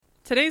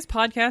Today's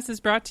podcast is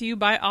brought to you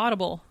by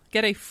Audible.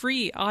 Get a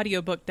free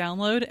audiobook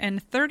download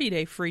and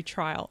 30-day free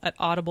trial at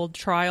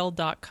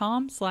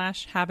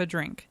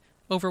audibletrial.com/haveadrink.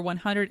 Over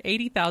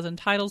 180,000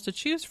 titles to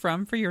choose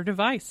from for your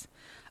device.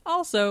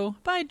 Also,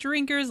 by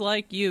drinkers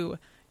like you.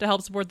 To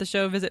help support the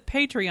show, visit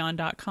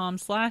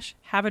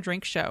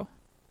patreon.com/haveadrinkshow.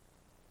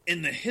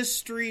 In the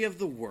history of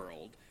the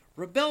world,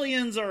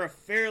 rebellions are a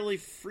fairly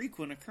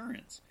frequent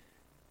occurrence.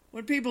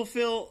 When people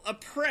feel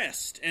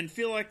oppressed and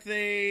feel like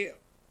they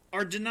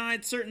are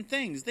denied certain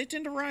things, they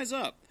tend to rise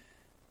up.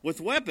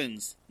 With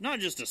weapons, not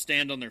just to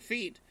stand on their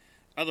feet,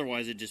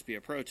 otherwise it'd just be a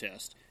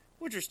protest,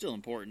 which are still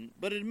important,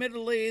 but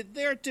admittedly,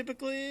 they are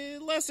typically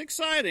less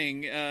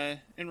exciting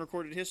in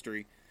recorded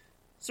history.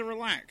 So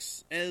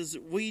relax, as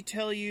we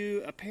tell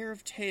you a pair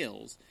of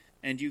tales,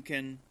 and you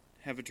can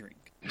have a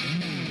drink.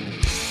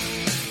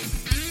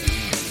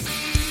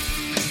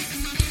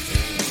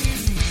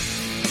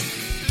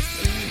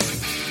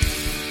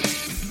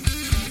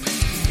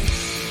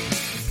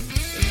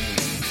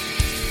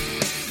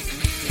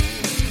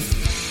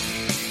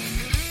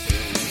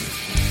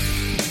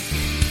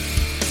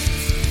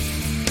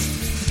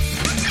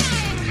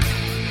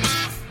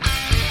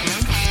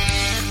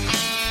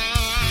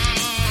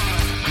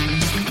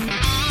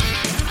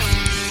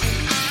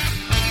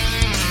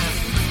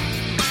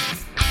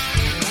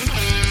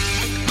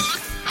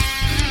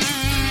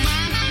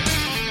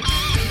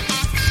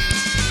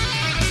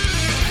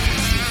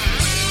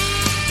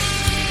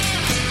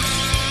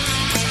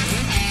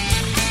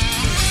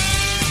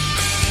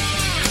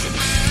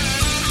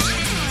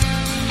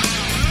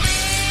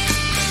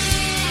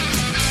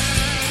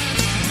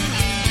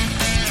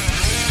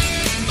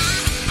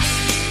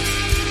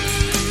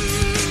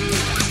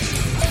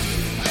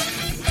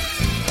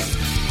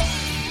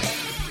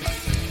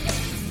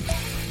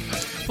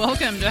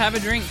 Welcome to Have a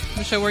Drink,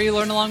 the show where you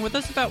learn along with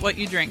us about what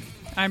you drink.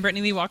 I'm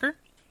Brittany Lee Walker.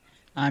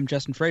 I'm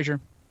Justin Frazier.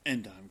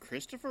 And I'm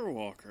Christopher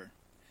Walker.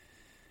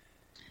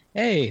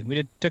 Hey,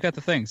 we took out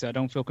the thing, so I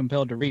don't feel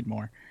compelled to read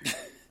more.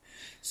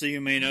 So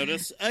you may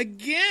notice,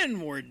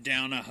 again, we're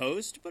down a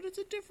host, but it's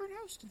a different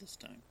host this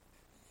time.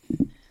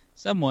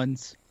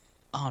 Someone's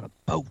on a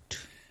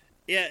boat.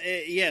 Yeah,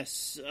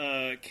 yes,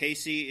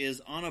 Casey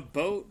is on a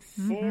boat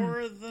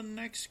for the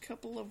next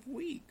couple of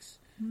weeks.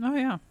 Oh,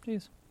 yeah,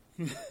 jeez.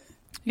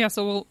 Yeah,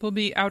 so we'll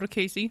be out of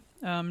Casey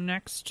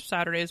next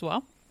Saturday as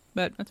well,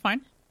 but that's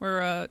fine.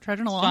 We're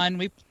trudging along.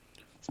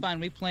 It's fine.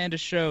 We planned a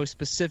show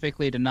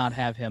specifically to not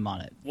have him on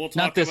it. We'll talk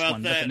not this about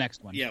one, that. but the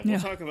next one. Yeah, we'll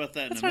talk about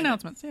that in a minute.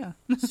 Announcements, yeah.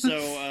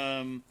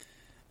 So,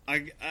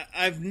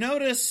 I've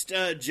noticed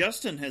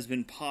Justin has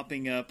been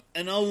popping up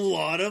in a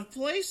lot of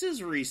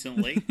places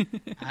recently.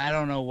 I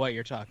don't know what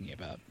you're talking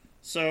about.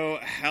 So,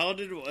 how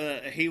did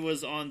he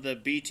was on the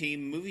B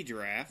Team movie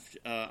draft?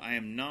 I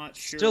am not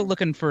sure. Still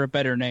looking for a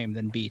better name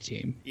than B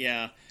Team.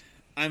 Yeah,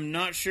 I'm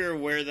not sure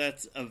where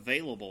that's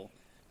available.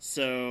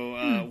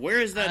 So, where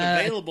is that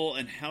available,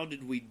 and how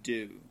did we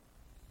do?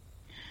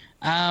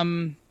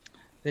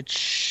 It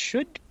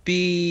should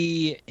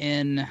be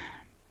in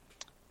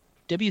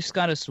W.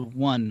 Scottus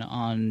 1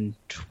 on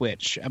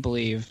Twitch, I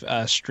believe,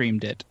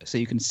 streamed it. So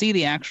you can see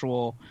the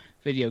actual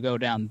video go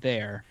down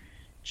there.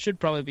 Should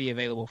probably be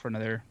available for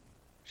another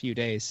few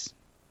days,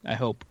 I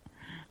hope.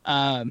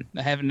 I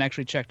haven't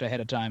actually checked ahead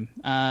of time.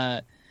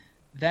 That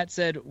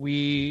said,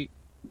 we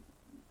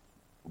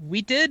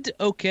did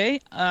okay.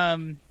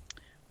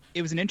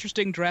 It was an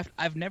interesting draft.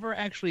 I've never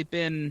actually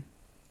been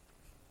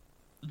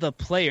the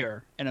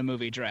player in a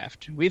movie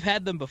draft. We've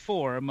had them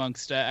before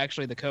amongst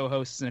actually the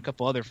co-hosts and a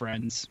couple other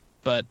friends,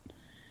 but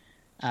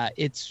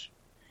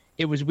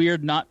it was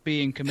weird not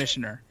being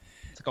commissioner.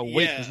 It's like a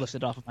weight was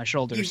lifted off of my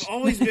shoulders. You've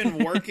always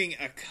been working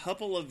a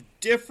couple of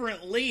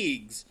different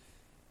leagues.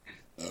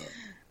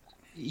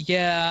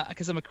 Yeah,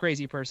 because I'm a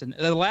crazy person.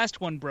 The last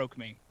one broke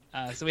me,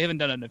 so we haven't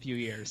done it in a few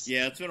years.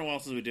 Yeah, it's been a while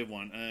since we did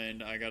one,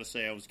 and I gotta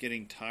say, I was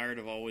getting tired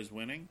of always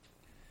winning.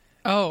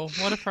 Oh,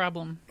 what a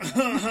problem.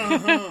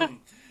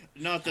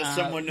 Not that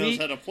someone knows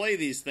how to play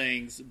these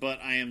things,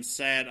 but I am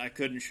sad I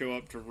couldn't show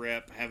up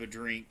to have a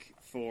drink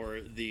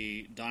for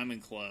the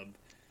Diamond Club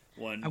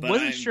one. I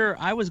wasn't sure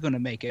I was going to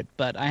make it,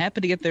 but I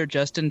happened to get there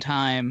just in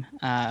time.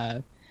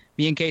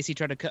 Me and Casey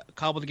tried to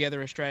cobble together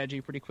a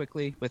strategy pretty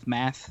quickly with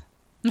math.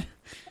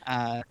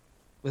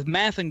 With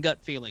math and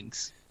gut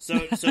feelings.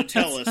 So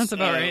tell us, that's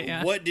about right,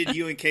 yeah. What did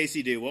you and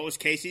Casey do? What was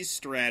Casey's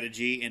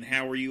strategy, and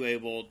how were you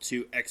able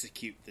to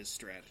execute this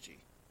strategy?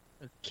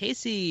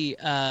 Casey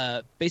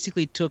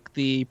basically took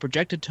the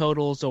projected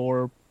totals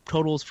or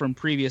totals from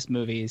previous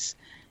movies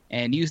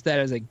and used that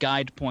as a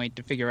guide point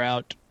to figure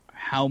out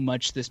how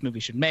much this movie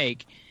should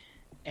make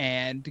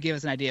and to give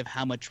us an idea of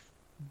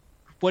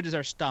what is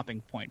our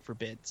stopping point for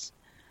bids.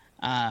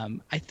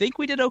 I think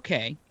we did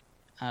okay.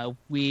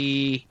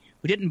 We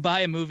didn't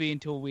buy a movie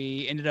until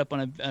we ended up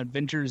on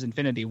Avengers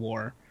Infinity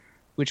War,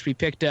 which we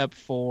picked up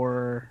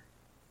for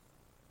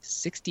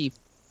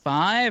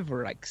 65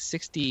 or like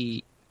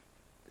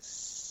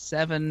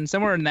 67,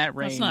 somewhere in that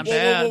range. That's not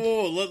bad.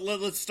 Whoa.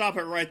 Let's stop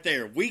it right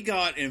there. We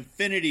got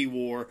Infinity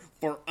War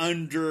for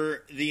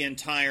under the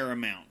entire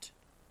amount.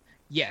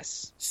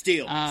 Yes.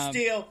 Steal.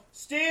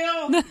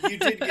 You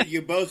did good.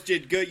 You both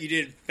did good. You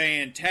did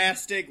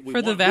fantastic.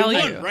 For the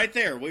value. We won right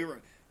there. We were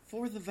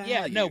for the value.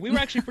 Yeah, no, we were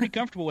actually pretty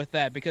comfortable with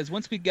that because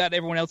once we got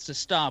everyone else to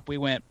stop, we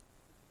went,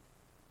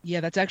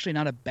 yeah, that's actually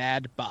not a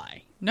bad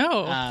buy.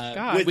 No,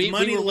 God. With We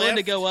money were willing to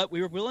left- go up.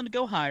 We were willing to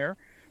go higher,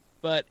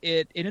 but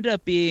it ended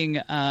up being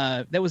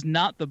that was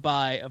not the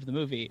buy of the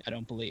movie. I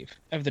don't believe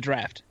of the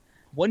draft.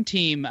 One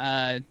team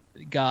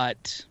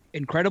got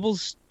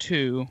Incredibles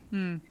 2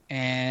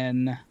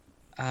 and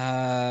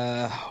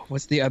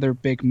what's the other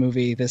big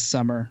movie this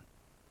summer?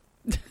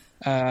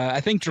 I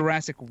think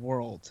Jurassic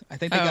World. I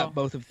think they got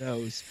both of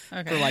those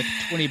for like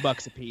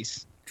 $20 a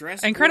piece.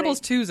 Incredibles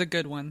World, 2 is a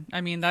good one. I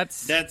mean,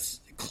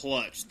 that's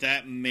clutch.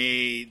 That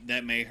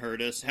may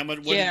hurt us. How much?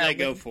 What did they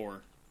go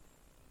for?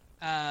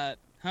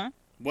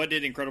 What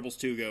did Incredibles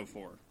 2 go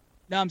for?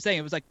 No, I'm saying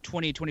it was like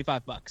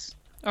 $20-$25.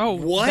 Oh,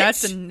 what?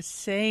 That's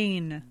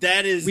insane.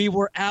 That is. We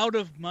were out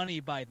of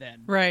money by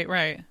then.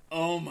 Right.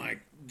 Oh my.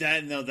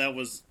 That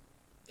was.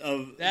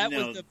 That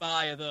was the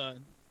buy of the.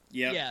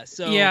 Yep. Yeah.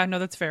 So. Yeah. No,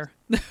 that's fair.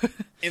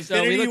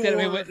 So we looked at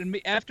it. And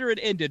after it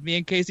ended, me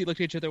and Casey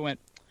looked at each other and went,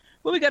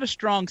 "Well, we got a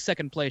strong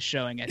second place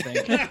showing, I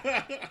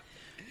think."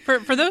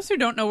 For those who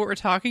don't know what we're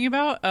talking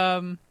about,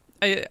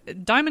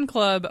 Diamond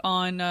Club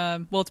on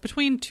it's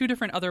between two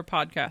different other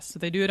podcasts. So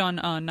they do it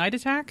on Night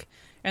Attack,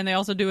 and they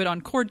also do it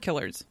on Cord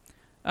Killers.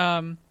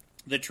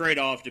 The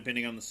trade-off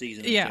depending on the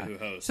season of who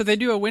hosts. So they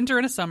do a winter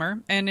and a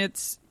summer, and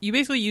you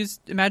basically use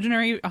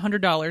imaginary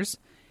 $100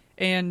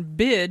 and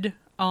bid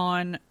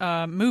on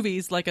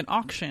movies like an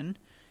auction,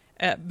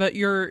 but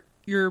you're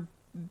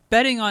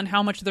betting on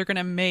how much they're going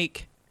to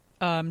make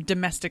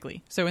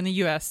domestically. So in the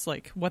U.S.,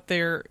 like what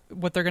they're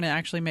going to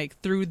actually make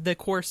through the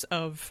course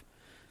of,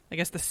 I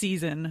guess, the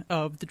season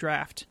of the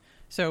draft.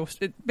 So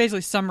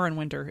basically, summer and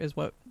winter is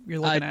what you're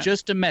looking at.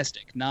 Just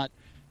domestic, not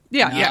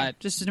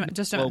just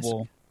domestic.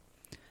 global.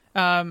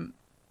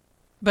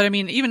 But I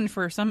mean, even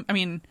for some, I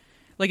mean,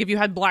 like if you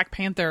had Black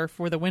Panther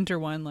for the winter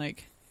one,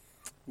 like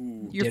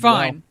you're Did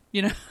fine, well.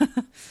 you know.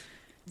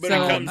 But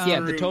So, it comes the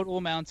through. total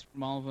amounts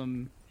from all of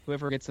them,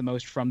 whoever gets the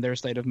most from their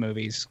slate of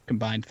movies,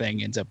 combined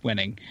thing ends up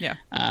winning. Yeah.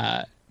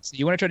 So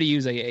you want to try to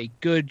use a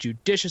good,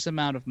 judicious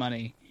amount of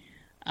money.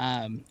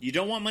 You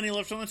don't want money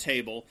left on the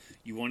table.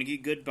 You want to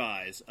get good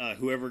buys.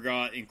 Whoever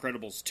got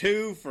Incredibles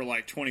 2 for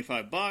like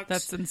 $25.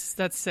 That's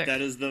sick.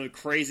 That is the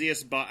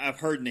craziest buy I've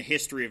heard in the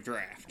history of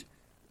draft.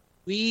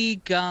 We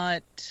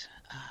got.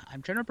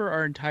 I'm trying to remember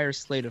our entire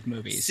slate of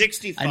movies.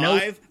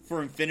 65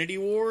 for Infinity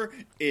War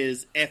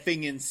is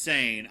effing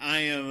insane. I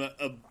am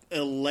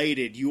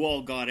elated. You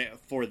all got it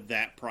for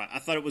that price. I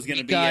thought it was going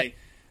to be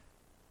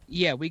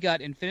Yeah, we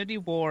got Infinity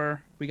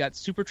War. We got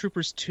Super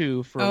Troopers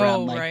 2 for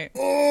around like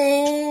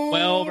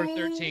 12 or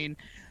 13.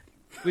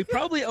 We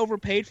probably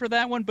overpaid for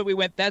that one, but we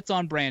went, that's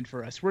on brand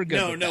for us. We're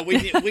good.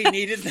 we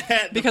needed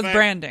that. because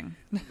branding.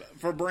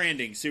 For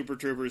branding, Super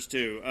Troopers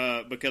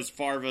 2, because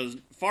Farva's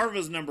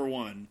number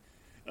one.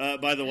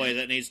 By the way,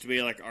 that needs to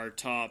be like our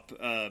top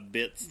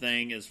bits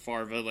thing is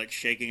Farva like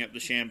shaking up the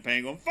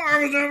champagne going,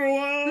 Farva's number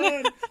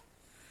one!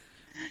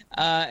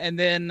 And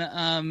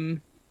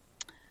then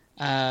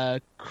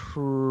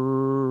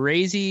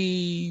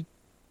Crazy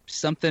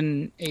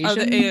something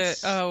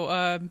Asians.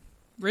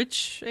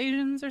 Rich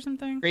Asians or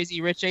something.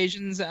 Crazy Rich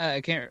Asians.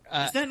 I can't.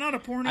 Is that not a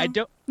porno? I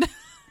don't. No.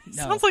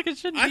 Sounds like it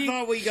should be. I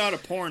thought we got a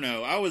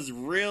porno. I was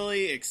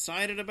really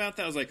excited about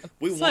that. I was like,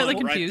 we Slightly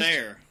won right confused.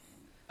 there.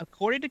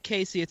 According to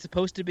Casey, it's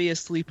supposed to be a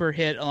sleeper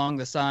hit along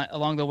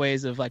the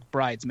ways of like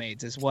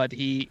Bridesmaids. Is what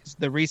the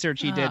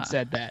research he did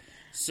said that.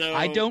 So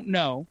I don't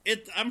know.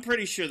 I'm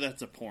pretty sure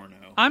that's a porno.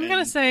 I'm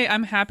gonna say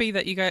I'm happy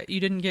that you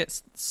didn't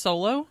get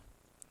Solo.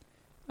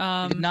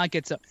 Did not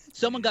get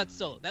someone got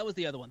Solo. That was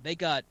the other one. They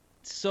got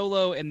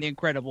Solo and The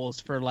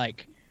Incredibles for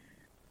like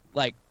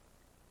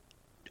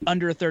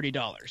under $30.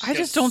 I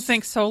just don't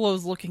think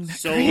Solo's looking that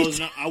Solo's great.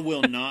 not. I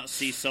will not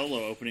see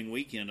Solo opening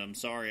weekend. I'm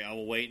sorry. I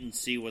will wait and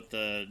see what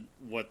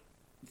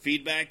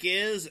feedback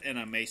is, and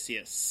I may see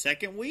it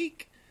second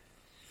week.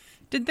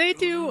 Did they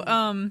do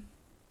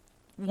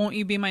Won't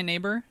You Be My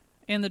Neighbor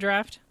in the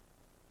draft?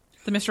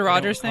 The Mr.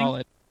 Rogers thing?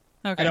 Okay.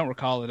 Okay. I don't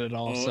recall it at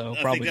all, so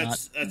I probably think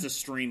not. that's a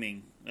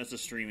streaming. That's a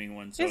streaming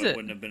one, so Is it it?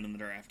 wouldn't have been in the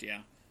draft.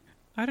 Yeah.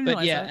 I didn't But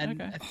realize yeah, that.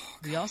 and Okay.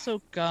 we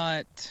also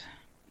got.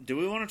 Do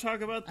we want to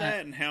talk about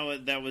that and how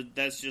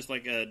that's just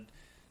like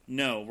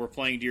no, we're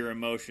playing to your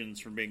emotions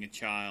from being a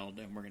child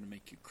and we're going to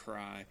make you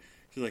cry. I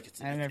feel like it's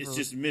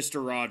just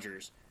Mr.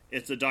 Rogers.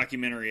 It's a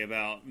documentary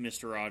about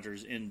Mr.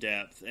 Rogers in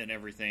depth and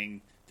everything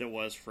that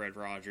was Fred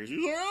Rogers.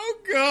 He's like, oh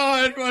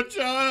God, my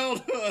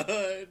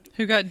childhood.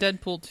 Who got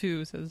Deadpool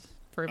 2, says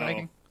Furry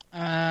Viking.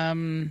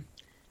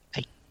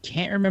 I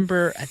can't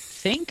remember. I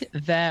think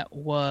that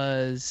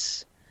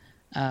was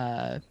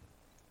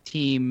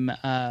Team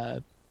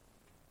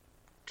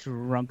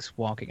Drunks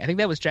Walking. I think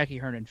that was Jackie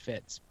Hernan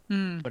Fitz,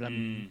 but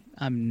I'm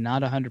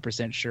not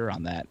 100% sure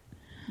on that.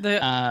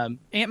 The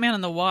Ant-Man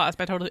and the Wasp.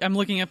 I'm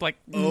looking up like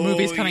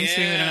movies coming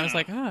soon, and I was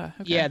like, okay.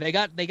 Yeah, they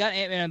got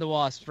Ant-Man and the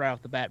Wasp right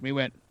off the bat. And we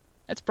went,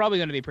 that's probably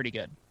going to be pretty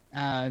good.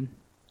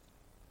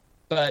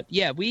 But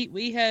yeah,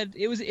 we had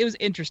it was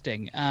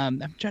interesting.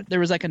 There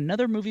was like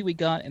another movie we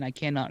got, and I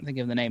cannot think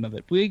of the name of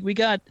it. We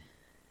got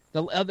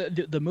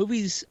the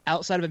movies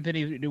outside of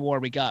Infinity War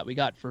we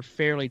got for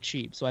fairly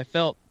cheap, so I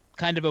felt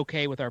kind of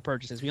okay with our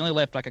purchases. We only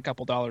left like a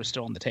couple dollars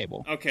still on the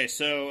table. Okay,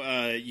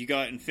 so you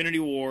got Infinity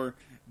War,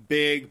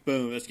 big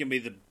boom. That's going to be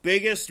the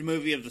biggest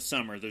movie of the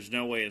summer. There's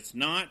no way it's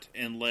not,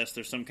 unless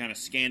there's some kind of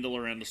scandal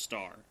around the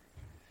star.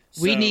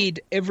 We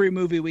need every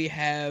movie we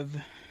have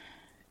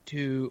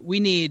to. We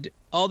need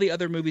all the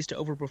other movies to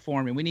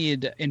overperform, and we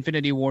need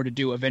Infinity War to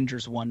do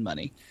Avengers 1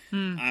 money.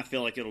 I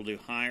feel like it'll do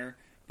higher.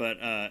 But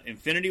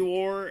Infinity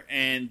War,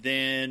 and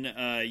then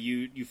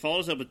you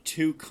follow us up with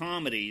two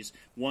comedies.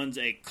 One's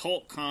a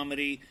cult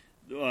comedy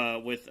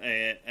with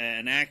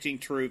an acting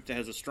troupe that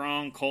has a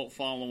strong cult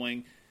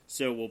following.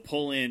 So we'll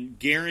pull in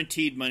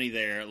guaranteed money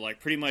there. Like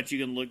pretty much you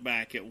can look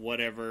back at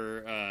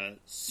whatever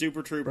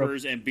Super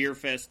Troopers and Beer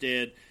Fest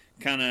did,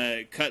 kind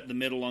of cut the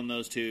middle on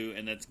those two,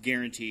 and that's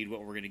guaranteed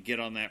what we're going to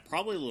get on that.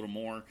 Probably a little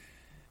more.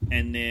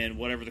 And then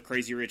whatever the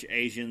Crazy Rich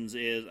Asians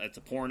is, it's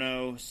a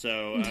porno.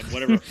 So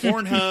whatever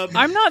Pornhub.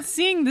 I'm not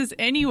seeing this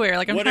anywhere.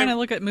 Like I'm trying to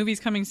look at movies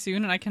coming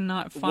soon, and I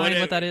cannot find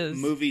what that is.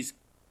 Movies.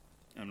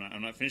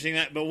 I'm not finishing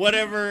that. But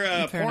whatever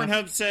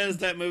Pornhub says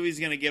that movie's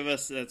going to give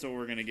us, that's what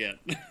we're going to get.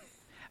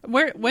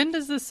 When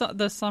does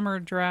the summer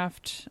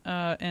draft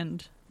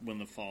end? When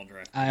the fall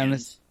draft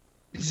ends.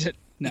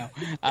 No,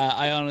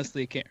 I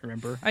honestly can't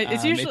remember.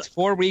 It's usually it's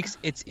 4 weeks.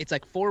 It's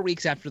like 4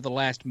 weeks after the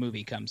last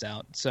movie comes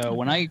out. So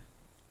when I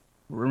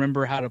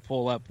remember how to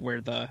pull up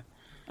where the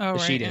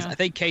sheet is. I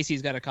think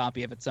Casey's got a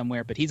copy of it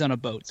somewhere, but he's on a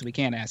boat, so we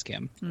can't ask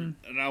him. And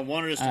I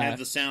wanted us to have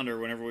the sounder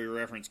whenever we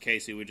reference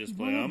Casey. We just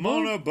play, I'm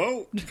on a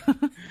boat.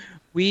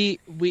 We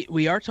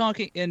are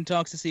talking in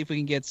talks to see if we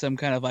can get some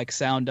kind of like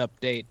sound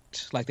update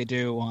like they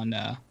do on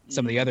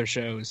some of the other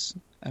shows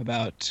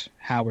about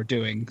how we're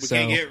doing. We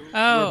can't get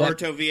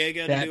Roberto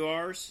Viega to do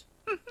ours?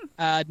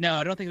 No,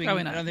 I don't think we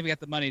can. I don't think we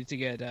got the money to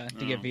get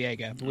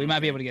Viega, but we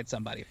might be able to get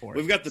somebody for it.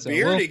 We've got the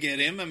beer to get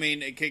him. I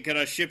mean, could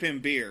I ship him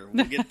beer?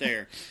 We'll get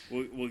there.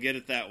 we'll get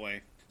it that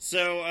way.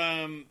 So,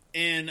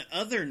 in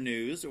other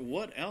news,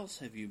 what else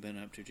have you been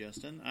up to,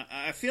 Justin?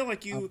 I feel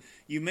like you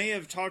may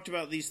have talked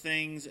about these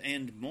things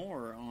and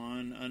more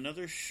on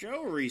another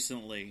show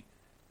recently.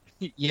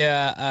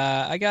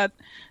 Yeah, I got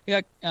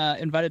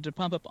invited to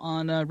pump up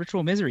on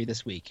Ritual Misery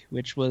this week,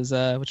 which was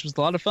a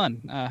lot of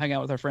fun. Hang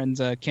out with our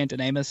friends Kent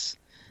and Amos,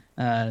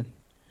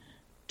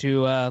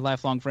 two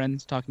lifelong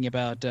friends, talking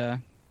about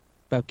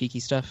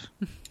geeky stuff.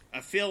 I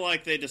feel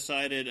like they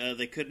decided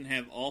they couldn't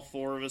have all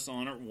four of us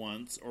on at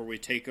once, or we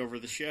take over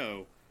the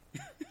show.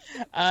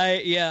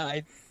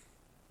 I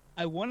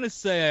want to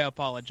say I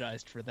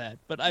apologized for that,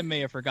 but I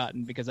may have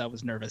forgotten because I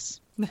was nervous.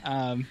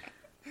 No,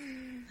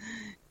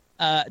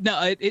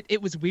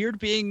 it was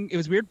weird it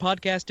was weird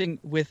podcasting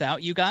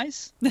without you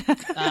guys.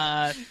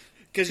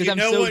 Because I'm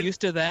so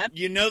used to that.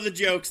 You know the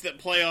jokes that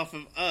play off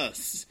of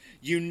us.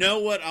 You know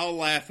what I'll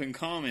laugh and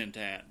comment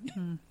at.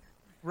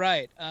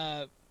 Right.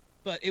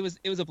 But it was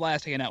a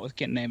blast hanging out with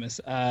Kent and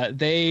Amos.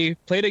 They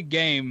played a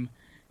game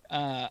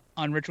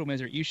on Ritual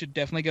Misery. You should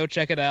definitely go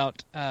check it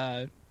out.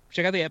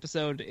 Check out the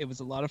episode. It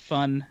was a lot of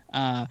fun.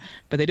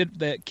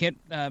 But Kent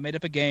made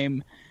up a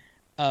game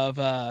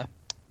of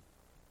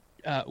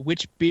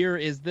which beer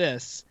is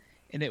this?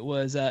 And it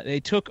was they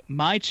took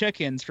my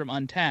check-ins from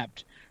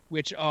Untapped,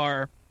 which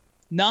are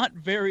not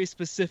very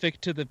specific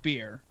to the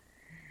beer,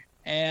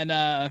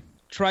 and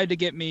tried to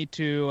get me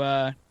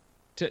to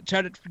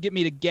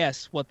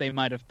guess what they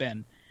might have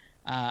been.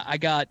 I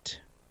got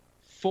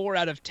 4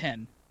 out of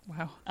 10.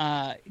 Wow.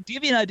 To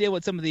give you an idea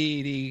what some of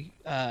the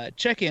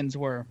check-ins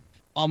were: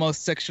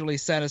 almost sexually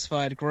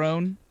satisfied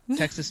groan.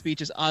 Text-to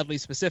speech is oddly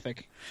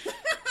specific.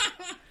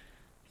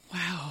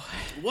 Wow.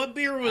 What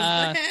beer was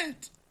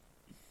that?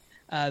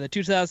 The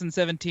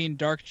 2017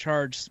 Dark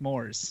Charge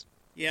S'mores.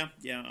 Yeah,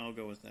 I'll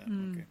go with that.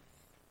 Okay.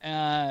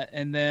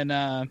 And then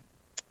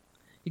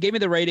he gave me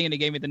the rating and he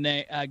gave me the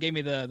name. Gave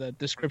me the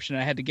description.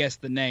 And I had to guess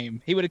the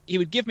name. He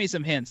would give me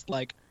some hints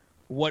like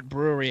what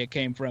brewery it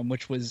came from,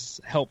 which was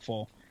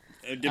helpful.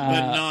 But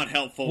not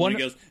helpful when he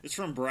goes, "It's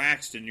from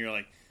Braxton." You're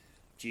like,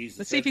 Jesus.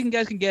 Let's see if you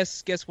guys can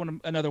guess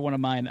another one of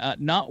mine.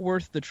 Not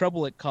worth the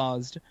trouble it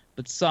caused,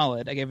 but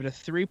solid. I gave it a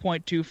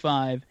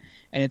 3.25,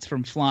 and it's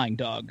from Flying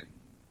Dog.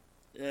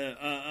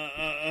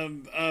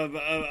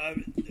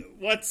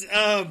 What's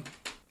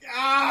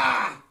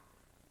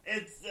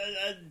it's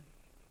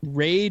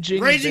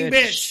Raging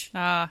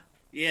Bitch.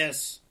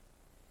 Yes.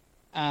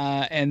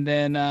 And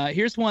then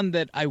here's one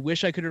that I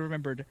wish I could have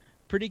remembered.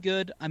 Pretty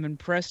good. I'm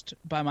impressed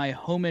by my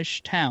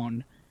homish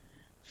town.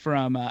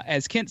 From,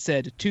 as Kent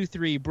said,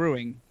 2-3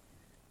 Brewing,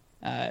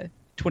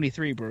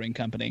 23 Brewing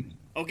Company.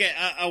 Okay,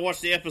 I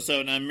watched the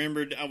episode, and I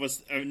remembered I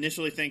was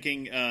initially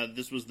thinking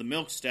this was the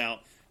Milk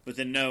Stout, but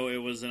then no, it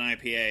was an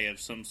IPA of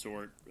some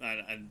sort.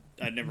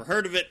 I'd never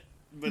heard of it,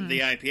 but the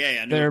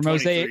IPA, I knew. They're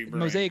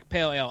Mosaic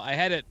Pale Ale. I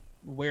had it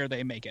where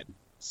they make it.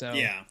 So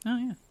yeah. Oh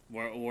yeah.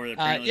 Where it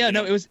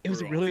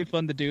was really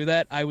fun to do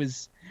that. I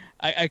was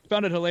I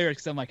found it hilarious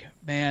because I'm like,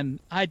 man,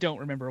 I don't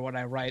remember what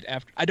I write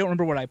after. I don't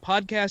remember what I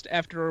podcast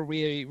after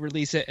we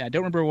release it. And I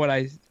don't remember what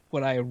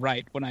I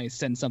write when I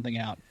send something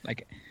out.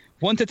 Like,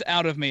 once it's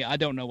out of me, I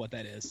don't know what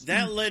that is.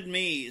 That led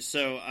me.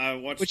 So I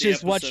watched. Which the is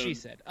episode. what she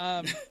said.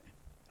 I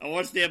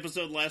watched the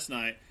episode last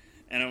night,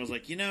 and I was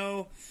like,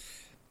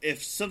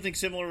 if something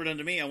similar were done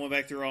to me, I went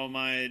back through all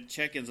my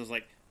check-ins. I was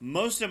like,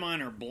 most of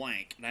mine are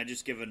blank, and I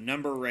just give a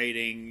number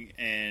rating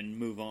and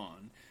move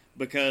on.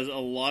 Because a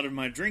lot of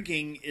my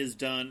drinking is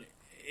done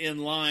in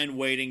line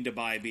waiting to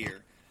buy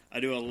beer.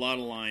 I do a lot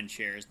of line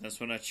shares. And that's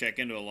when I check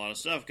into a lot of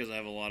stuff because I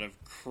have a lot of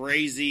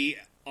crazy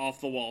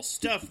off-the-wall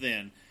stuff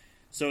then.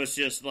 So it's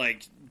just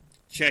like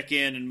check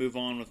in and move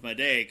on with my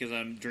day because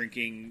I'm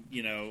drinking,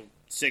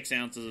 6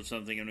 ounces of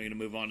something and I'm going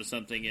to move on to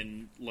something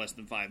in less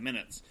than 5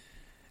 minutes.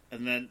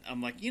 And then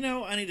I'm like,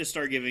 I need to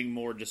start giving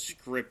more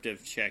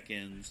descriptive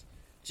check-ins.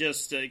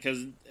 Just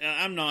because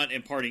I'm not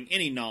imparting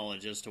any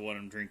knowledge as to what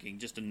I'm drinking,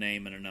 just a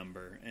name and a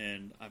number,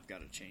 and I've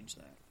got to change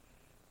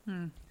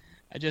that.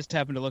 I just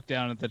happened to look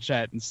down at the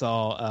chat and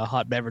saw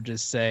Hot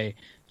Beverages say,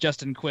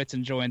 Justin quits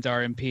and joins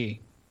RMP.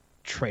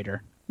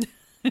 Traitor.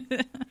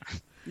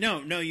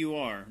 No, you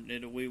are.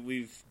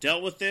 We've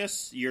dealt with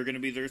this. You're going to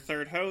be their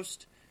third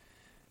host,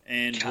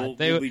 and God,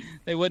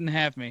 they wouldn't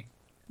have me.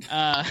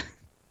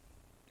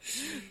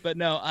 But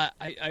no,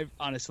 I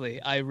honestly,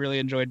 I really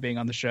enjoyed being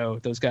on the show.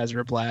 Those guys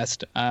are a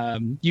blast.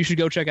 You should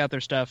go check out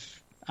their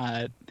stuff.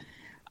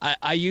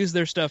 I use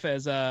their stuff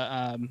as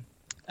a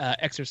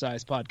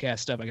exercise podcast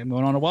stuff. Like I'm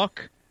going on a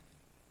walk,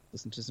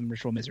 listen to some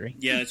Ritual Misery.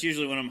 Yeah, it's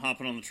usually when I'm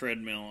hopping on the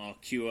treadmill, I'll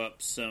queue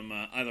up some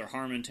either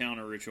Harmontown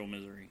or Ritual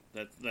Misery.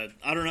 That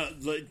I don't know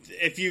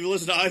if you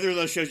listen to either of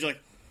those shows, you're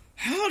like,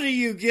 how do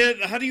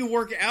you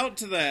work out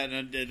to that?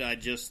 And I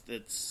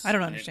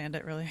don't understand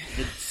it really.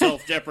 The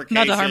self-deprecation.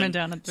 Not the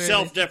Harmontown.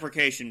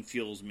 Self-deprecation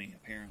fuels me,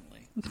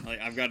 apparently.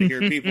 Like I've got to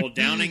hear people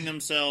downing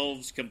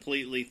themselves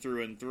completely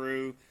through and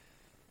through.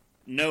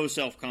 No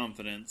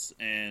self-confidence,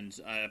 and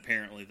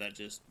apparently that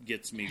just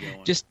gets me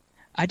going.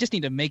 I just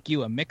need to make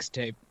you a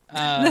mixtape.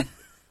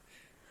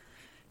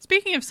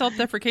 Speaking of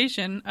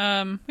self-deprecation, we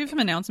have some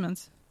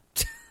announcements.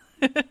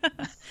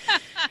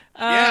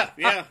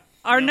 Yeah.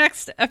 Our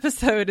next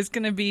episode is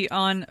going to be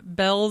on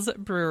Bell's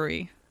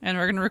Brewery, and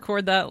we're going to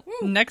record that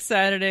next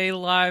Saturday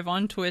live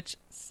on Twitch,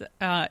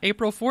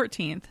 April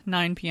 14th,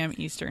 9 p.m.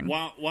 Eastern.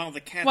 While the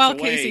cat's away,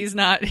 Casey's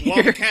not here.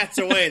 While the cat's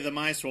away, the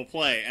mice will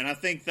play, and I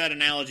think that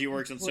analogy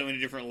works on so many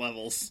different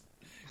levels.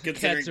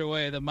 Cats are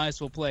away, the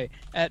mice will play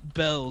at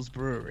Bell's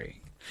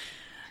Brewery.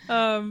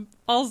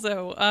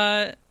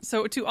 Also,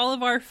 so to all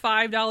of our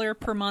 $5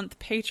 per month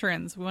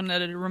patrons, we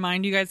wanted to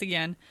remind you guys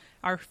again,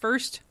 our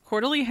first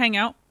quarterly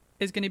hangout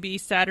is going to be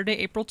Saturday,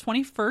 April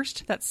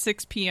 21st. That's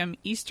 6 p.m.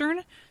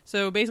 Eastern.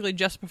 So basically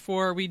just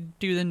before we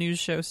do the news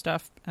show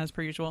stuff, as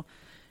per usual.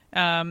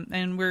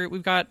 And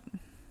we've got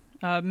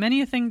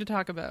many a thing to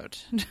talk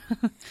about.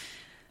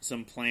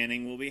 Some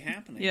planning will be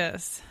happening.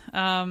 Yes.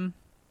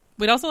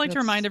 We'd also like to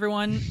remind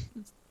everyone...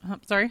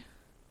 sorry?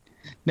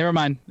 Never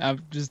mind.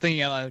 I'm just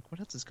thinking out loud, like, what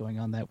else is going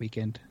on that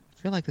weekend?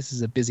 I feel like this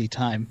is a busy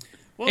time.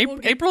 Well,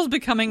 April's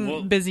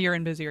becoming busier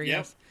and busier,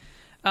 yes.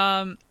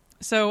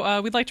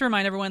 So we'd like to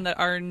remind everyone that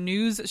our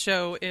news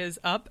show is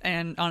up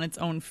and on its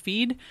own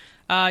feed.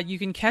 You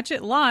can catch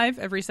it live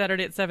every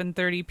Saturday at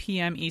 7:30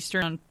 p.m.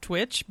 Eastern on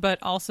Twitch, but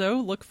also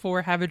look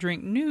for Have a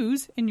Drink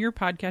News in your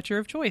podcatcher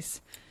of choice.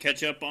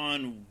 Catch up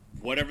on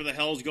whatever the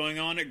hell's going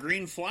on at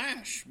Green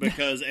Flash,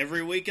 because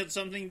every week it's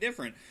something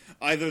different.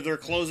 Either they're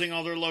closing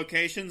all their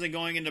locations and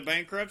going into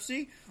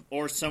bankruptcy,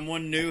 or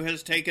someone new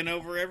has taken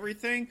over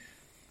everything,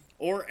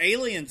 or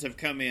aliens have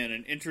come in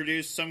and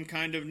introduced some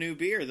kind of new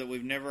beer that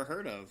we've never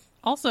heard of.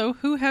 Also,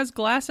 who has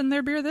glass in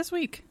their beer this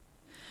week?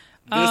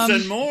 This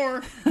and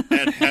more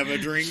at Have a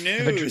Drink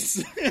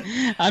News.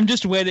 I'm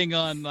just waiting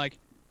on,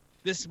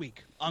 this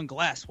week on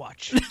Glass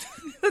Watch.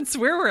 That's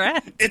where we're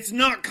at. It's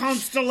not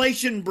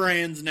Constellation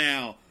Brands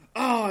now.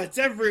 Oh, it's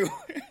everywhere.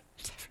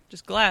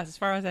 Just glass, as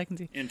far as I can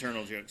see.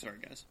 Internal joke. Sorry,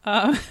 guys.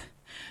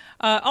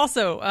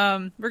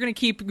 Also, we're going to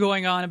keep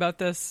going on about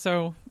this,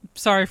 so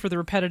sorry for the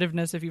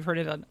repetitiveness if you've heard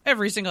it on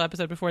every single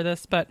episode before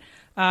this, but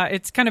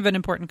it's kind of an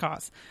important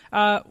cause.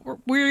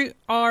 We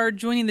are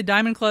joining the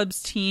Diamond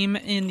Club's team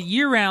in the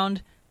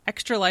year-round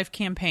Extra Life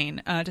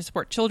campaign to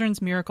support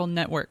Children's Miracle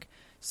Network.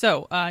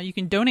 So you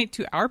can donate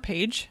to our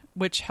page,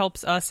 which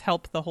helps us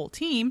help the whole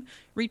team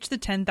reach the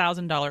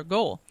 $10,000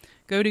 goal.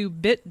 Go to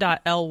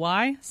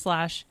bit.ly/HAD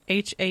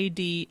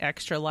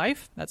Extra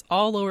Life. That's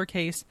all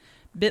lowercase,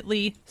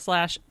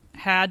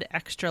 bit.ly/had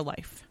extra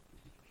life.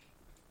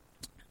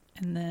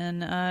 And then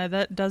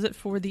that does it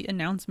for the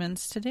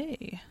announcements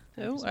today.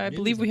 So I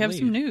believe we have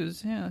some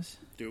news. Yes.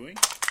 Do we?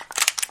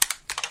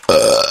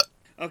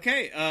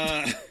 Okay.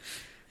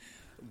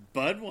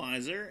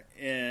 Budweiser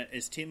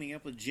is teaming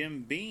up with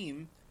Jim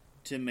Beam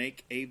to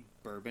make a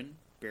bourbon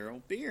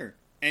barrel beer.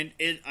 And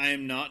I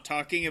am not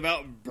talking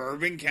about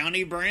Bourbon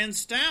County brand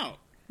stout.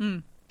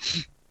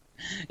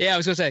 Yeah, I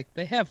was going to say,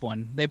 they have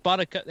one. They bought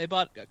a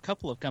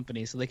couple of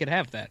companies so they could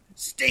have that.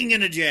 Sting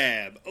and a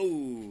jab.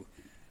 Oh.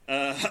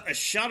 A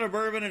shot of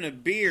bourbon and a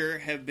beer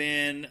have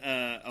been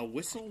a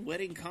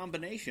whistle-wetting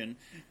combination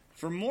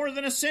for more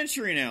than a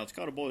century now. It's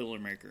called a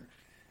Boilermaker.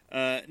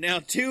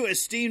 Now, two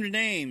esteemed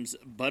names,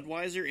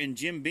 Budweiser and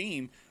Jim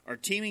Beam, are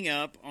teaming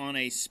up on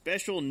a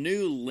special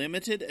new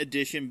limited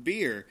edition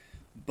beer,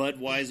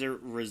 Budweiser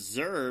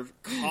Reserve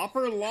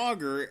Copper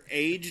Lager,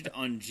 aged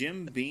on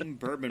Jim Beam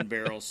bourbon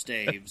barrel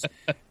staves.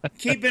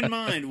 Keep in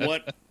mind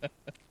what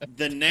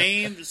the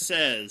name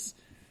says.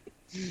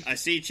 I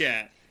see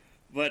chat,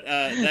 but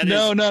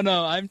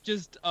no. I'm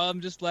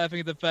just laughing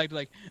at the fact,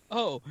 like,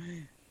 oh,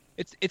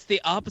 it's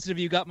the opposite of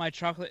you got my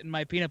chocolate and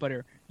my peanut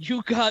butter.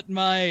 You got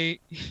my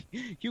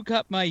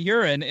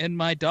urine and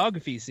my dog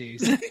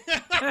feces.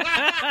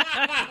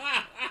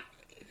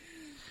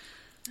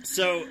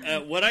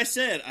 So, what I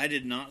said, I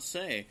did not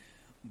say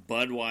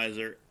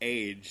Budweiser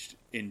aged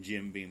in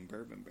Jim Beam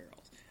bourbon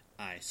barrels.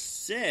 I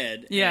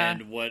said,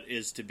 and what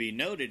is to be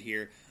noted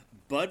here,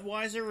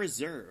 Budweiser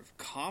Reserve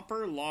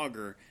Copper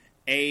Lager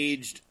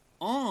aged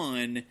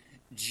on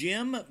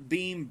Jim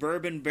Beam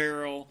bourbon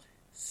barrel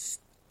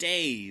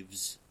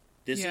staves.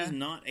 This is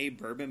not a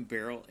bourbon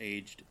barrel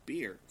aged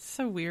beer.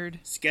 So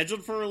weird.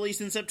 Scheduled for release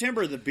in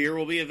September, the beer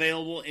will be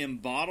available in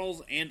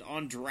bottles and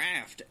on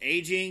draft.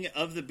 Aging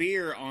of the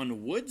beer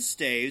on wood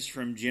staves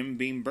from Jim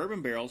Beam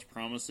bourbon barrels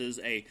promises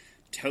a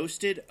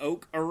toasted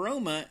oak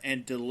aroma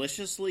and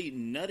deliciously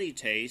nutty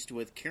taste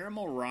with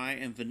caramel, rye,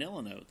 and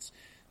vanilla notes.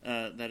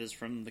 That is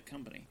from the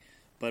company.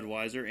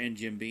 Budweiser and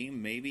Jim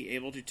Beam may be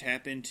able to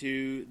tap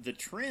into the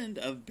trend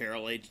of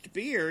barrel-aged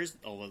beers,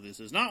 although this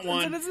is not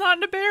one. And it's not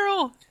in a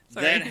barrel.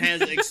 Sorry. That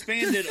has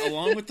expanded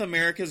along with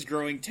America's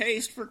growing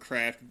taste for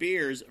craft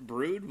beers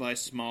brewed by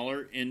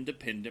smaller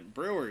independent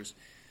brewers.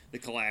 The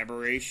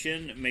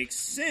collaboration makes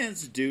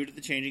sense due to the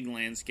changing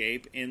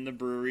landscape in the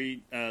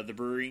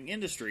brewing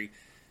industry.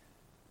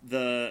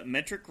 The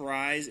metric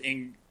rise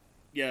in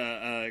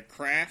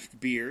craft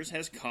beers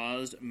has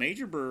caused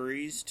major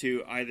breweries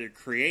to either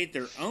create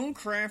their own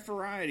craft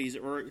varieties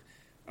or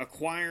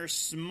acquire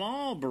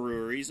small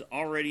breweries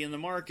already in the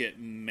market,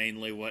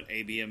 mainly what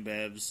AB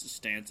InBev's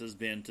stance has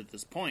been to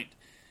this point.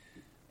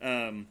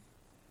 In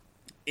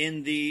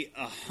the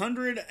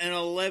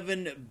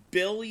 $111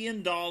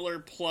 billion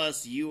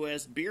plus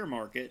U.S. beer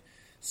market,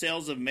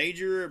 sales of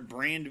major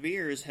brand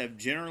beers have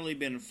generally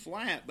been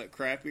flat, but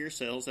craft beer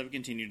sales have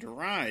continued to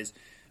rise.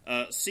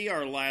 See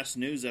our last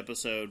news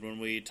episode when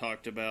we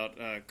talked about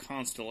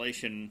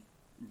Constellation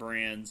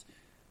Brands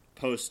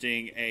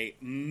posting a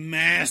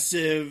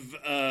massive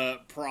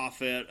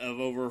profit of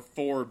over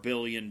 $4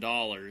 billion.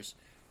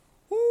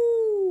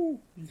 Woo!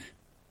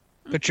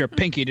 Put your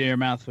pinky to your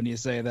mouth when you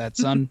say that,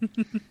 son.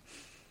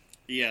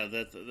 Yeah,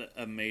 that's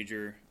a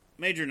major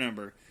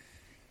number.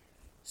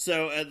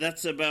 So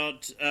that's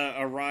about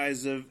a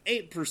rise of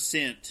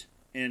 8%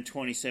 in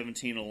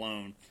 2017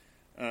 alone.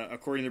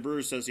 According to the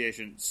Brewers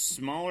Association,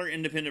 smaller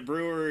independent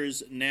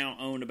brewers now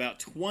own about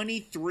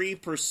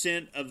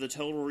 23% of the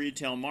total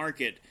retail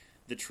market,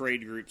 the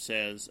trade group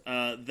says.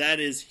 That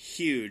is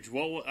huge.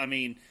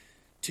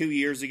 2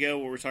 years ago,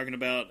 we were talking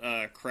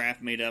about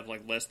craft made up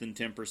like less than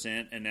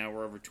 10%, and now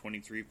we're over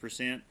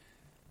 23%.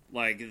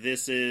 Like,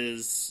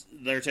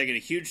 they're taking a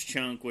huge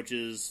chunk, which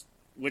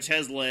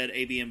has led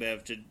AB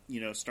InBev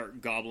to,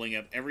 start gobbling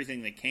up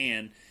everything they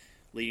can,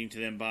 leading to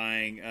them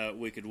buying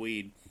Wicked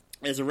Weed.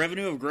 As a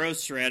revenue of growth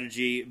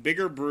strategy,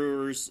 bigger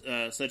brewers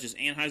such as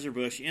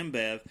Anheuser-Busch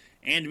InBev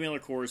and Miller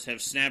Coors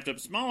have snapped up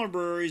smaller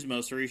breweries.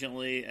 Most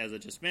recently, as I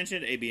just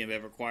mentioned, AB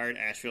InBev acquired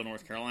Asheville,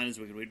 North Carolina's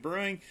Wicked Weed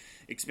Brewing,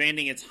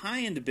 expanding its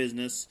high-end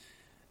business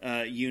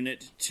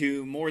unit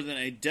to more than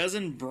a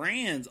dozen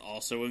brands,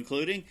 also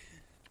including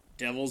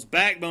Devil's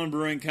Backbone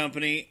Brewing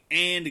Company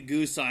and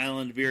Goose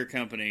Island Beer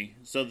Company.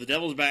 So the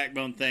Devil's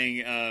Backbone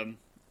thing,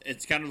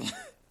 it's kind of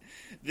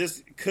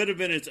this could have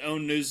been its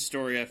own news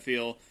story, I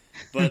feel.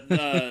 But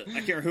I can't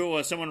remember who it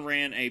was. Someone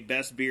ran a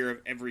best beer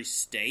of every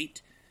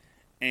state,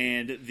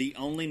 and the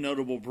only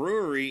notable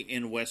brewery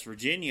in West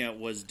Virginia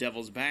was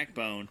Devil's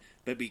Backbone.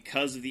 But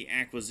because of the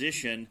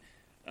acquisition,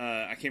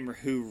 I can't remember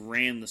who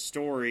ran the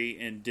story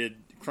and did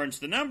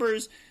crunch the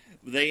numbers.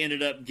 They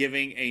ended up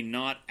giving a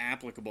not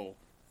applicable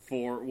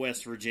for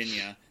West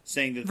Virginia,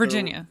 saying that West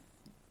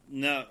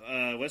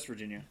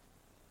Virginia.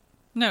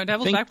 No,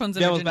 Devil's Backbone's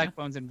in Virginia.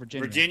 Backbone's in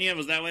Virginia. Virginia,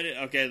 was that what it?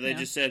 Okay, they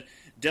just said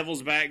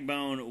Devil's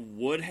Backbone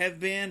would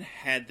have been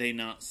had they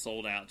not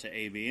sold out to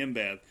AB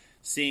InBev.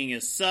 Seeing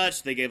as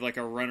such, they gave like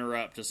a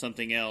runner-up to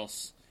something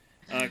else.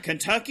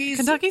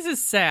 Kentucky's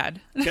is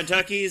sad.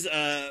 Kentucky's,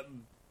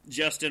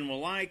 Justin will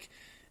like.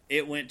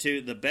 It went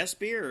to the best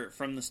beer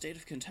from the state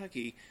of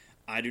Kentucky.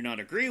 I do not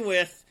agree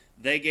with.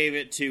 They gave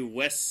it to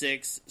West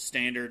 6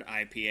 Standard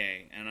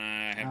IPA, and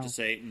I have to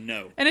say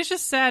no. And it's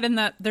just sad in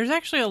that there's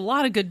actually a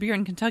lot of good beer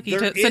in Kentucky.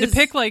 So to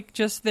pick like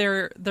just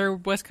their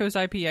West Coast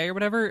IPA or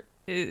whatever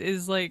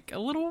is like a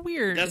little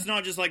weird. That's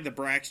not just like the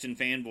Braxton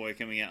fanboy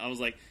coming out. I was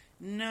like,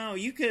 No,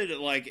 you could,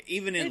 like,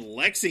 even in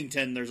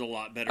Lexington, there's a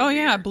lot better Oh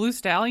beer. yeah, Blue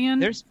Stallion.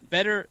 There's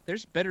better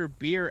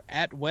beer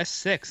at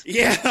West 6th.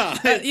 Yeah.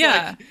 It's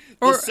yeah. Like,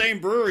 the same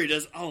brewery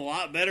does a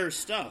lot better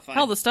stuff.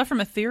 Hell, the stuff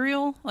from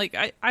Ethereal. Like,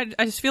 I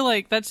just feel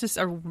like that's just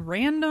a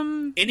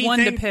random one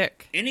to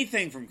pick.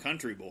 Anything from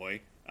Country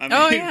Boy. I mean,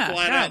 Oh, yeah,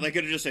 flat God. out, they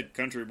could have just said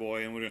Country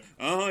Boy, and we'd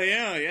oh,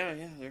 yeah.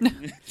 I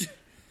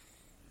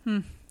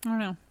don't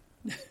know.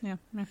 Yeah.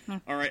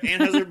 All right,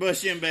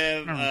 Anheuser-Busch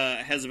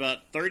InBev has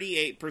about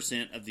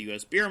 38% of the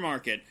U.S. beer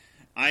market.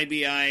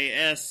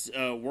 IBIS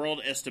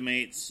World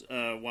estimates,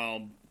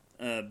 while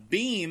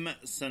Beam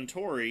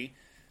Suntory,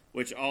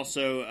 which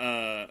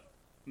also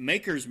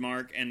Maker's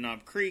Mark and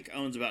Knob Creek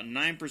owns about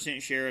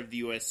 9% share of the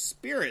U.S.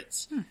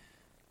 spirits.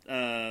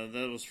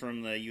 That was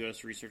from the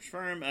U.S. research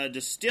firm.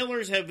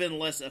 Distillers have been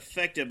less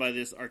affected by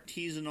this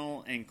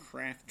artisanal and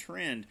craft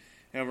trend.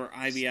 However,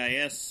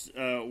 IBIS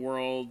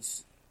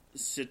World's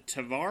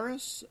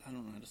Stivaros? I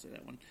don't know how to say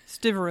that one.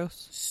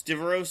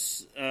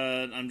 Stivaros.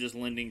 I'm just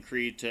lending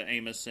creed to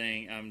Amos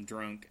saying I'm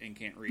drunk and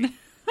can't read.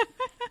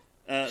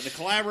 The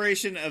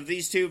collaboration of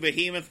these two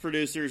behemoth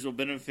producers will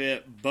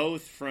benefit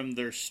both from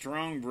their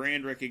strong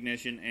brand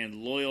recognition and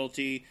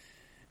loyalty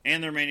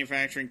and their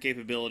manufacturing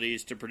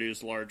capabilities to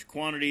produce large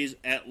quantities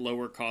at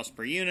lower cost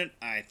per unit.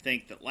 I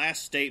think that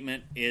last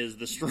statement is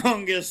the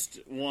strongest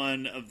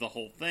one of the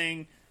whole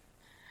thing.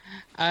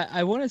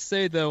 I want to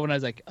say, though, when I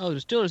was like, oh,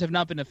 distillers have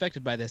not been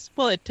affected by this.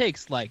 Well, it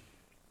takes, like,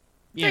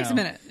 a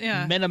minute,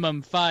 yeah.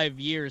 minimum 5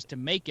 years to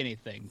make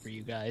anything for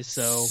you guys,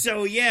 so...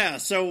 So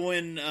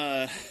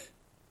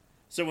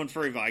when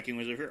Furry Viking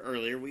was here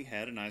earlier, we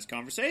had a nice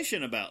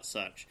conversation about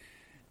such.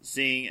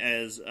 Seeing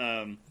as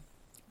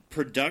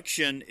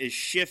production is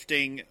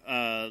shifting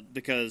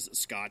because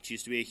Scotch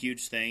used to be a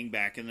huge thing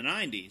back in the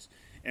 90s,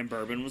 and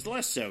bourbon was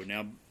less so.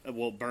 Now,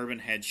 bourbon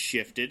had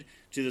shifted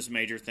to this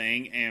major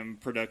thing, and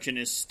production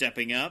is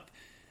stepping up,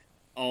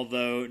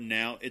 although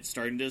now it's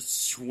starting to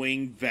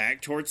swing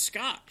back towards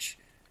Scotch.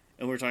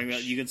 And we're talking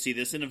about, you can see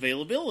this in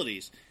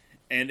availabilities.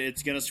 And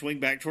it's going to swing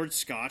back towards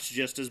Scotch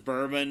just as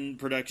bourbon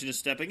production is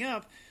stepping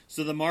up.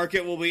 So the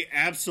market will be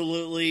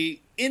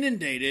absolutely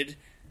inundated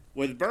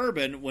with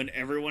bourbon when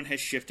everyone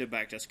has shifted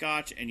back to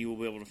Scotch, and you will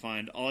be able to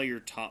find all your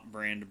top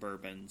brand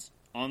bourbons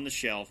on the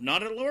shelf.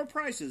 Not at lower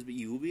prices, but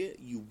you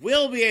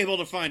will be able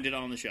to find it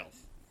on the shelf.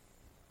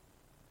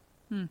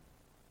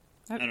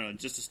 I don't know,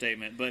 just a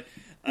statement. But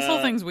this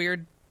whole thing's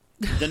weird.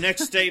 The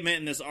next statement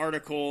in this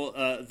article,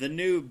 the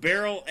new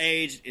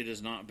barrel-aged, it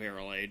is not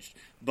barrel-aged,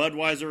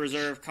 Budweiser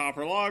Reserve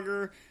Copper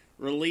Lager,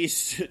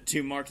 released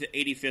to mark the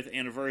 85th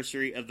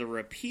anniversary of the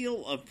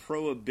repeal of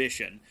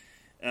Prohibition.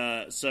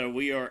 So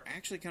we are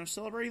actually kind of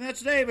celebrating that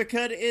today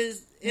because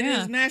it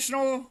is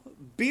National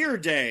Beer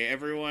Day,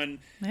 everyone.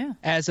 Yeah.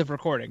 As of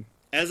recording.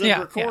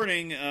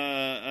 Recording,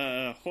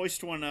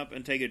 hoist one up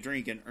and take a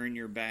drink and earn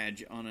your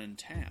badge on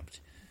Untappd.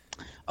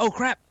 Oh,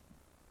 crap.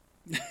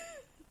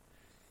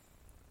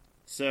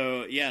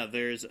 So, yeah,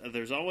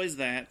 there's always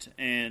that,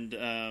 and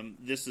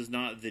this is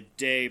not the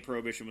day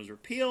Prohibition was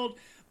repealed,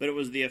 but it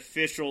was the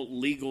official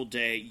legal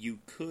day you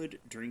could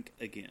drink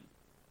again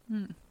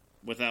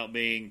without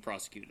being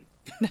prosecuted.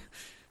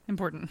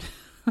 Important.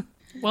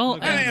 Well,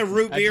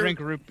 root beer. I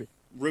drink root beer.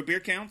 Root beer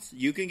counts.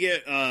 You can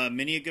get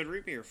many a good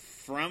root beer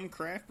from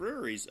craft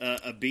breweries.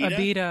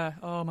 Abita.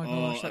 Oh my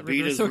gosh, that root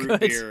beer Abita's is so root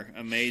good. beer,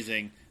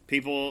 amazing.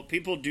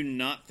 People do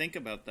not think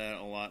about that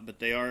a lot, but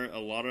they are. A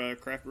lot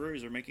of craft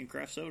breweries are making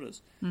craft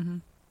sodas,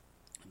 and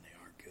they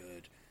are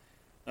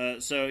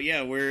good. So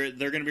yeah,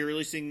 they're going to be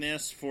releasing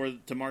this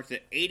to mark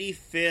the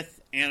 85th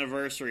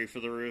anniversary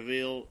for the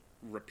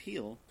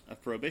repeal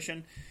of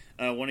Prohibition.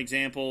 One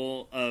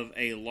example of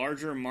a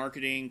larger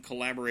marketing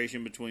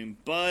collaboration between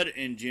Bud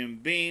and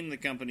Jim Beam, the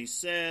company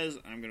says,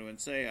 I'm going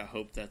to say, I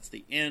hope that's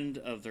the end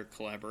of their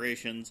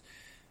collaborations,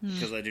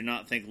 because I do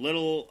not think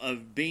little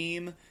of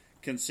Beam,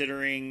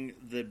 considering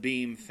the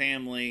Beam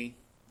family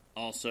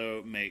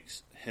also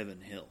makes Heaven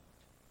Hill.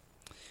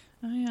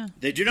 Oh, yeah.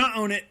 They do not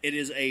own it. It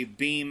is a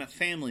Beam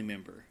family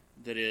member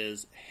that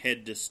is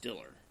head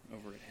distiller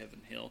over at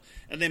Heaven Hill,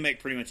 and they make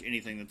pretty much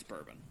anything that's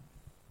bourbon.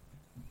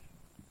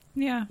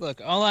 Yeah. Look,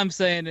 all I'm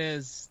saying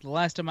is, the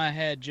last time I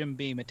had Jim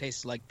Beam, it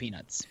tasted like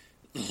peanuts.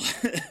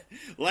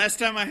 Last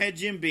time I had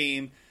Jim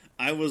Beam,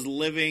 I was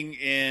living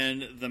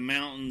in the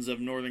mountains of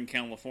Northern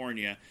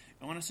California.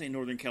 I want to say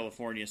Northern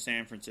California.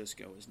 San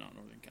Francisco is not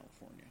Northern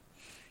California.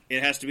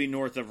 It has to be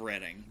north of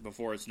Redding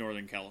before it's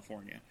Northern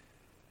California.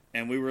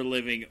 And we were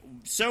living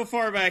so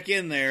far back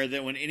in there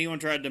that when anyone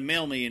tried to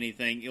mail me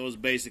anything, it was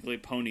basically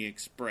Pony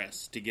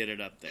Express to get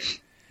it up there.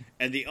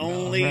 And the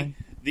only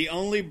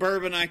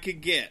bourbon I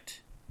could get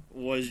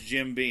was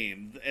Jim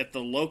Beam. At the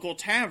local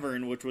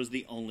tavern, which was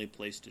the only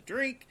place to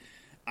drink,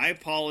 I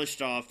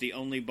polished off the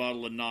only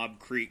bottle of Knob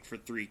Creek for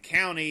 3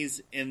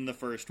 counties in the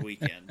first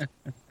weekend.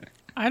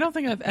 I don't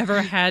think I've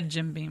ever had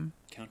Jim Beam.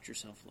 Count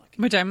yourself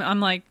lucky. Which I'm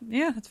like,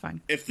 yeah, that's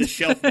fine. If the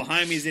shelf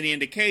behind me is any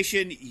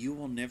indication, you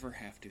will never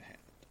have to have it.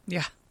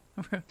 Yeah,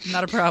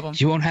 not a problem.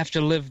 You won't have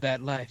to live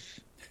that life.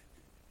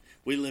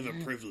 We live a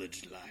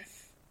privileged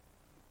life.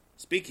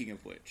 Speaking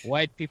of which,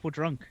 White people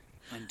drunk.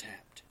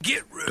 Untapped.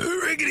 Get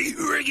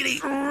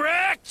riggedy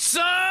wrecked,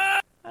 son!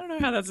 I don't know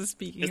how that's a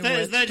speaking.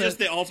 Is that just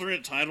the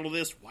alternate title of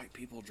this? White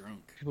people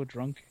drunk. People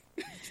drunk.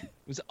 It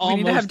was We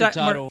need to almost have the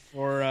title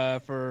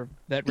for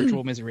that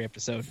Ritual Misery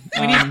episode.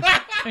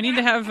 We need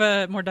to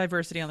have more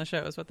diversity on the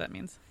show, is what that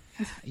means.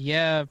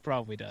 Yeah,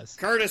 probably does.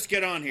 Curtis,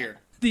 get on here.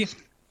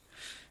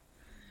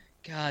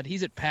 God,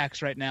 he's at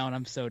PAX right now, and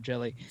I'm so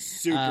jelly.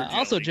 Super jelly.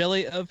 Also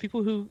jelly of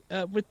people who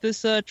with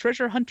this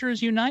Treasure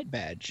Hunters Unite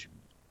badge.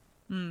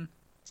 The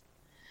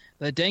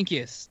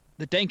dankest.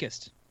 The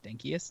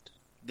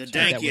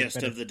Sorry,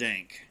 dankiest of the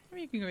dank. I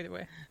mean, you can go either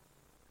way.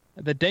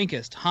 The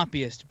dankest,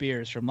 hoppiest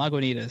beers from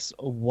Lagunitas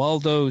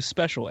Waldo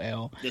Special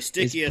Ale. The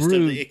stickiest of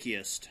the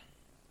ickiest.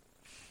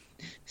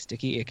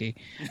 Sticky icky.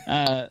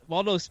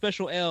 Waldo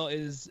Special Ale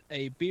is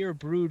a beer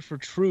brewed for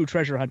true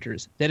treasure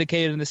hunters,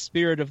 dedicated in the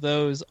spirit of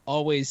those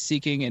always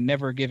seeking and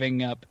never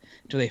giving up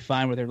until they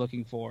find what they're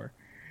looking for.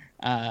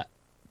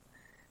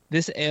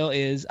 This ale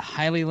is a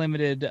highly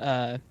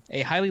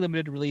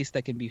limited release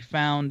that can be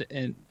found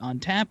on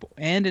tap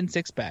and in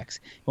 6-packs.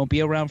 It won't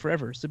be around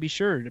forever, so be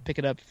sure to pick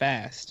it up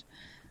fast.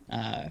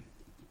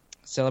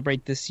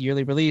 Celebrate this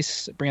yearly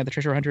release. Bring out the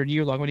Treasure Hunter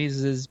year.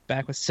 Lagunitas is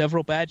back with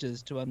several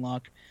badges to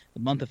unlock the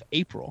month of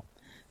April.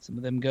 Some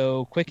of them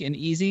go quick and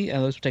easy,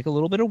 and those will take a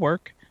little bit of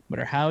work. No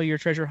matter how your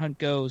treasure hunt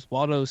goes,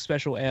 Waldo's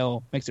Special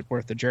Ale makes it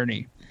worth the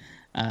journey.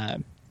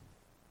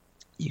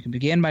 You can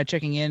begin by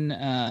checking in.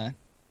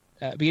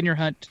 Begin your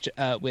hunt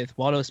with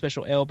Waldo's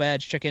Special Ale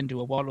badge. Check into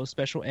a Waldo's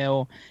Special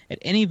Ale at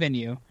any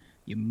venue.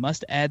 You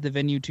must add the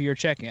venue to your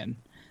check-in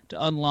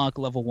to unlock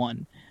level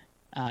 1.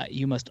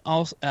 You must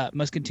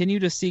continue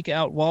to seek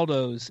out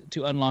Waldo's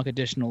to unlock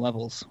additional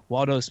levels.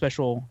 Waldo's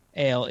Special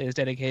Ale is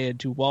dedicated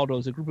to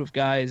Waldo's, a group of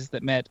guys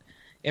that met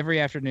every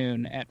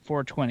afternoon at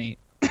 4:20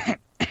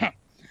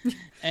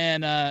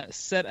 and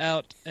set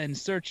out in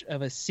search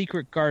of a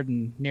secret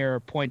garden near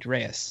Point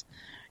Reyes.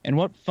 And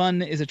what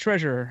fun is a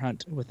treasure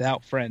hunt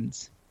without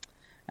friends?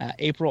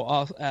 April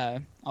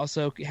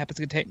also happens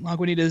to contain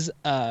Lagunitas'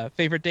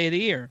 favorite day of the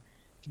year.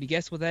 Can you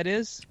guess what that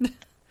is?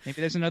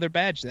 Maybe there's another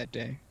badge that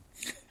day.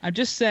 I'm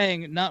just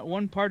saying, not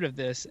one part of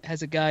this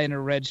has a guy in a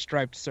red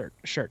striped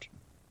shirt.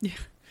 Yeah,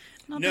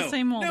 the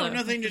same Waldo. No,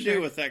 nothing to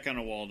do with that kind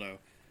of Waldo.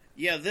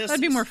 Yeah,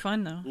 that'd be more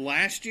fun though.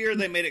 Last year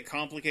they made it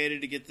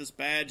complicated to get this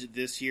badge.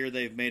 This year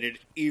they've made it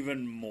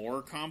even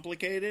more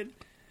complicated.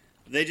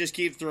 They just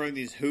keep throwing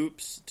these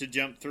hoops to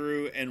jump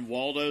through, and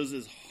Waldo's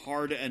is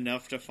hard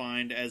enough to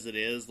find as it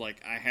is.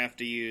 Like, I have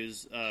to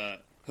use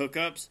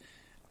hookups,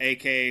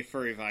 aka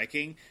Furry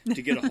Viking,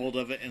 to get a hold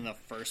of it in the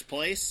first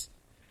place.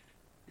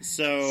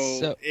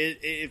 So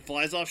it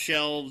flies off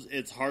shelves.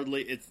 It's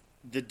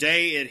the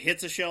day it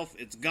hits a shelf,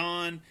 it's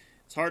gone.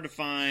 It's hard to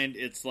find.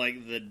 It's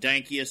like the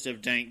dankiest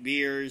of dank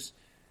beers.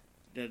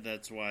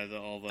 That's why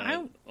all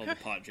the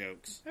pot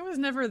jokes. I was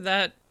never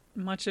that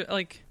much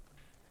like.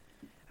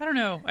 I don't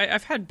know.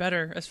 I've had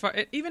better as far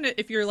even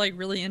if you're like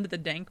really into the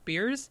dank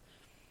beers.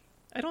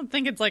 I don't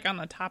think it's like on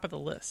the top of the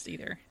list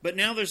either. But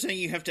now they're saying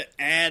you have to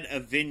add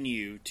a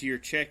venue to your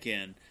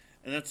check-in,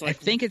 and that's like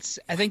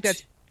I think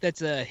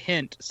that's a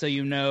hint, so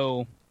you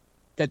know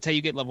that's how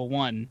you get level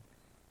 1,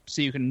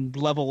 so you can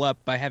level up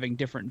by having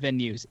different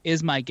venues,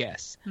 is my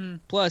guess.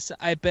 Plus,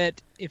 I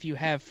bet if you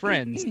have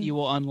friends, you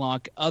will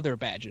unlock other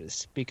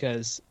badges,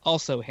 because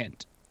also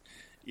hint.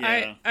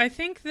 Yeah. I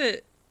think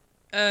that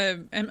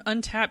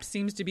Untapped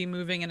seems to be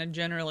moving in a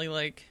generally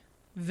like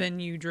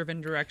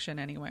venue-driven direction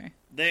anyway.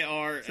 They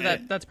are. So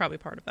that's probably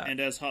part of that. And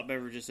as Hot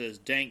Beverages says,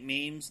 dank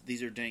memes,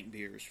 these are dank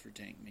beers for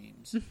dank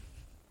memes.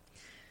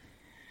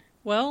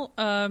 Well,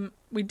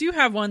 we do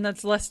have one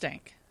that's less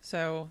dank,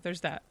 so there's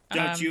that.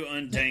 Don't you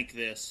undank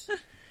this.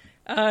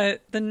 The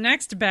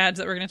next badge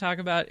that we're going to talk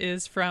about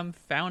is from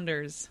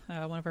Founders,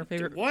 one of our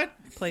favorite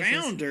places.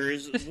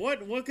 Founders?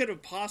 What could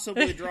have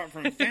possibly dropped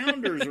from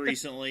Founders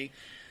recently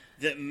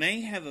that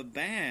may have a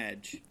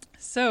badge?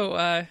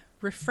 So,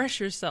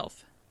 refresh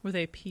yourself with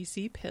a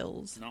PC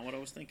Pills. Not what I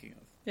was thinking of.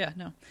 Yeah,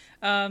 no.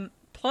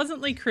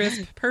 Pleasantly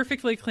crisp,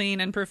 perfectly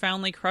clean, and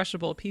profoundly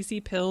crushable,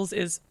 PC Pills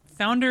is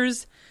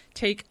Founders'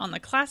 take on the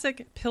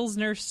classic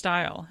Pilsner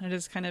style. It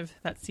is kind of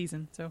that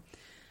season. So,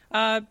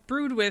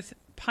 brewed with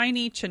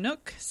piney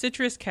Chinook,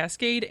 citrus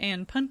Cascade,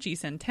 and punchy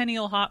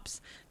Centennial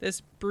hops,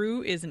 this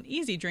brew is an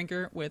easy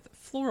drinker with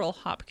floral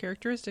hop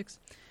characteristics.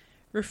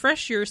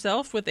 Refresh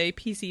yourself with a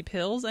PC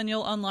Pills, and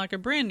you'll unlock a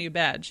brand new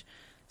badge.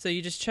 So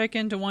you just check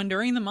into one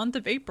during the month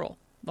of April,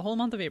 the whole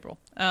month of April,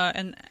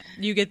 and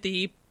you get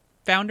the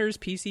Founders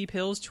PC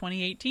Pills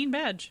 2018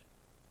 badge.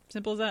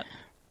 Simple as that.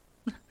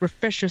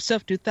 Refresh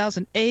yourself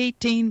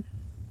 2018.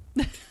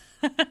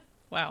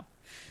 Wow.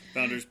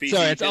 Founders PC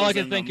Sorry, that's Pills all I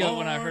could in think the of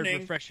when I heard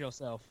morning. refresh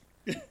yourself.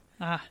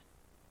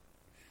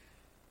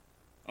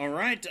 All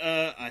right,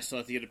 I still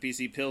have to get a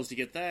PC Pills to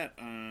get that.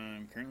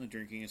 I'm currently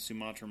drinking a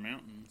Sumatra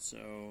Mountain,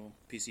 so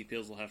PC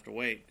Pills will have to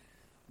wait.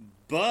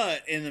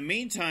 But in the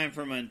meantime,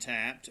 from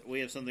Untapped,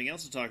 we have something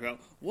else to talk about.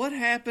 What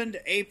happened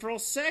April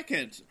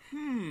 2nd?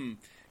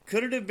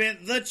 could it have been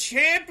the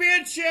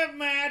championship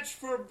match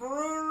for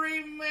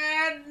Brewery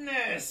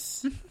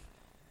Madness?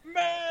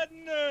 Madness!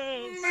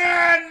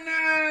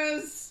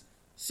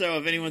 So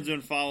if anyone's been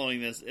following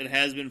this, it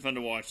has been fun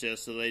to watch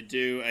this. So they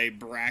do a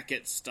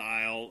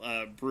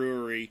bracket-style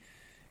brewery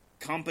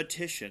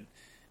competition.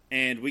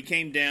 And we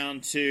came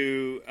down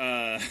to...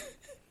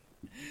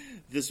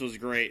 this was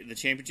great. The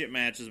championship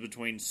match is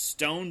between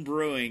Stone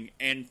Brewing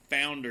and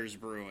Founders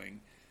Brewing.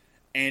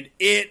 And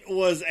it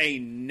was a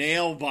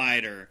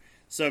nail-biter.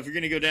 So if you're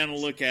going to go down and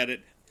look at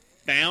it,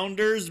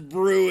 Founders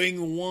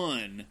Brewing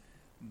won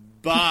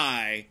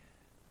by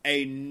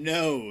a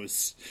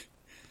nose.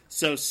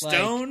 So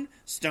Stone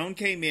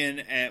came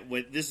in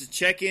this is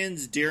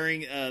check-ins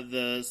during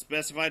the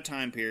specified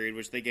time period,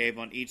 which they gave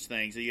on each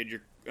thing. So you had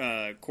your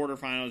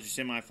quarterfinals,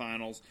 your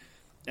semifinals.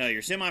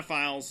 Your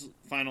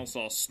semifinals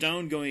saw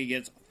Stone going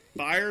against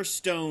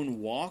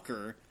Firestone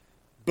Walker.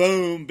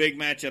 Boom, big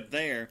matchup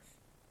there.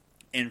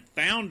 And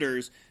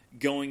Founders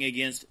going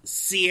against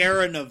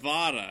Sierra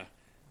Nevada.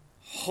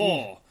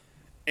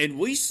 And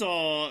we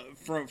saw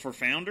for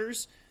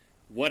Founders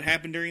what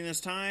happened during this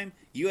time.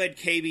 You had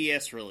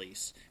KBS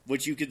release,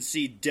 which you could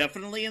see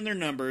definitely in their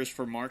numbers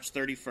for March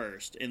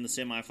 31st in the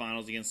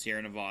semifinals against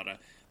Sierra Nevada.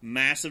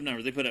 Massive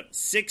numbers. They put up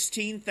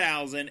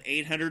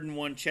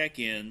 16,801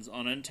 check-ins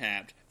on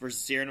Untapped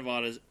versus Sierra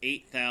Nevada's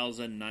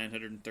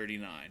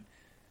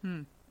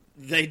 8,939.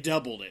 They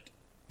doubled it.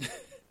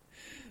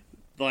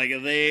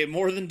 They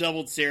more than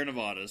doubled Sierra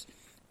Nevada's.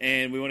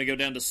 And we want to go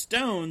down to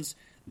Stones.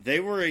 They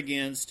were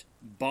against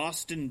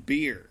Boston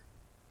Beer.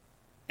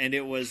 And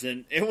it was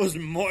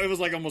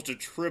like almost a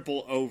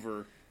triple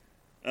over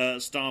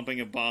stomping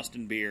of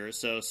Boston Beer.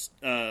 So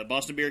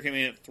Boston Beer came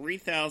in at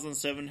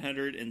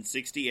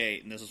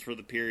 3,768, and this was for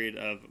the period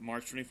of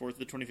March 24th to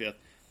the 25th.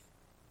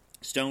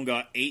 Stone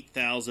got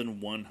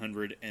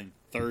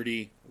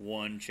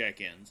 8,131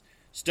 check-ins.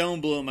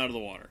 Stone blew them out of the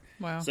water.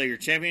 Wow. So your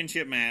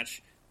championship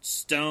match,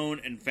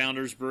 Stone and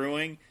Founders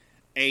Brewing,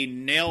 a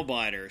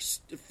nail-biter.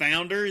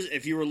 Founders,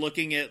 if you were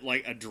looking at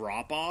like a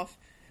drop-off,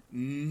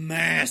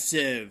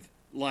 massive,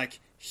 like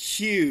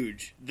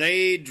huge.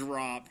 They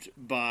dropped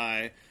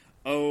by...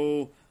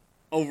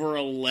 over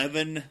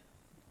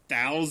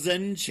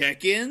 11,000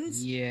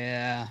 check-ins?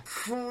 Yeah.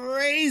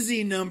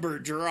 Crazy number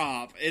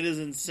drop. It is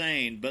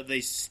insane, but they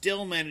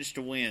still managed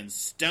to win.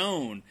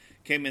 Stone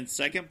came in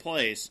second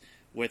place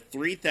with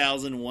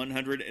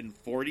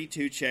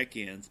 3,142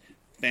 check-ins.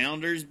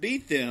 Founders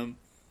beat them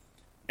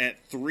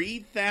at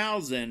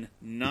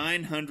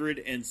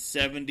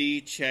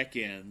 3,970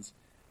 check-ins.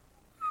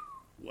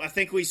 I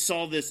think we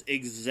saw this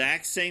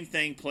exact same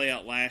thing play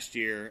out last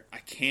year.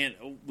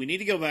 We need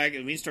to go back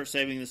and we need to start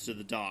saving this to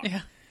the doc.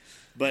 Yeah.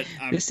 But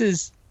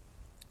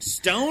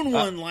Stone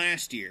won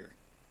last year.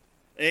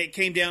 It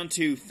came down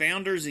to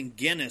Founders and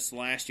Guinness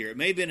last year. It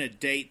may have been a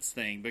dates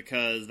thing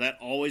because that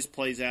always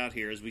plays out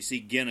here as we see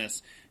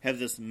Guinness have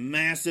this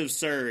massive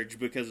surge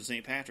because of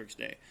St. Patrick's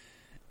Day.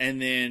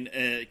 And then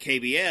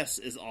KBS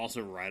is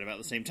also right about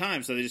the same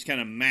time. So they just kind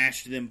of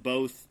mashed them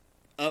both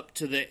up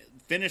to the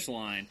finish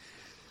line.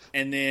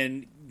 And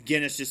then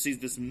Guinness just sees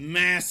this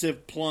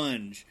massive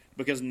plunge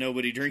because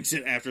nobody drinks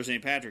it after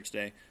St. Patrick's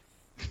Day.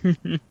 I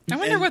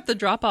wonder what the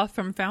drop-off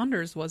from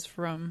Founders was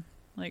from.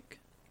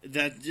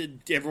 That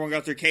everyone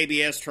got their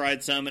KBS,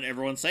 tried some, and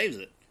everyone saves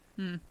it.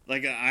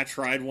 Like, I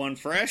tried one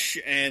fresh,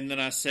 and then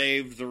I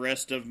saved the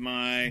rest of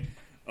my,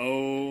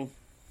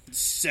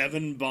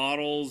 7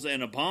 bottles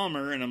and a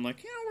bomber, and I'm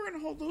like, we're going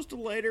to hold those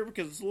till later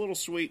because it's a little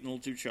sweet and a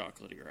little too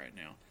chocolatey right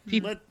now.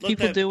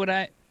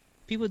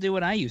 People do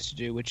what I used to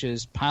do, which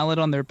is pile it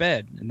on their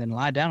bed and then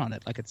lie down on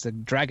it like it's a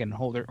dragon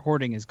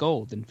hoarding his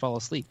gold and fall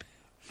asleep.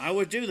 I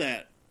would do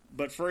that,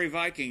 but Furry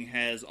Viking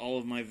has all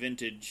of my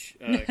vintage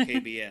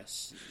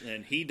KBS,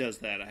 and he does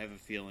that, I have a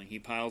feeling. He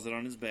piles it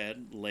on his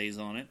bed, lays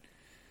on it,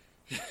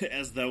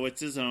 as though it's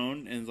his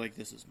own, and is like,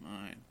 this is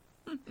mine.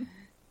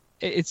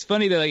 It's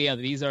funny that,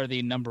 these are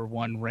the number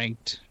one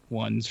ranked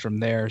ones from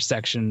their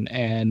section,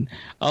 and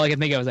all I can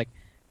think of was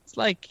it's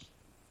like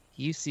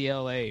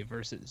UCLA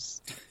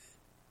versus...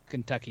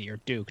 Kentucky or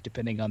Duke,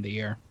 depending on the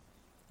year.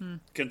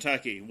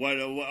 Kentucky.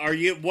 What are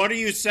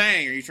you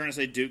saying? Are you trying to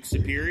say Duke's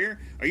superior?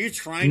 Are you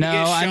trying to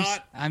get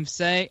shot?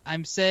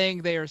 I'm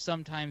saying they are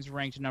sometimes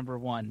ranked number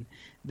one.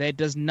 That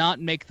does not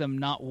make them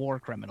not war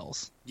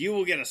criminals. You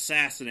will get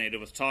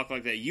assassinated with talk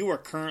like that. You are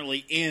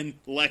currently in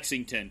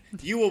Lexington.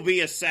 You will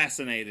be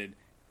assassinated.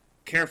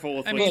 Careful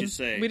with what you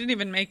say. We didn't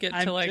even make it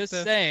to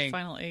the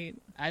final 8.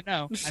 I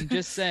know. I'm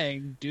just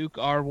saying Duke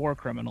are war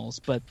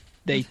criminals, but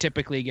they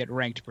typically get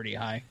ranked pretty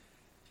high.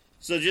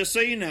 So just so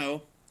you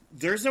know,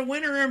 there's a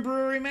winner in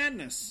Brewery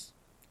Madness.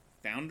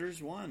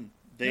 Founders won.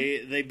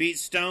 They beat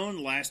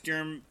Stone. Last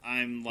year,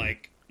 I'm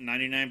like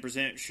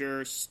 99%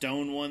 sure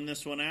Stone won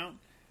this one out.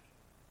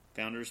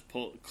 Founders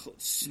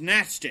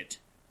snatched it.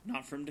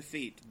 Not from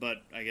defeat,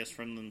 but I guess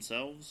from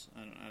themselves.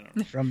 I don't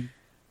know. From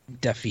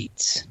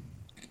defeats.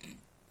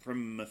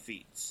 From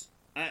defeats.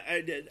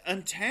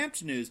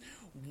 Untapped news.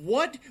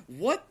 What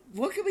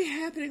could be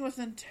happening with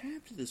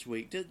Untapped this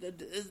week?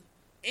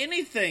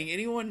 anything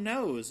anyone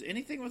knows,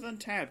 anything with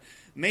Untapped.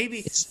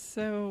 Maybe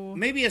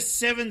a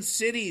Seven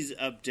Cities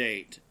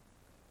update.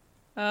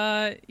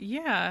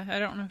 Yeah, I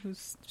don't know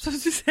who's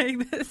supposed to say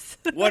this.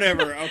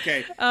 Whatever.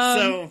 Okay.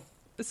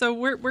 So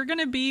we're going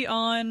to be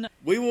on.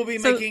 We will be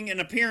making an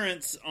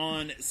appearance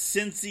on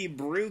Cincy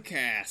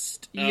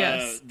Brewcast.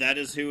 Yes, that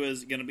is who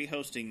is going to be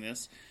hosting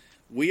this.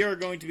 We are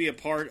going to be a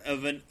part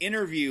of an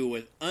interview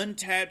with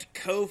Untapped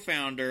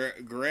co-founder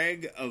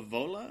Greg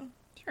Avola.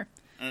 Sure.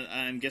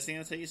 I'm guessing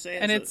that's how you say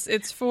it. And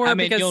it's for. I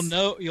mean, because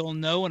you'll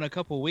know in a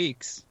couple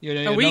weeks.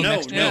 A week?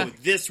 No,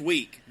 this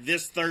week,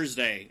 this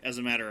Thursday, as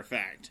a matter of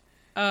fact.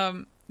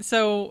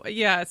 So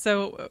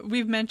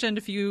we've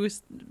mentioned in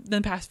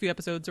the past few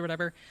episodes or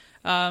whatever,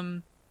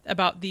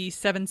 about the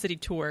 7-city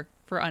tour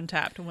for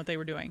Untapped and what they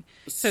were doing.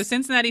 So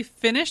Cincinnati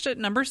finished at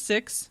number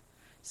 6.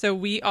 So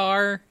we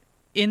are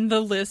in the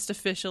list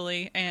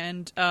officially,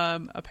 and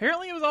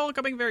apparently it was all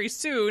coming very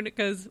soon,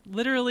 because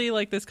literally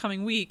like this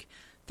coming week,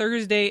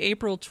 Thursday,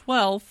 April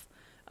 12th,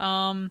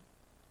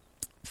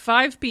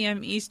 5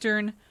 p.m.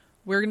 Eastern,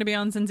 we're going to be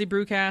on Cincy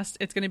Brewcast.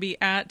 It's going to be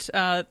at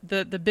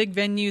the big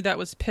venue that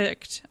was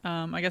picked.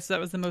 I guess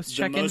that was the most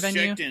checked-in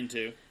venue. Checked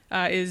into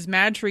is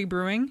Mad Tree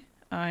Brewing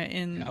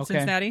in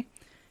Cincinnati,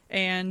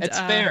 and it's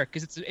fair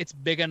because it's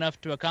big enough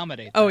to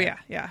accommodate. Oh that.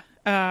 yeah.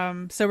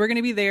 So we're going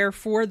to be there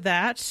for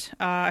that.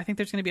 I think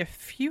there's going to be a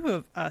few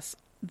of us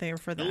there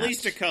for that. At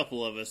least a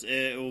couple of us.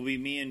 It will be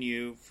me and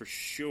you for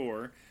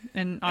sure,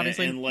 and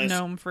obviously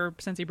Gnome for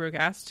Cincy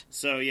Brewcast.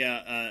 So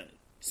yeah.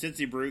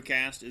 Cincy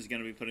Brewcast is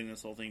going to be putting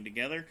this whole thing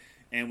together,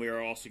 and we are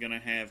also going to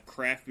have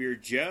Craft Beer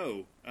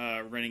Joe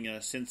running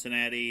a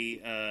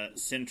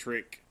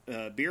Cincinnati-centric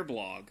beer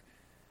blog.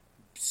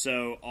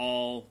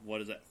 So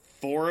what is that,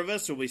 4 of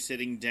us will be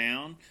sitting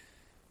down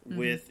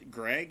with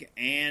Greg,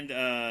 and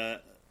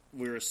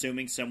we're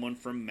assuming someone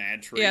from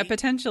Mad Tree. Yeah,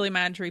 potentially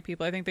Mad Tree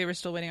people. I think they were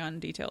still waiting on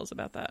details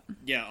about that.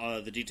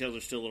 Yeah, the details are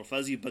still a little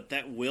fuzzy, but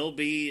that will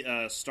be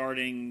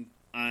starting...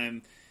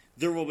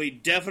 There will be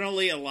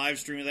definitely a live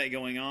stream of that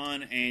going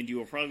on, and you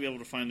will probably be able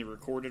to find the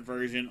recorded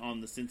version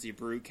on the Cincy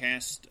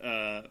Brewcast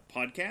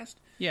podcast.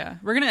 Yeah,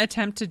 we're going to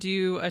attempt to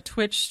do a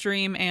Twitch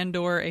stream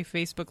and/or a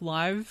Facebook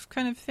Live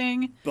kind of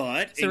thing.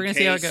 But so we're going to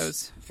see how it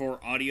goes. For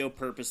audio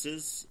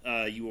purposes,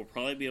 you will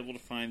probably be able to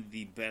find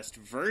the best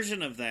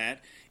version of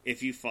that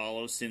if you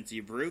follow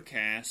Cincy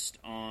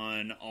Brewcast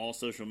on all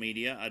social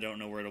media. I don't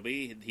know where it'll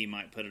be. He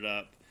might put it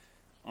up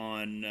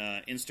on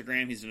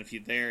Instagram. He's in a few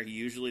there. He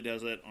usually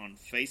does it on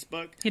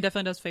Facebook. He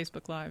definitely does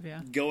Facebook Live, yeah.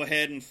 Go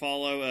ahead and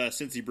follow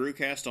Cincy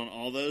Brewcast on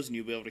all those, and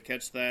you'll be able to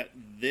catch that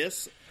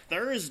this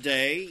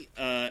Thursday,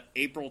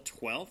 April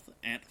 12th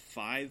at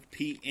 5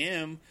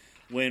 p.m.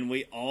 when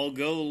we all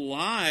go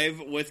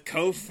live with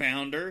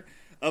co-founder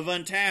of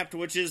Untapped,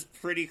 which is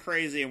pretty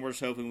crazy, and we're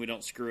just hoping we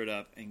don't screw it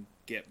up and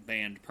get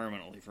banned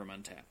permanently from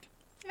Untapped.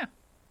 Yeah.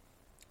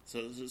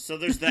 So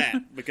there's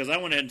that, because I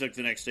went ahead and took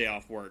the next day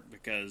off work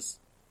because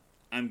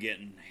I'm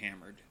getting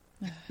hammered.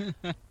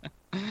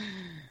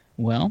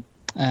 Well,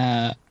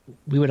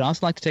 we would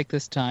also like to take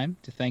this time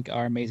to thank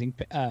our amazing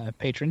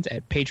patrons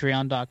at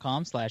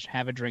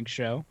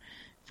patreon.com/haveadrinkshow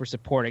for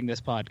supporting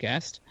this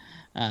podcast.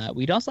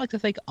 We'd also like to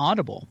thank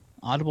Audible.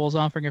 Audible is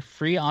offering a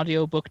free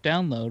audiobook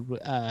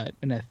download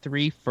in a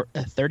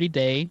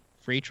 30-day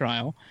free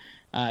trial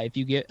if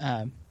you get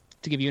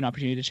to give you an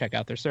opportunity to check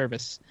out their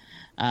service.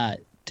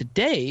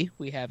 Today,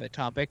 we have a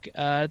topic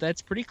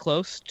that's pretty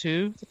close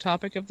to the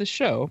topic of the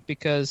show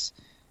because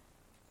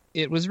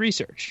it was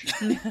research.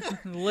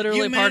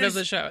 Literally part of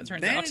the show, it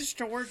turns out. Managed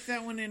to work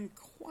that one in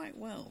quite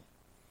well.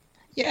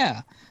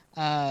 Yeah.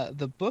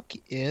 The book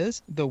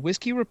is The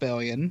Whiskey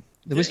Rebellion.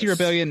 The Whiskey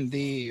Rebellion,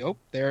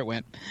 there it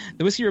went.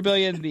 The Whiskey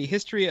Rebellion, the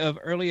history of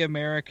early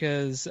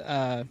America's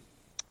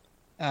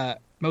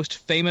most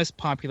famous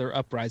popular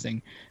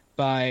uprising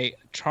by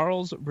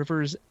Charles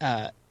Rivers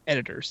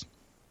Editors.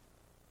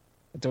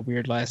 That's a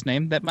weird last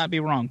name. That might be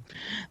wrong.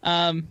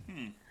 But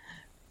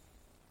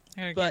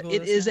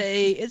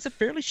it's a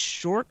fairly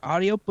short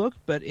audiobook,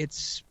 but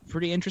it's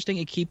pretty interesting.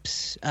 It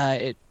keeps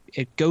it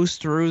goes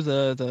through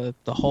the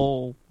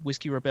whole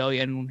Whiskey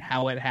Rebellion,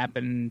 how it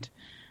happened,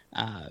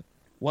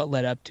 what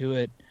led up to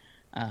it.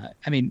 I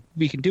mean,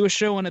 we can do a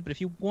show on it, but if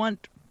you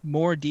want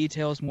more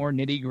details, more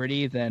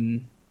nitty-gritty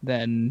than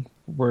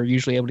we're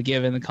usually able to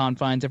give in the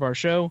confines of our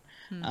show,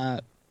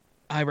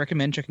 I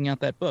recommend checking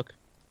out that book.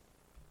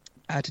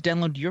 To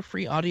download your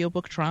free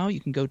audiobook trial,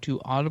 you can go to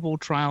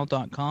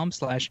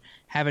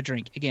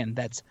audibletrial.com/haveadrink. Again,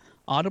 that's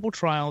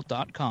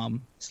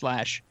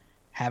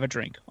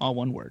audibletrial.com/haveadrink, all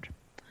one word.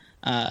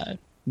 You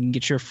can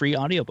get your free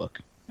audiobook.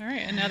 All right,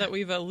 and now that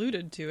we've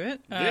alluded to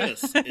it...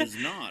 this is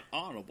not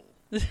Audible.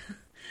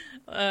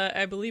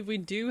 I believe we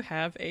do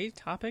have a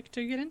topic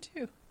to get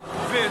into.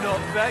 We're not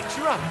that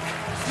drunk,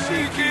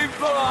 cheeky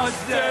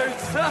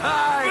bastards! We're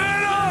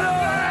not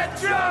that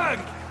drunk!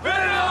 We're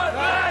not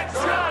that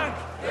drunk!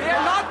 We're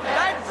not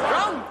that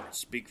drunk!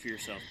 Speak for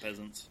yourself,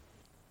 peasants.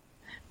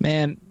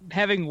 Man,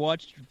 having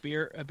watched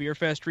a beer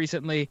fest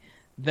recently,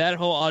 That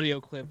whole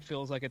audio clip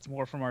feels like it's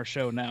more from our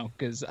show now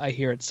because I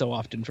hear it so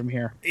often from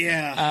here.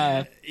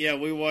 Yeah, yeah.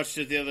 We watched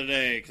it the other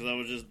day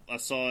because I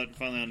saw it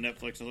finally on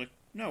Netflix. I was like,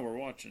 no, we're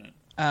watching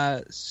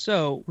it.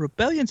 So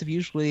rebellions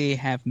usually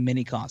have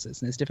many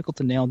causes, and it's difficult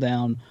to nail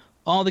down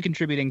all the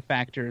contributing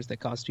factors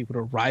that cause people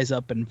to rise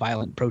up in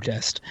violent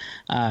protest.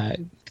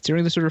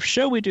 Considering the sort of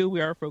show we do,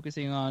 we are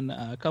focusing on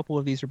a couple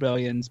of these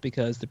rebellions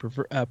because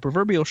the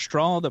proverbial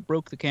straw that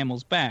broke the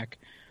camel's back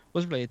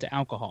was related to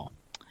alcohol.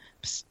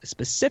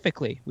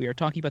 Specifically, we are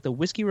talking about the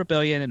Whiskey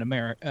Rebellion in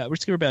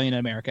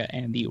America,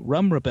 and the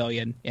Rum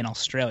Rebellion in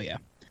Australia.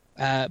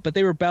 But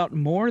they were about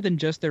more than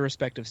just their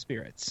respective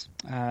spirits.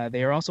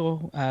 They are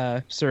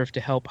also served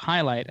to help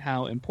highlight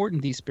how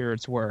important these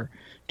spirits were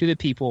to the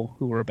people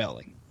who were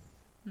rebelling.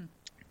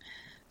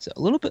 So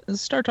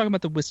let's start talking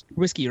about the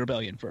Whiskey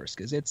Rebellion first,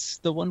 because it's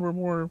the one we're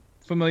more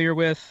familiar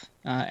with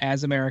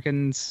as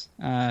Americans.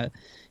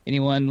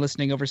 Anyone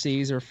listening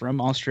overseas or from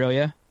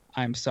Australia,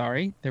 I'm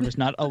sorry, there was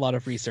not a lot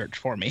of research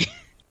for me.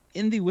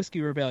 In the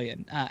Whiskey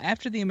Rebellion,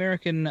 after the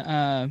American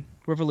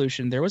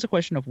Revolution, there was a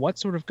question of what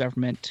sort of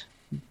government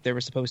there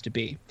was supposed to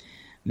be.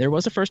 There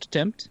was a first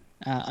attempt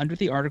under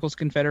the Articles of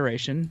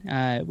Confederation,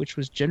 which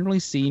was generally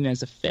seen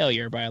as a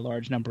failure by a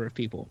large number of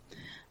people.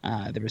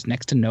 There was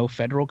next to no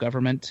federal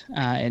government,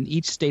 and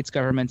each state's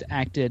government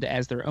acted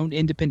as their own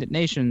independent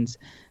nations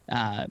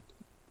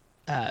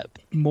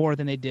more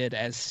than they did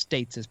as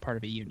states as part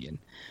of a union.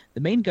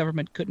 The main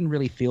government couldn't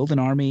really field an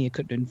army, it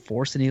couldn't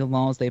enforce any of the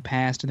laws they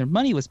passed, and their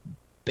money was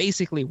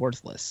basically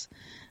worthless.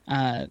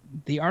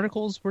 The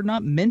Articles were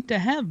not meant to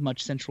have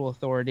much central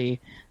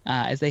authority,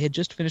 as they had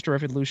just finished a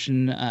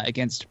revolution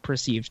against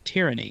perceived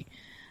tyranny.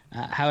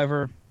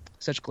 However,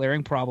 such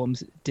glaring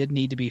problems did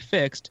need to be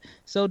fixed,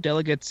 so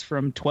delegates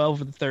from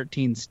 12 of the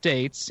 13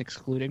 states,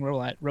 excluding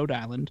Rhode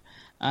Island,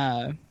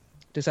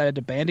 decided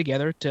to band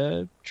together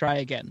to try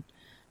again.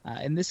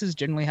 And this is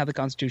generally how the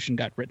Constitution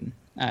got written.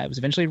 It was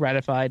eventually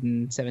ratified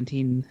in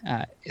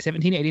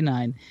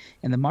 1789,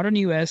 and the modern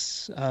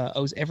U.S.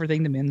 Owes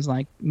everything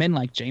to men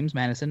like James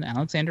Madison,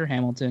 Alexander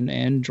Hamilton,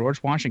 and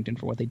George Washington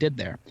for what they did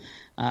there.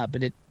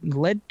 But it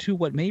led to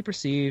what many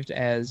perceived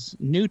as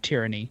new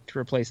tyranny to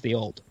replace the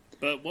old.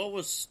 But what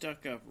was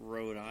stuck up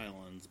Rhode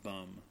Island's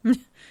bum?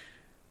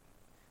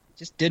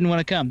 Just didn't want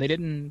to come. They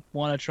didn't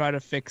want to try to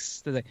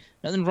fix the thing.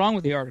 Nothing wrong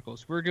with the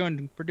Articles. We're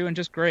doing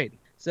just great.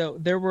 So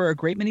there were a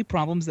great many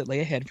problems that lay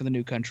ahead for the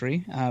new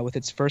country, with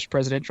its first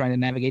president trying to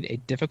navigate a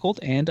difficult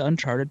and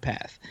uncharted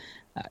path.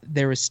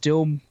 There was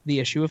still the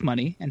issue of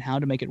money and how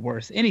to make it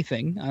worth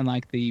anything,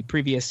 unlike the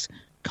previous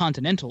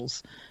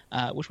Continentals,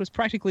 which was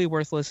practically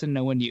worthless and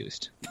no one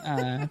used.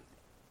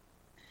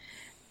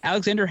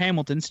 Alexander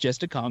Hamilton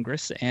suggested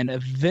Congress and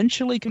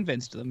eventually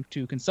convinced them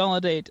to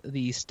consolidate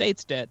the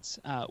states' debts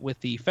with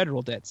the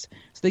federal debts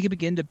so they could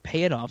begin to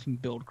pay it off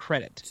and build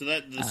credit. So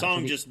that the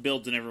song just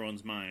builds in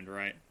everyone's mind,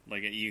 right?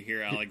 Like you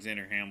hear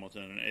Alexander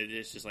Hamilton, and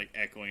it's just like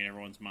echoing in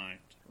everyone's mind,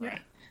 right? Yeah.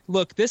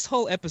 Look, this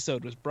whole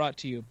episode was brought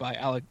to you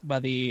by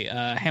the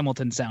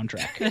Hamilton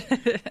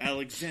soundtrack.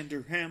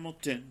 Alexander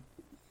Hamilton.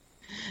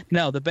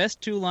 No, the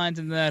best two lines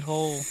in that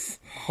whole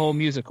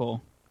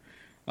musical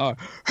are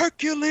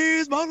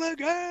Hercules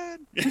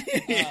Mulligan.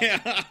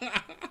 Yeah.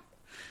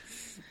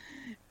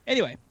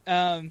 Anyway,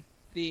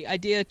 the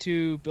idea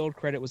to build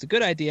credit was a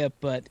good idea,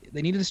 but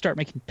they needed to start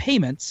making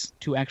payments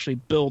to actually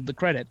build the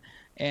credit.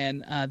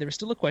 And there was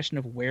still a question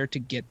of where to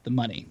get the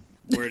money.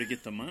 Where to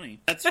get the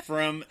money? That's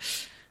from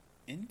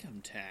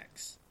income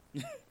tax.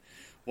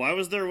 Why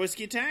was there a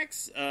whiskey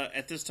tax?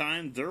 At this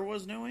time, there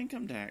was no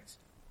income tax.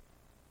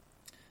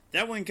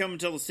 That wouldn't come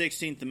until the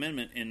 16th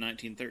Amendment in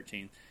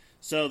 1913.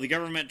 So the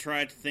government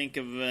tried to think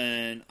of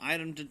an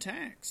item to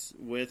tax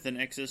with an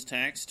excess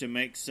tax to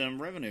make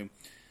some revenue.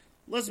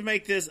 Let's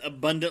make this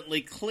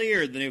abundantly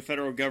clear. The new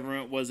federal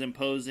government was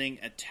imposing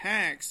a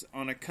tax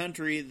on a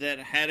country that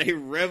had a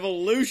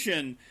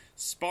revolution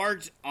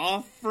sparked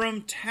off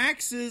from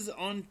taxes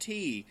on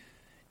tea.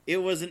 It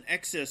was an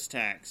excess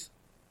tax,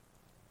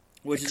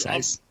 which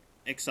is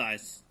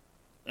excise,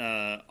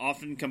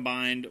 often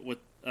combined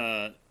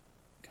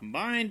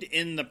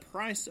in the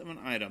price of an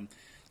item,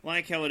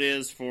 like how it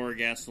is for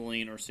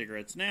gasoline or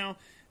cigarettes now.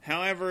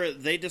 However,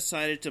 they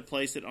decided to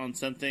place it on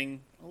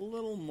something a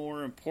little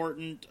more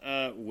important,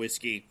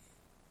 whiskey.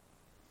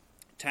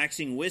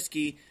 Taxing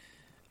whiskey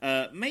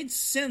made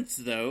sense,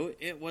 though.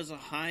 It was a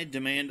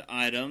high-demand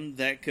item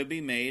that could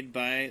be made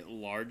by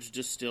large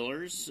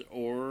distillers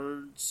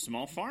or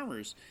small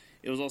farmers.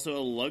 It was also a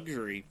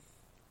luxury.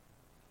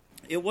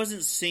 It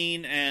wasn't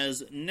seen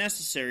as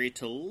necessary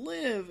to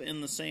live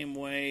in the same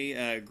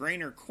way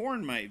grain or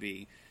corn might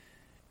be.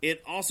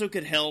 It also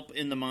could help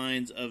in the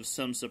minds of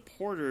some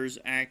supporters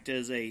act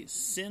as a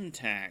sin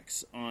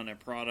tax on a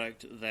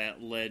product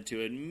that led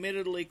to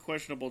admittedly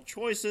questionable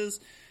choices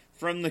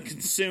from the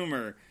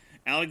consumer.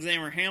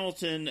 Alexander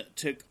Hamilton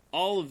took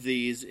all of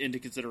these into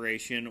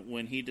consideration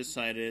when he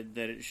decided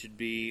that it should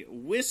be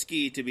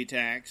whiskey to be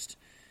taxed.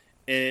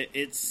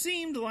 It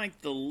seemed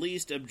like the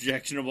least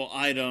objectionable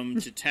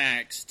item to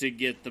tax to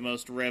get the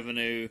most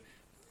revenue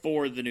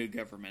for the new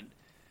government.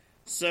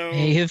 So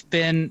May have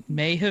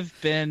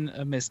been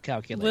a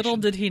miscalculation. Little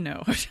did he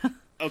know.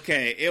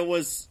 okay, it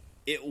was,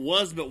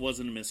 but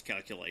wasn't a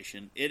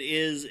miscalculation. It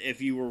is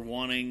if you were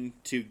wanting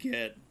to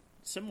get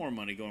some more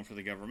money going for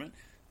the government.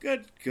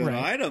 Good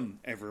Right. item.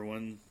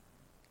 Everyone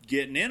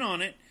getting in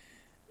on it.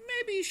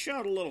 Maybe you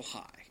shot a little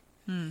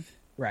high.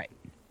 Right.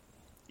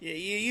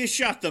 You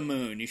shot the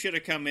moon. You should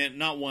have come in,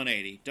 not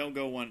 180. Don't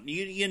go one.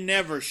 You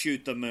never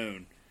shoot the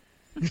moon.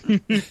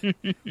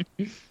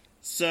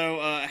 So,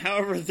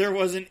 however, there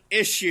was an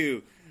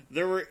issue.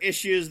 There were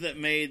issues that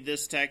made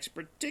this tax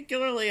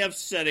particularly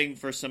upsetting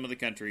for some of the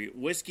country.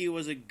 Whiskey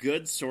was a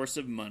good source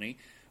of money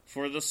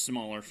for the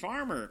smaller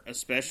farmer,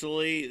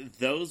 especially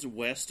those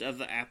west of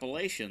the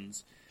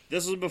Appalachians.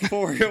 This was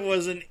before it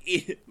was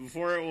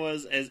before it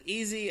was as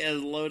easy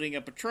as loading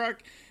up a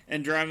truck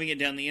and driving it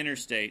down the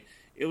interstate.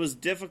 It was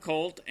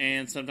difficult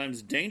and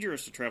sometimes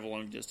dangerous to travel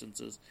long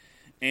distances.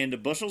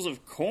 And bushels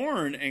of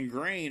corn and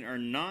grain are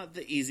not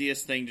the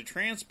easiest thing to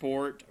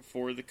transport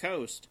for the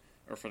coast,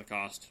 or for the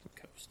coast.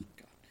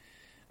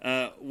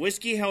 God.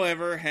 Whiskey,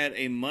 however, had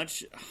a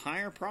much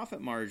higher profit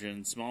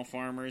margin. Small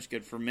farmers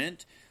could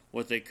ferment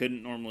what they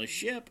couldn't normally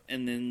ship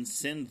and then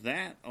send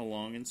that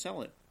along and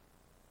sell it.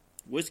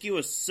 Whiskey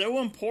was so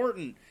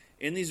important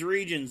in these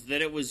regions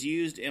that it was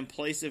used in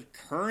place of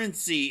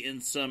currency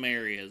in some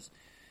areas.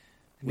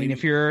 I mean,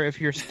 if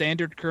your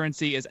standard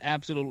currency is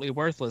absolutely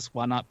worthless,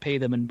 why not pay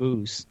them in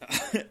booze?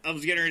 I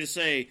was getting ready to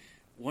say,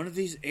 one of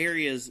these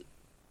areas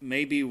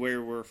may be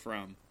where we're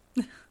from.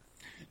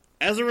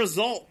 As a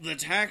result, the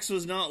tax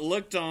was not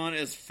looked on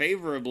as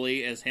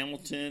favorably as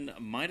Hamilton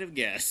might have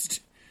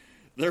guessed.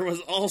 There was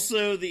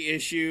also the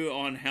issue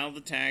on how the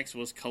tax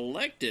was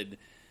collected.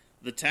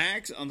 The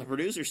tax on the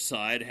producer's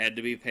side had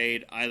to be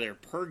paid either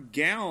per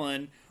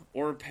gallon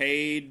or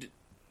paid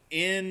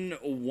in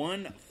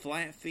one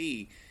flat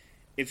fee.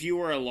 If you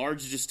were a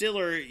large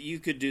distiller, you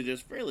could do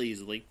this fairly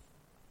easily,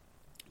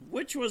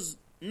 which was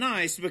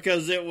nice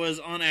because it was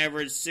on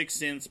average 6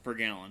 cents per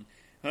gallon.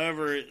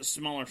 However,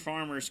 smaller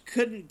farmers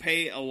couldn't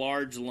pay a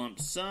large lump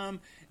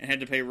sum and had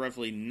to pay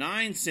roughly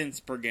 9 cents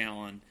per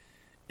gallon.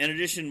 In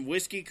addition,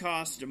 whiskey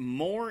cost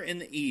more in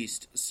the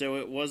East, so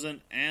it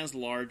wasn't as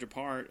large a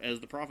part as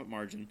the profit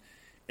margin.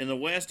 In the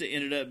West, it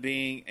ended up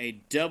being a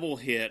double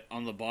hit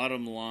on the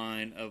bottom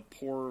line of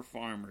poorer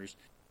farmers.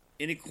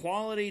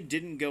 Inequality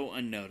didn't go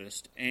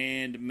unnoticed,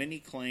 and many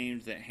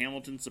claimed that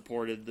Hamilton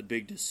supported the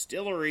big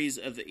distilleries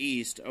of the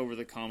East over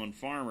the common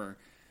farmer.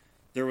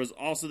 There was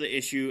also the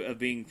issue of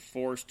being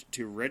forced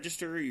to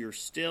register your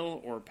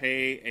still or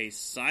pay a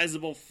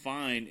sizable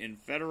fine in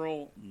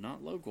federal,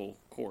 not local,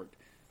 court.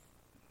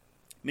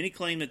 Many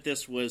claim that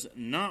this was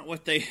not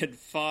what they had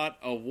fought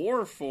a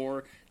war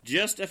for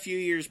just a few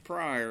years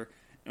prior,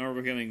 and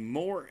were becoming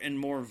more and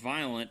more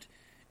violent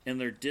in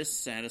their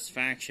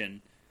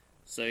dissatisfaction.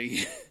 So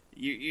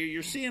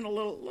you're seeing a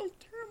little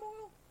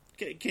turmoil.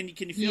 Can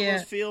you feel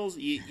those feels?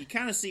 You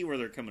kind of see where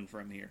they're coming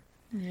from here.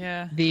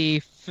 Yeah.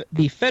 The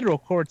federal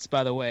courts,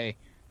 by the way,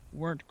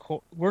 weren't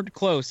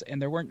close,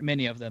 and there weren't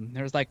many of them.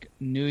 There was like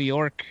New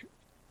York,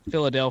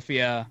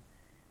 Philadelphia,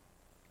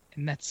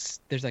 and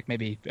there's like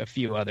maybe a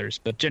few others,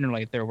 but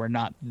generally there were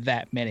not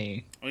that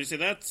many. I would say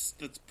that's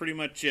pretty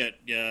much it.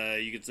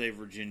 You could say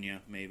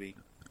Virginia, maybe.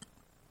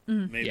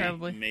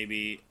 Probably.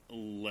 Maybe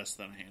less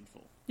than a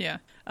handful. Yeah.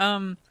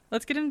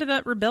 Let's get into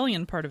that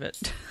rebellion part of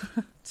it.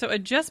 So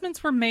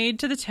adjustments were made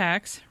to the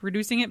tax,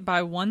 reducing it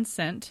by 1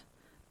 cent,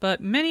 but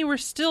many were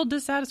still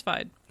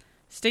dissatisfied.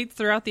 States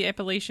throughout the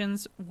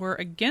Appalachians were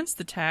against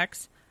the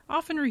tax,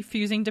 often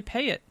refusing to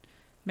pay it.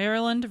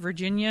 Maryland,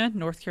 Virginia,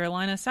 North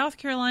Carolina, South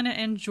Carolina,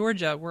 and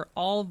Georgia were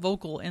all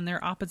vocal in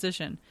their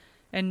opposition,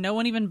 and no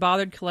one even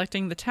bothered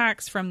collecting the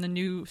tax from the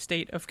new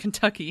state of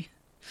Kentucky.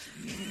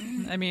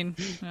 I mean,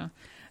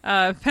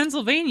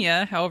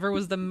 Pennsylvania, however,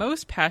 was the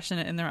most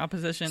passionate in their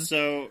opposition.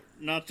 So,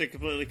 not to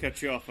completely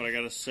cut you off, but I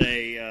gotta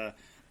say,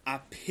 I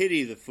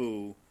pity the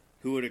fool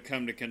who would have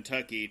come to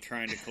Kentucky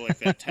trying to collect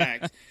that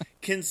tax,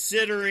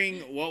 considering,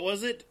 what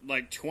was it,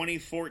 like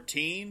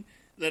 2014,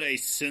 that a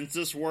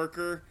census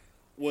worker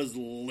was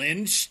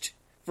lynched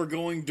for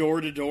going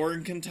door to door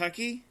in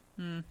Kentucky?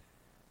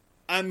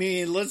 I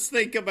mean, let's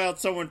think about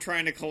someone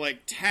trying to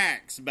collect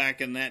tax back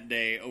in that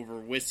day over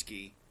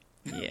whiskey.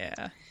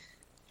 Yeah.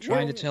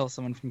 Trying to tell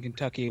someone from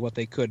Kentucky what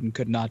they could and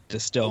could not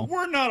distill.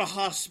 We're not a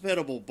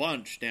hospitable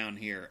bunch down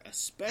here,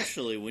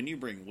 especially when you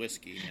bring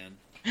whiskey in.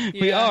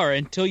 We are,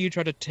 until you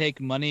try to take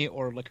money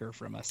or liquor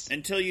from us.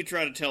 Until you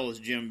try to tell us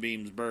Jim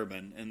Beam's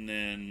bourbon, and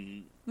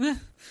then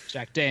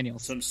Jack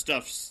Daniels. some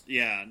stuff's,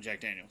 Jack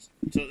Daniels.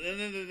 So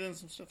then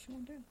some stuff's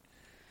going down.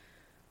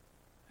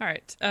 All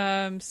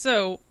right.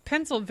 So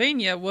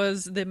Pennsylvania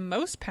was the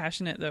most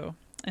passionate, though,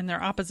 in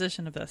their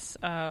opposition of this.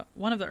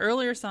 One of the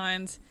earlier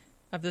signs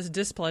of this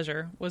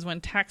displeasure was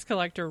when tax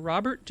collector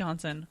Robert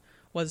Johnson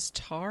was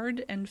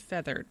tarred and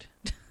feathered.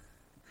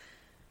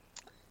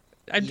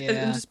 I'm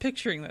just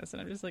picturing this,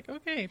 and I'm just like,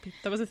 okay,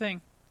 that was a thing.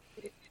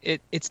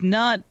 It's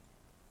not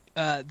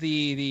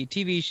the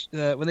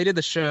TV when they did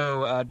the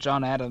show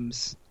John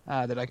Adams.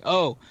 They're like,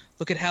 oh,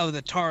 look at how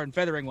the tar and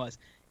feathering was.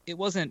 It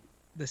wasn't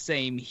the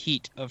same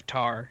heat of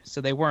tar,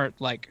 so they weren't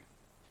like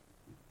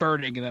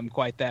burning them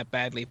quite that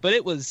badly. But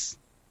it was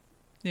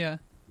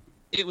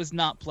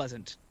not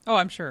pleasant. Oh,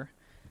 I'm sure.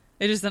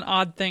 It is an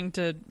odd thing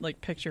to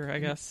like picture, I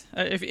guess.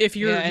 If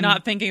you're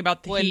not thinking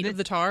about the heat of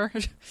the tar.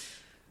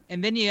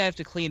 And then you have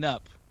to clean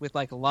up with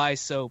like lye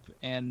soap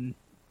and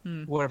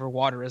whatever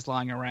water is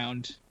lying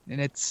around, and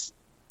it's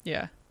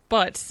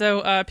But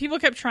so people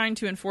kept trying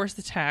to enforce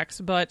the tax,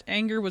 but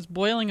anger was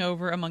boiling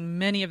over among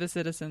many of the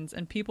citizens,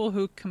 and people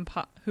who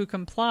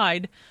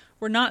complied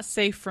were not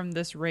safe from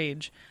this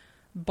rage.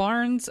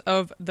 Barns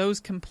of those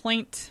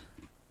compliant.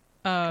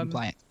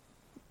 So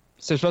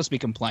it's supposed to be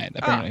compliant.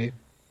 Apparently,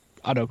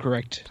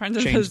 autocorrect. Barns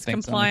of those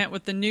compliant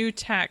with the new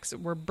tax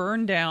were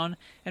burned down,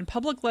 and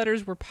public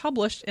letters were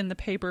published in the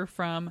paper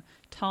from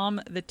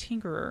Tom the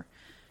Tinkerer.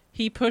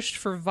 He pushed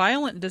for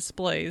violent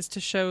displays to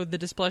show the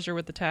displeasure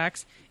with the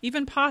tax,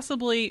 even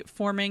possibly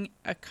forming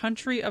a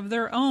country of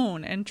their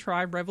own and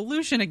try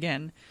revolution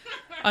again.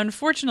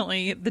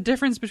 Unfortunately, the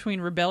difference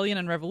between rebellion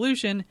and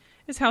revolution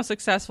is how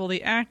successful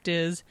the act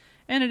is,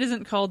 and it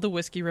isn't called the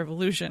Whiskey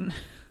Revolution.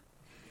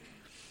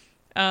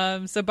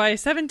 So by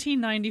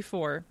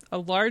 1794, a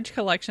large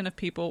collection of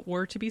people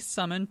were to be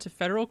summoned to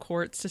federal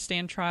courts to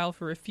stand trial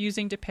for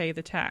refusing to pay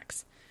the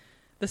tax.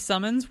 The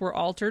summons were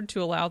altered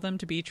to allow them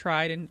to be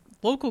tried in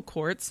local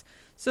courts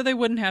so they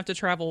wouldn't have to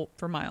travel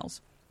for miles.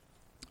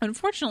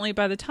 Unfortunately,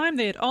 by the time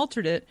they had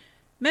altered it,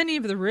 many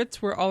of the writs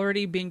were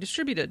already being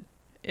distributed.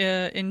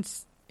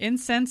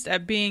 Incensed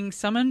at being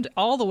summoned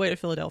all the way to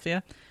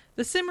Philadelphia,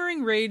 the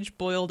simmering rage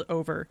boiled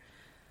over.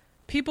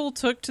 People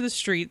took to the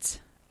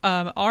streets,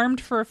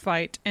 armed for a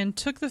fight, and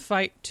took the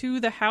fight to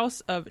the house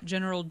of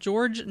General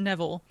George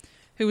Neville,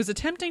 who was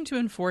attempting to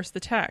enforce the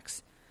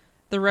tax.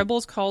 The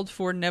rebels called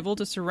for Neville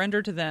to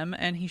surrender to them,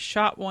 and he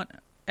shot one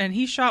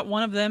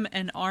of them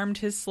and armed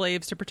his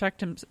slaves to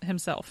protect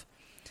himself.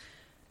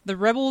 The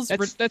rebels...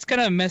 That's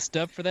kind of messed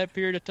up for that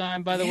period of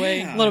time, by the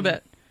way. A little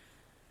bit.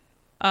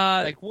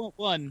 Like,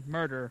 one,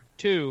 murder.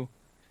 Two,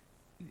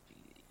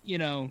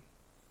 the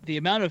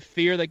amount of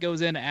fear that goes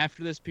in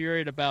after this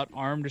period about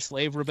armed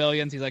slave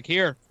rebellions. He's like,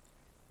 here,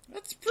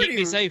 that's keep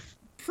me safe.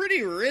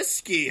 Pretty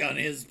risky on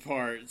his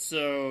part,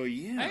 so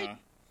yeah. Right?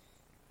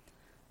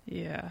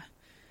 Yeah.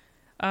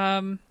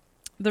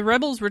 The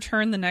rebels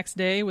returned the next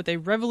day with a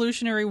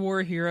Revolutionary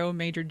War hero,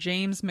 Major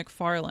James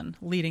McFarland,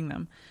 leading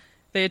them.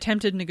 They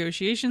attempted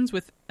negotiations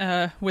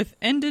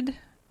ended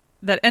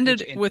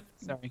with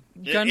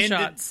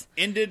gunshots.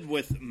 Ended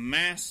with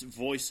mass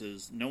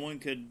voices. No one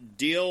could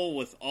deal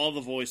with all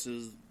the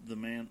voices. The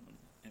man,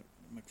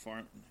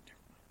 McFarland.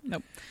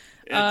 Nope.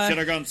 Instead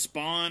of going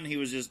Spawn, he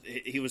was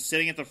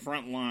sitting at the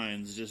front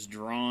lines, just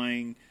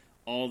drawing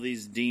all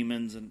these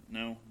demons. And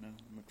no,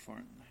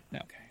 McFarland. No.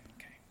 Okay.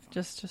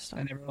 Just stop.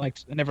 I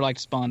never liked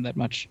Spawn that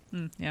much.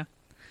 Yeah.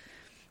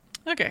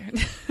 Okay.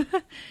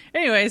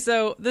 Anyway,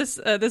 so this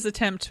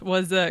attempt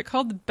was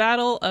called the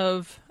Battle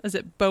of, is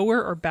it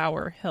Bower or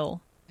Bower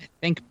Hill? I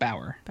think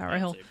Bower. Bower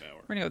Hill.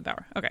 We're gonna go with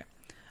Bower. Okay.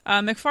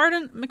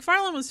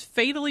 McFarland was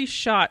fatally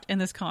shot in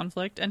this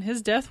conflict, and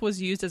his death was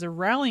used as a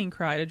rallying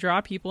cry to draw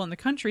people in the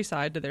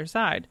countryside to their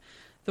side.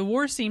 The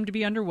war seemed to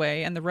be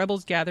underway, and the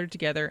rebels gathered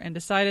together and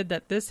decided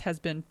that this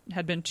had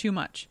been too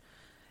much.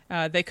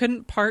 They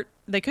couldn't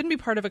be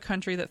part of a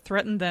country that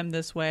threatened them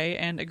this way,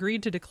 and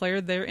agreed to declare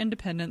their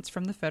independence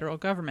from the federal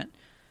government.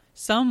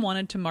 Some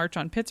wanted to march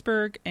on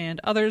Pittsburgh,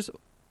 and others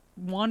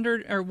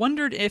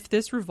wondered if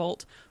this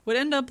revolt would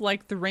end up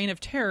like the Reign of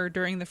Terror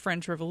during the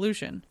French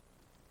Revolution.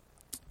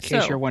 In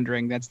case you're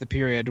wondering, that's the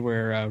period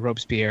where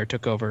Robespierre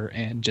took over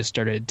and just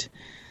started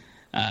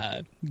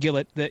the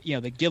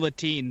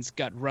guillotines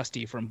got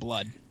rusty from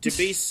blood. To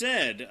be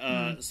said,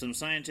 some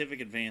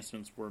scientific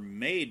advancements were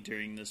made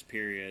during this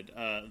period.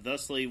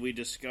 Thusly, we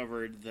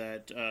discovered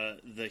that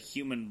the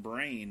human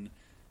brain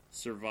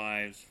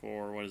survives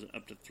for,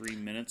 up to 3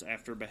 minutes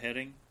after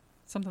beheading?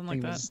 Something like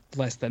that. It was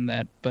less than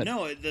that, but...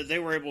 No, they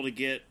were able to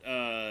get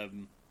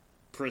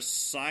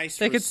precise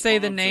They could responses. say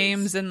the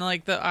names and,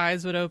 like, the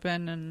eyes would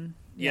open and...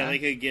 Yeah,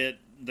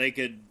 they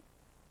could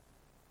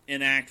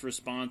enact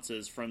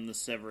responses from the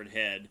severed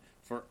head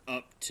for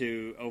up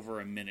to over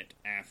a minute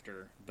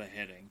after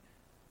beheading.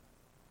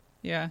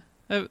 Yeah,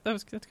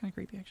 that's kind of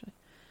creepy, actually.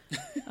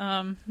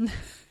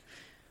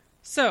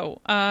 So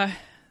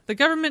the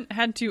government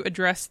had to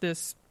address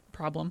this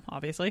problem,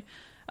 obviously,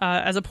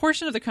 as a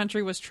portion of the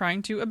country was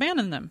trying to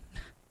abandon them.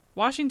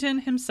 Washington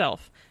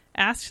himself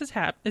asked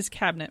his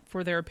cabinet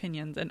for their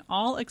opinions, and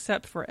all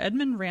except for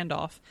Edmund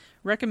Randolph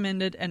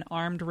recommended an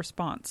armed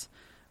response.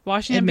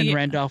 Edmund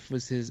Randolph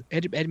was his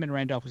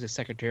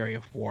Secretary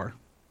of War.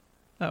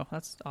 Oh,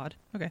 that's odd.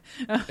 Okay.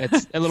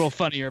 It's a little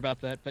funnier about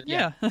that, but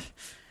yeah.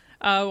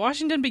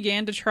 Washington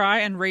began to try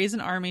and raise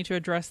an army to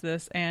address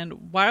this,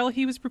 and while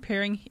he was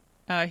preparing,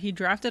 he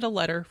drafted a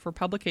letter for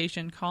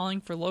publication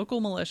calling for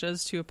local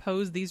militias to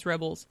oppose these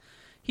rebels.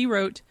 He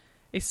wrote,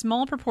 "A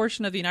small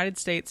proportion of the United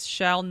States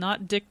shall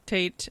not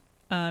dictate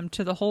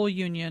to the whole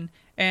Union,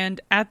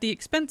 and at the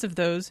expense of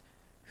those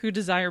who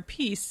desire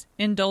peace,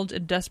 indulge a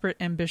desperate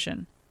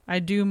ambition." I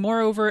do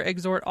moreover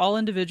exhort all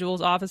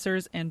individuals,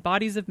 officers, and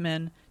bodies of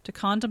men to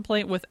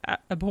contemplate with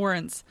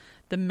abhorrence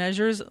the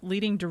measures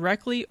leading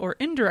directly or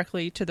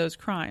indirectly to those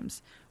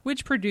crimes,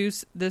 which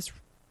produce this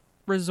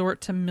resort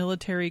to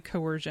military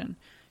coercion,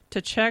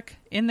 to check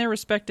in their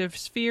respective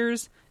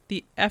spheres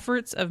the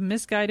efforts of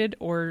misguided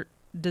or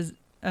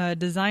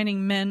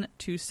designing men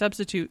to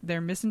substitute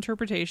their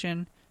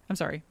misrepresentation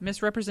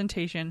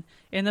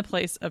in the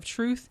place of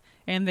truth,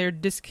 and their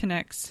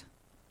discontents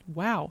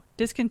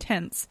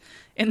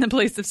in the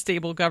place of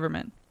stable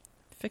government.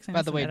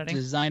 By the way, editing.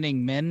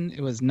 Designing Men,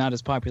 it was not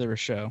as popular a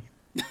show.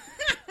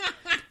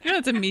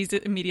 That's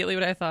immediately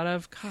what I thought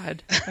of.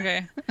 God.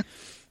 Okay.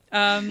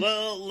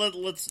 Well,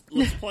 let's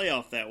play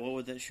off that. What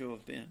would that show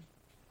have been?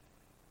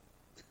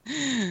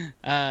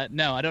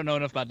 No, I don't know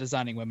enough about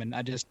Designing Women.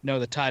 I just know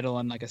the title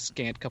and like a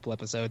scant couple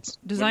episodes.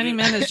 Designing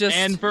Men is just...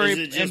 and Furry, Is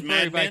it just and Mad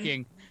Furry Men?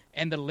 Viking.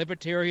 And the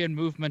Libertarian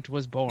movement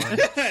was born.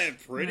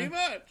 Pretty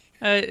much.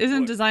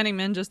 isn't Designing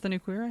Men just the new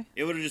Queer Eye?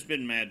 It would have just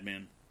been Mad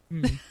Men.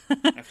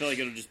 I feel like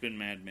it would have just been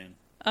Mad Men.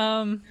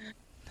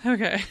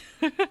 Okay.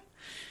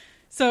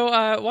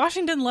 So,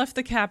 Washington left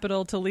the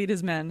capital to lead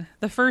his men,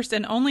 the first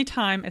and only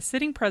time a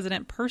sitting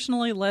president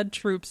personally led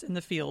troops in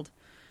the field.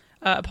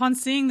 Upon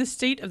seeing the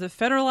state of the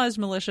federalized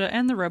militia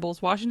and the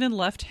rebels, Washington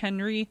left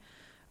Henry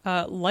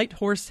Light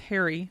Horse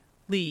Harry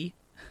Lee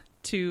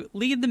to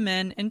lead the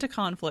men into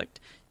conflict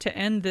to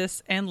end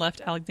this, and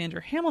left Alexander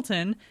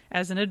Hamilton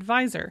as an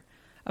advisor.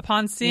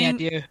 Upon seeing...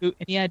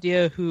 Any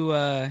idea who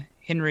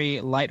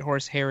Henry Light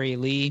Horse Harry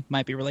Lee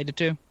might be related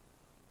to?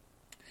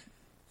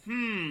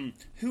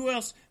 Who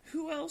else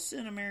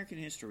in American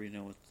history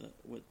know with the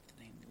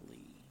name Lee?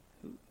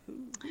 Who?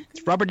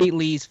 It's Robert E.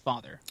 Lee's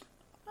father.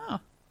 Oh.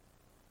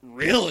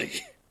 Really?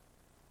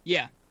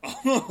 Yeah.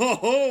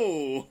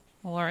 Oh.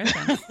 Well, all right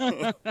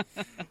then.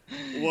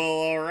 Well,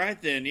 all right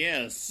then.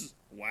 Yes.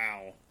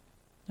 Wow.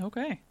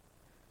 Okay.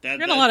 That's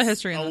got a lot of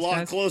history in a this, lot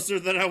guys. closer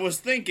than I was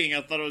thinking.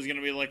 I thought it was going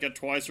to be like a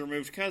twice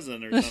removed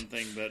cousin or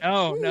something, but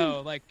Oh,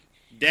 no, like...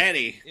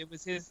 Daddy. It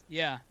was his,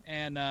 yeah,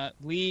 and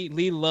Lee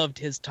loved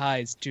his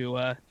ties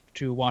to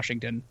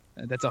Washington.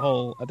 That's a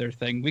whole other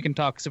thing. We can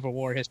talk Civil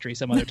War history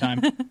some other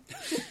time.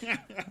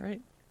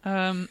 Right.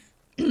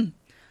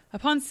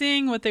 Upon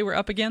seeing what they were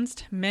up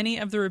against, many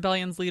of the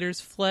rebellion's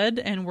leaders fled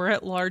and were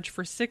at large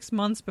for 6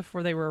 months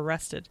before they were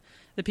arrested.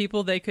 The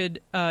people they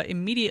could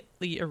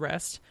immediately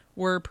arrest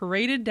were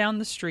paraded down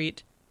the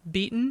street,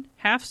 beaten,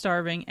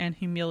 half-starving, and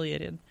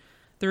humiliated.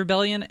 The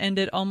rebellion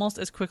ended almost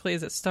as quickly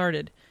as it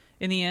started.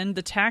 In the end,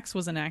 the tax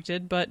was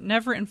enacted, but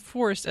never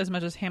enforced as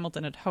much as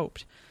Hamilton had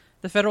hoped.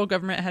 The federal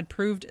government had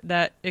proved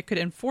that it could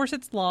enforce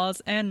its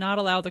laws and not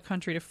allow the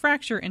country to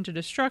fracture into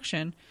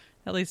destruction,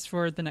 at least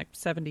for the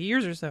next 70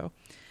 years or so.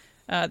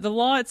 The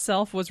law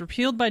itself was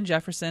repealed by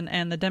Jefferson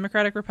and the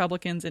Democratic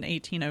Republicans in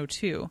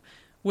 1802.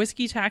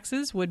 Whiskey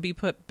taxes would be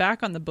put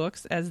back on the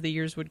books as the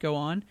years would go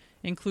on,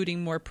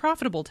 including more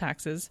profitable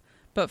taxes,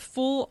 but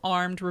full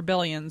armed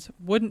rebellions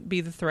wouldn't be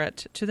the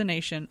threat to the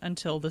nation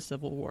until the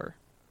Civil War.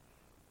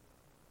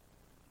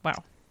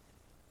 Wow.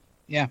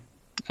 Yeah.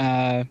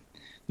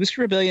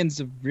 Whiskey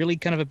Rebellion's really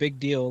kind of a big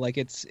deal. Like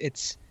it's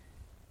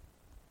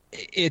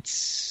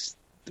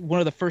one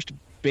of the first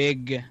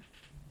big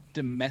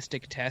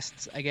domestic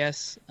tests, I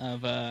guess,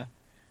 of the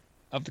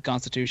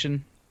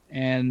Constitution,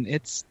 and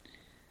it's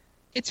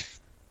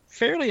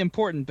fairly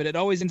important, but it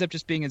always ends up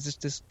just being as just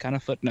this kind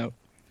of footnote.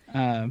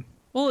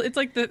 Well, it's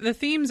like the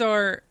themes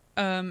are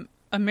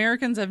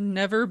Americans have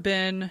never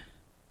been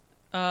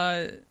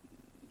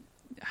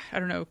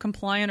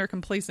compliant or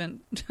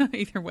complacent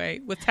either way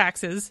with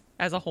taxes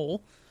as a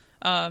whole.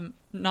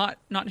 Not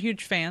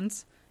huge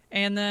fans.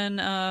 And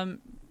then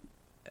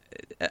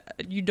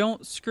you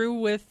don't screw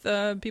with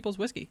people's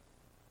whiskey.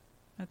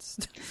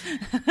 That's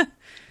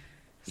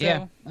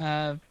so.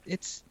 Yeah.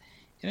 It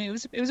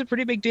was a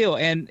pretty big deal,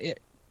 and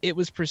it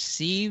was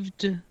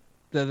perceived,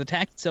 the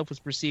tax itself was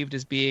perceived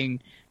as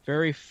being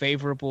very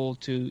favorable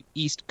to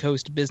East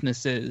Coast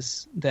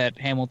businesses that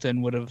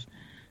Hamilton would have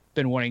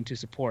been wanting to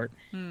support.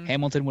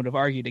 Hamilton would have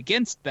argued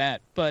against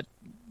that, but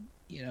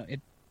it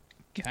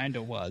kind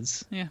of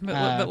was. Yeah,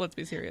 but let's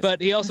be serious.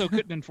 But he also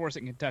couldn't enforce it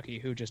in Kentucky,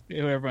 who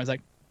everyone's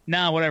like,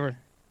 nah, whatever,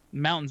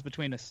 mountains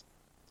between us,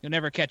 you'll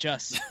never catch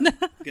us.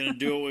 Gonna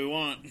do what we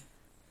want.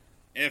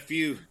 F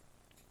you.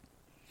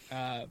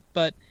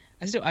 But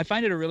I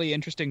find it a really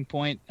interesting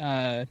point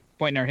in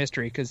our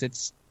history, because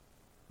it's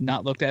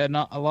not looked at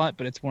a lot,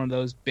 but it's one of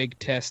those big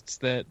tests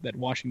that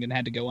Washington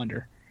had to go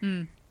under.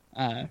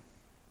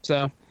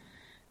 So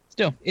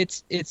still,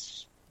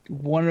 it's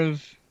one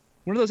of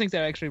those things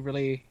that I actually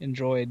really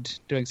enjoyed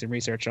doing some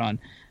research on.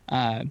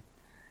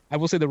 I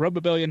will say the Rum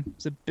Rebellion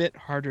is a bit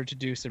harder to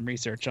do some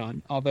research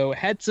on, although I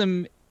had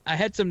some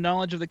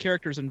knowledge of the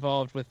characters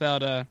involved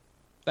without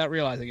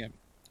realizing it.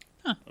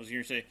 I was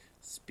going to say,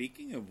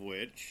 speaking of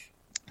which...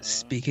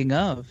 Speaking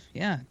of,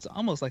 yeah, it's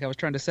almost like I was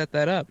trying to set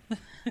that up.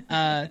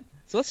 So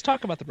let's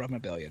talk about the Rum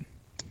Rebellion.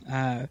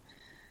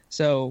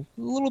 So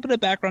a little bit of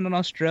background on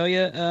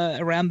Australia.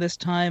 Around this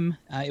time,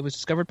 it was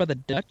discovered by the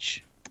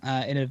Dutch.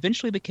 and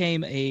eventually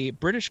became a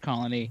British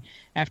colony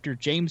after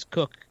James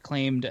Cook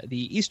claimed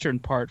the eastern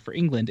part for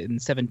England in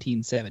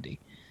 1770.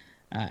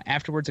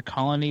 Afterwards, a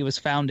colony was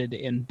founded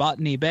in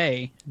Botany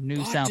Bay,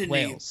 New South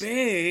Wales.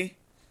 Bay?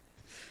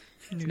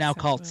 It's now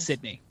called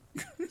Sydney.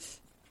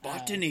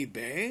 Botany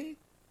Bay?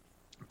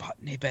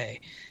 Botany Bay.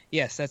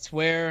 Yes, that's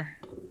where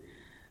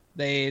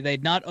they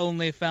not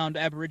only found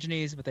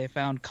Aborigines, but they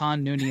found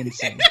Khan Noonien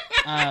Singh.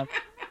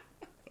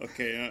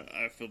 Okay,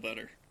 I feel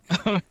better.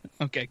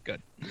 Okay,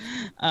 good.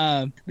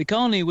 The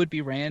colony would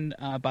be ran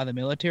by the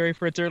military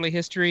for its early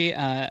history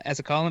as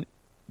a colony.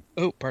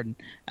 Oh, pardon.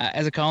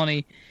 As a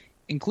colony,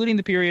 including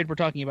the period we're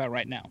talking about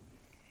right now.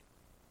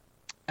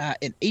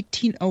 In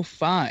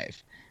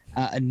 1805,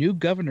 a new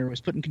governor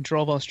was put in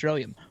control of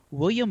Australia.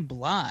 William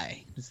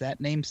Bligh. Does that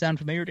name sound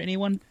familiar to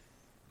anyone?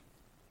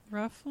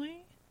 Roughly?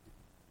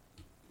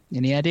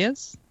 Any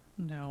ideas?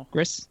 No.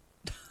 Chris?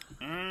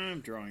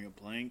 I'm drawing a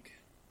blank.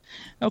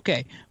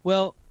 Okay,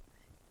 well,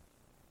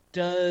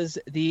 does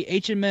the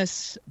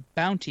HMS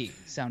Bounty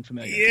sound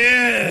familiar?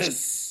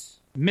 Yes!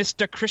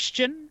 Mr.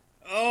 Christian?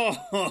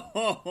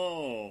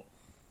 Oh!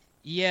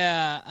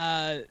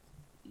 Yeah,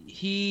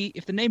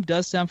 if the name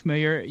does sound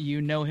familiar,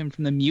 you know him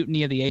from the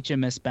mutiny of the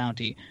HMS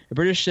Bounty, a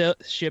British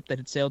ship that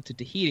had sailed to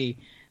Tahiti,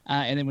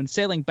 and then when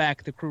sailing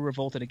back, the crew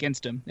revolted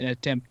against him in an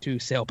attempt to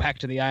sail back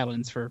to the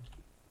islands for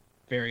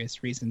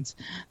various reasons.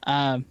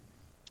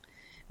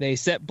 They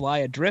set Bligh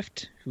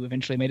adrift, who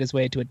eventually made his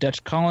way to a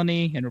Dutch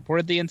colony and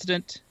reported the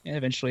incident, and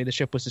eventually the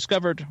ship was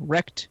discovered,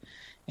 wrecked,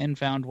 and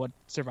found what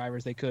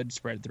survivors they could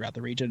spread throughout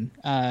the region.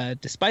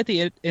 Despite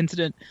the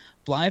incident,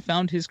 Bligh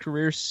found his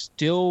career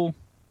still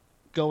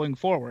going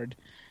forward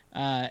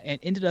and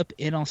ended up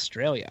in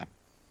Australia.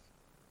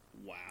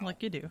 Wow.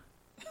 Like you do.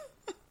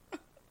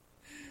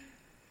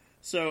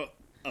 So,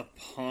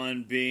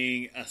 upon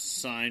being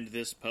assigned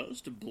this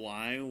post,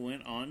 Bligh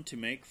went on to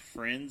make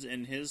friends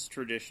in his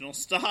traditional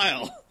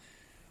style.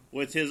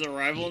 With his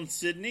arrival in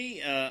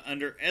Sydney,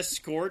 under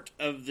escort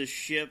of the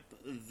ship,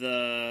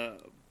 the...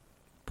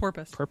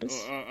 Porpoise.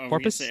 Purpose? Are we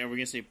Porpoise? going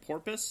to say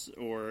porpoise,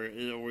 or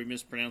are we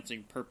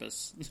mispronouncing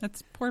purpose?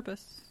 That's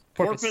porpoise.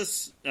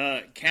 Porpoise,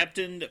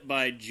 captained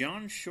by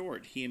John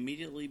Short, he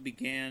immediately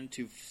began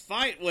to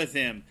fight with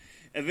him.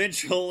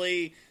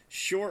 Eventually,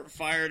 Short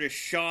fired a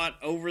shot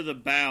over the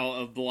bow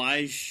of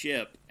Bligh's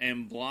ship,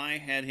 and Bligh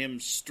had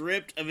him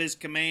stripped of his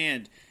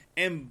command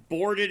and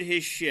boarded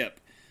his ship.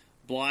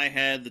 Bligh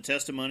had the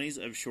testimonies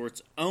of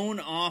Short's own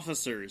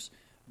officers,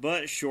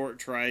 but Short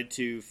tried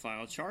to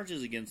file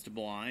charges against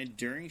Bligh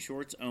during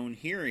Short's own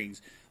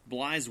hearings.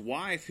 Bligh's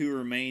wife, who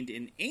remained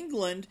in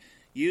England,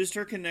 used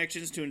her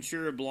connections to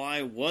ensure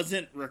Bligh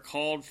wasn't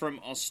recalled from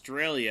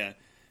Australia.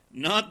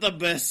 Not the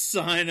best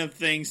sign of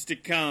things to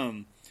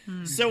come.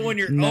 So when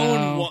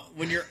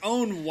your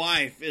own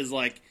wife is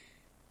like,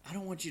 I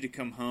don't want you to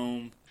come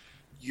home,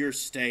 you're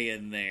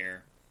staying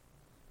there.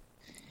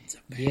 It's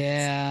a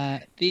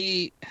bad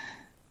sign.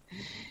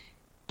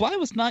 Bligh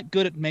was not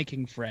good at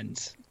making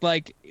friends.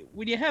 Like,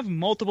 when you have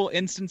multiple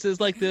instances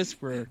like this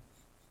where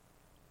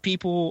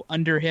people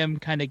under him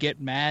kind of get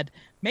mad,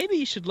 maybe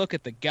you should look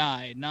at the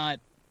guy, not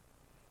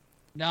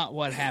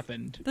what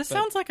happened. This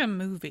sounds like a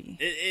movie.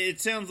 It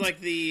sounds like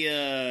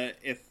the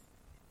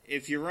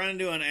if you run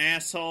into an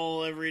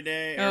asshole every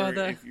day,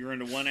 if you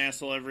run into one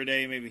asshole every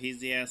day, maybe he's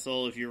the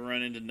asshole. If you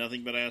run into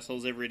nothing but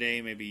assholes every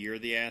day, maybe you're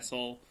the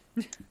asshole.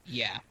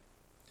 Yeah.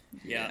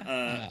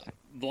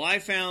 Bligh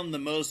found the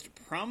most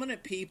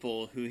prominent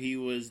people who he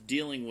was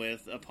dealing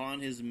with upon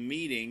his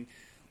meeting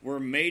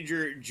were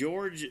Major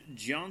George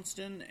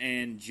Johnston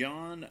and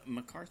John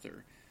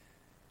MacArthur.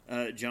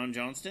 John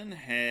Johnston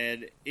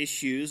had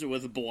issues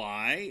with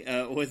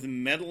Bligh, with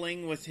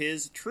meddling with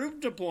his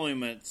troop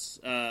deployments.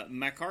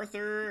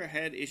 MacArthur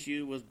had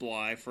issues with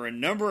Bligh for a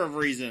number of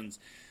reasons.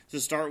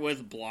 To start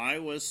with, Bligh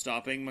was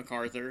stopping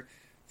MacArthur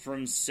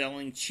from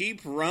selling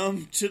cheap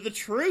rum to the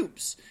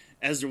troops,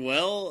 as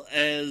well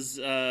as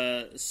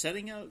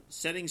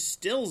setting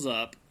stills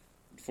up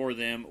for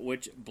them,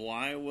 which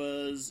Bligh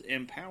was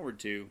empowered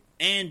to,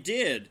 and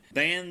did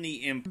ban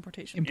the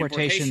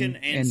importation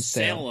and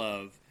sale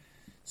of.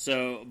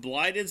 So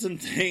Bligh did some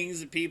things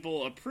that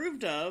people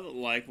approved of,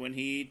 like when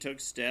he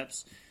took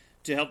steps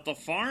to help the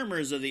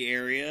farmers of the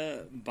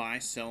area by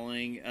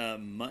selling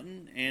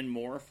mutton and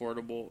more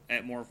affordable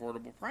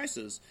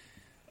prices.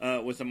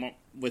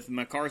 With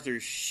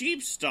MacArthur's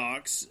sheep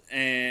stocks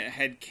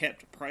had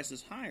kept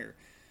prices higher.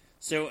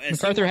 So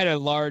MacArthur had a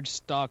large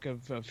stock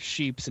of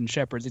sheeps and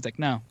shepherds. He's like,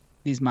 no,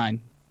 these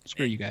mine.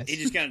 Screw you guys. He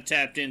just kind of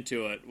tapped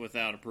into it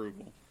without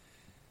approval.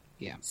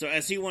 Yeah. So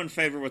as he won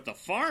favor with the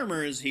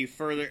farmers, he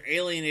further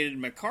alienated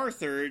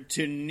MacArthur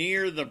to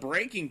near the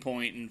breaking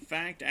point. In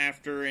fact,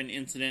 after an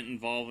incident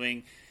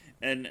involving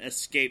an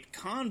escaped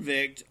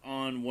convict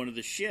on one of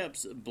the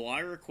ships, Bligh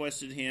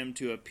requested him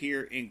to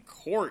appear in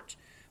court.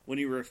 When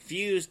he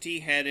refused, he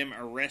had him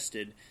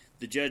arrested.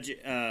 The judge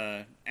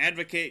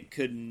advocate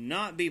could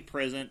not be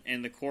present,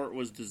 and the court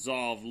was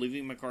dissolved,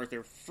 leaving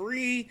MacArthur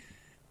free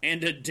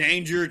and a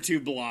danger to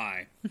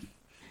Bligh.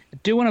 I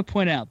do want to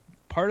point out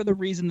part of the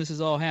reason this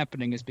is all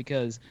happening is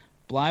because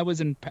Bligh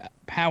was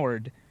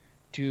empowered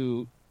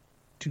to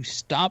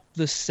stop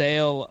the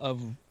sale of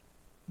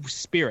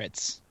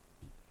spirits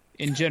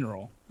in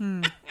general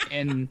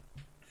in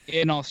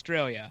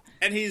Australia.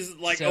 And he's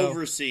like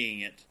overseeing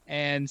it.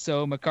 And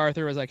so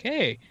MacArthur was like,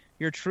 "Hey,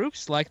 your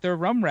troops like their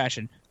rum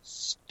ration.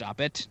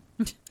 Stop it."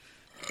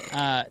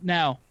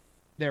 Now,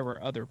 there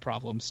were other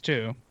problems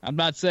too. I'm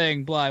not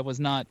saying Bligh was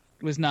not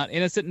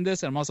innocent in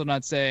this, and I'm also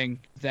not saying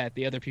that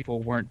the other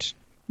people weren't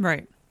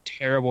right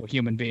terrible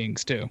human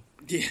beings too.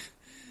 Yeah.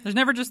 There's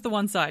never just the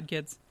one side,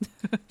 kids.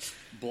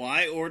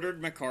 Bligh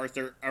ordered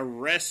MacArthur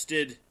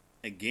arrested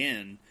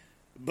again,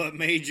 but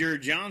Major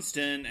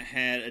Johnston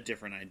had a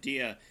different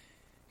idea.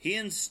 He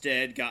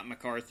instead got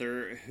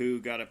MacArthur, who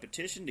got a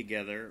petition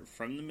together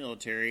from the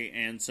military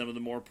and some of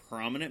the more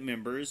prominent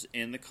members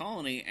in the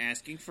colony,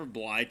 asking for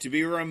Bligh to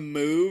be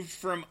removed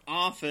from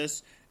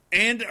office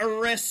and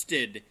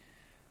arrested.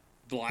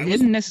 They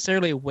didn't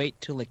necessarily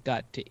wait till it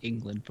got to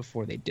England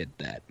before they did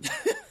that.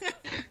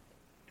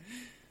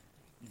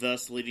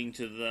 Thus leading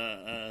to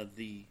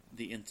the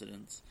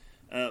incidents.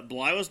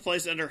 Bligh was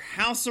placed under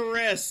house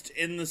arrest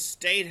in the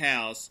State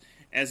House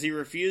as he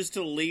refused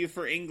to leave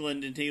for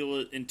England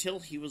until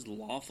he was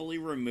lawfully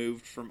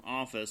removed from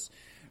office.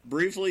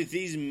 Briefly,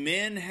 these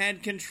men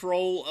had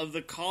control of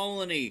the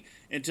colony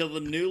until the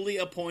newly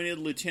appointed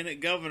Lieutenant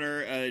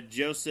Governor,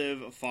 Joseph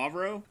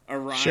Favreau,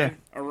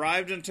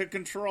 arrived and took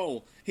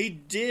control. He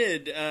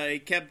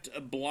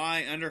kept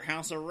Bligh under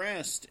house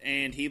arrest,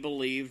 and he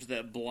believed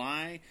that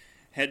Bligh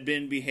had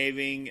been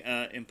behaving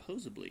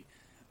imposibly.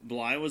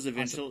 Bligh was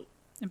eventually...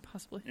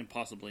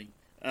 Impossibly.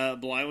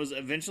 Bligh was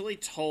eventually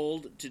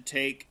told to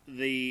take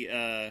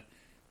the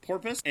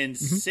porpoise and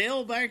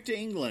sail back to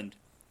England.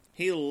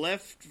 He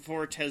left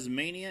for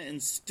Tasmania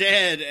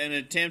instead and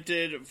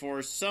attempted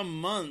for some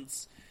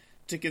months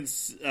to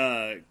convince.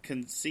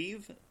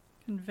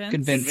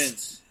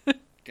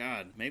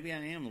 God, maybe I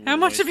am a little How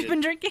much wasted. have you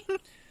been drinking?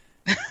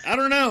 I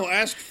don't know.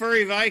 Ask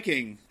Furry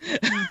Viking.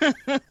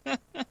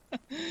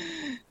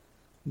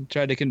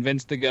 Tried to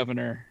convince the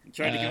governor.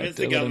 To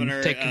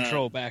take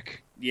control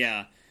back.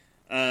 Yeah.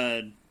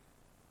 To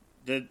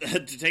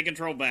take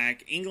control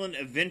back, England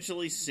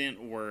eventually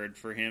sent word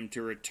for him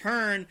to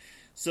return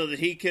so that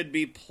he could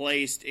be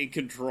placed in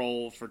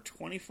control for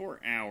 24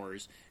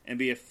 hours and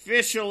be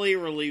officially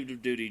relieved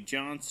of duty.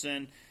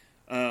 Johnson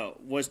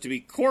was to be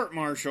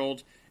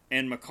court-martialed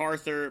and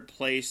MacArthur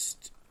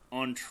placed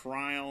on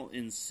trial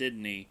in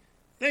Sydney.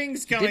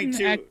 Things coming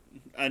to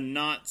a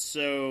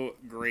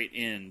not-so-great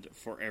end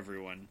for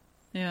everyone.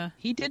 Yeah.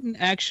 He didn't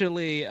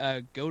actually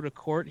go to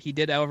court. He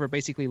did, however,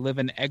 basically live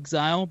in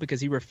exile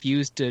because he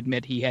refused to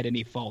admit he had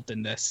any fault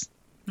in this.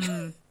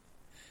 So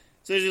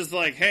it's just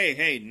like,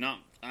 hey, not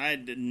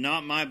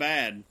my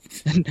bad.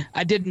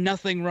 I did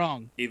nothing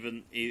wrong.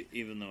 Even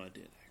though I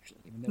did, actually.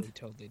 Even though he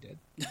totally did.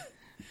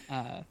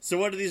 So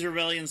what do these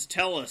rebellions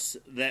tell us?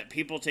 That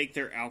people take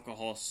their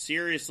alcohol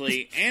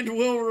seriously and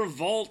will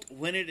revolt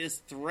when it is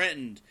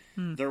threatened.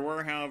 There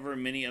were, however,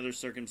 many other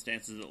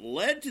circumstances that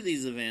led to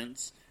these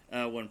events.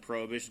 When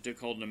Prohibition took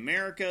hold in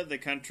America, the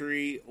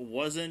country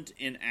wasn't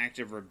in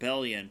active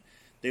rebellion.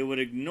 They would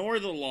ignore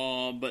the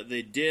law, but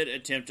they did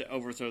attempt to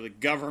overthrow the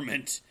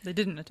government. They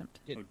didn't attempt.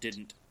 Oh,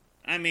 didn't.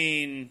 I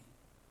mean,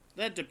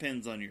 that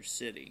depends on your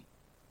city.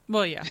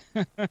 Well, yeah.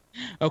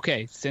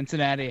 Okay,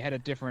 Cincinnati had a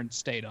different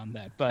state on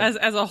that, but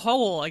as a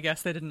whole, I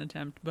guess they didn't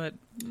attempt. But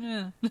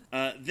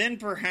then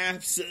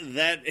perhaps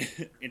that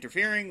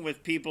interfering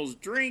with people's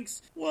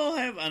drinks will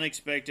have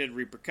unexpected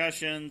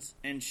repercussions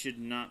and should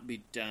not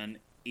be done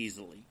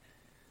easily.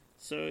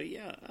 So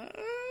yeah,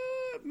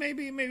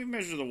 maybe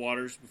measure the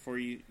waters before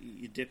you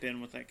dip in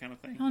with that kind of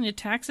thing. On your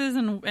taxes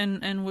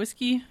and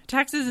whiskey,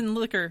 taxes and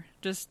liquor,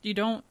 you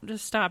don't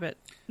stop it.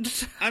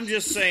 I'm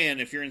just saying,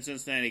 if you're in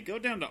Cincinnati, go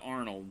down to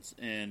Arnold's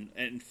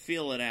and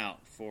feel it out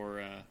for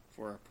a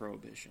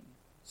prohibition.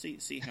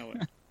 See how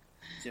it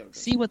goes.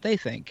 See what they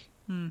think.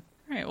 All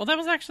right. Well, that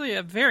was actually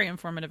a very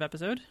informative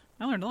episode.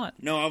 I learned a lot.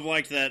 No, I've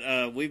liked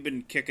that. We've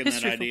been kicking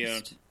that idea.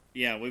 Focused.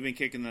 Yeah, we've been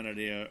kicking that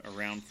idea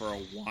around for a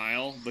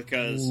while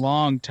because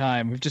long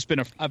time. We've just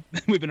been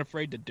we've been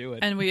afraid to do it.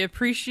 And we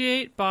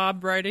appreciate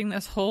Bob writing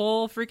this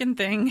whole freaking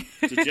thing.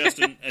 It's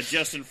a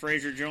Justin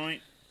Fraser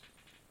joint.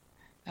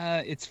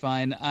 It's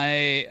fine.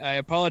 I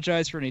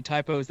apologize for any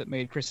typos that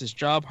made Chris's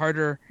job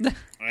harder.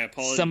 I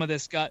apologize. Some of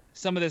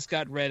this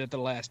got wrote at the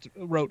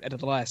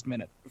last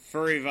minute.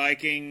 Furry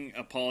Viking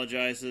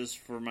apologizes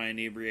for my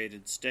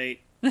inebriated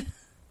state.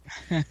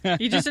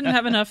 You just didn't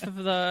have enough of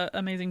the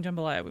amazing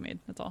jambalaya we made.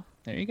 That's all.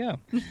 There you go.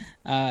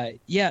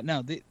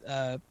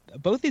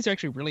 Both these are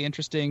actually really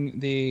interesting.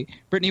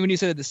 Brittany, when you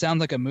said it sounds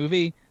like a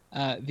movie,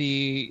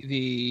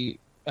 the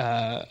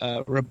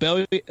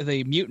rebellion,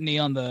 the mutiny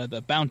on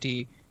the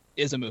Bounty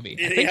is a movie.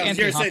 I think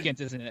Anthony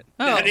Hopkins is in it.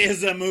 Oh. That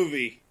is a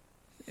movie.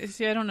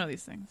 See, I don't know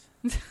these things.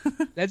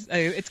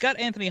 It's got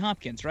Anthony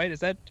Hopkins, right?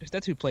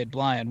 That's who played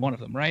Bligh in one of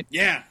them, right?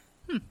 Yeah.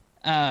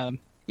 But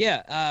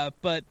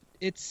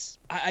it's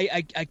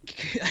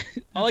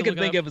all I could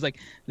think of was like,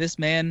 this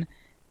man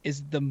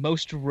is the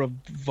most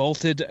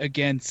revolted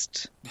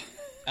against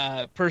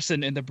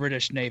person in the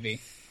British Navy.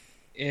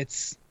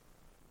 It's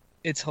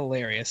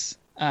hilarious.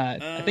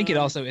 I think it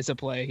also is a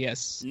play.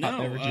 Yes. No,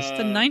 It's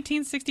a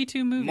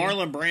 1962 movie.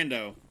 Marlon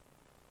Brando.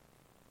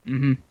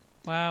 Mm-hmm.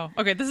 Wow.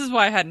 Okay, this is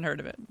why I hadn't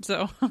heard of it.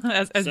 So,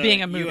 as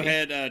being a movie. You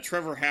had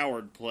Trevor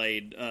Howard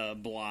played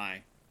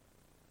Bligh.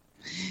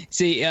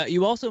 See,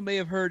 you also may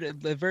have heard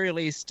at the very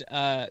least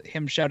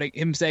him saying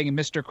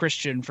 "Mr.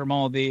 Christian" from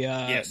all the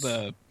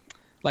the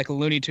like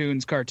Looney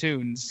Tunes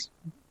cartoons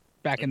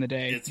back in the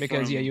day.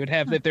 Because you would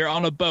have if they're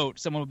on a boat,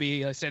 someone would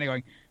be standing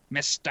going,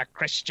 "Mr.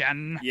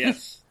 Christian."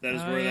 Yes, that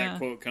is where that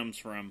quote comes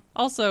from.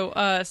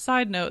 Also,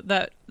 side note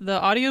that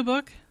the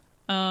audiobook,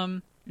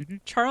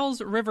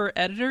 Charles River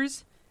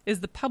Editors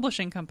is the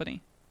publishing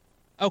company.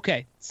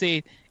 Okay,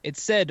 see, it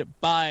said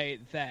by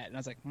that, and I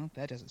was like, well,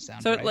 that doesn't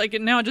sound so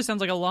right. now it just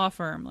sounds like a law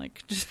firm.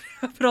 Like, just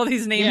put all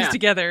these names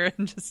together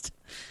and just,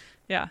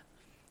 I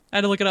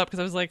had to look it up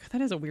because I was like,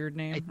 that is a weird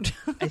name.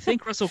 I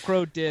think Russell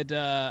Crowe did,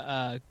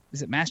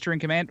 is it Master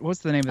and Commander? What's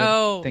the name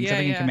of the thing?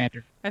 Something in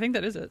Commander. I think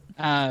that is it.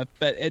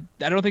 But I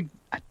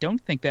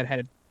don't think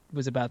that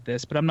was about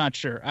this, but I'm not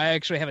sure. I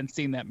actually haven't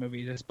seen that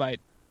movie despite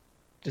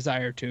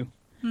desire to.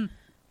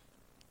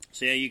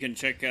 So you can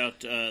check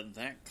out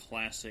that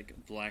classic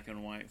black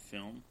and white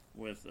film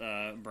with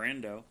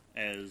Brando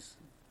as.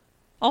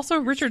 Also,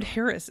 Richard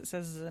Harris, it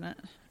says, is in it,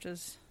 which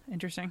is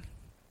interesting.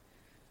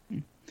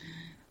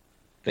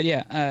 But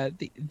yeah,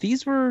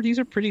 these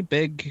are pretty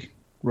big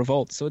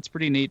revolts, so it's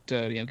pretty neat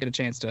to get a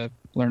chance to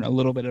learn a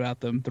little bit about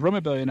them. The Rum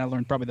Rebellion I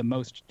learned probably the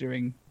most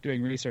doing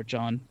research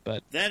on,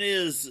 but that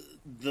is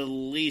the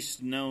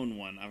least known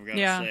one, I've got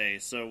to say.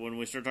 So when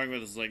we start talking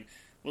about this, it's like,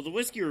 well, the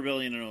Whiskey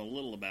Rebellion I know a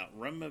little about.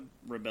 Rum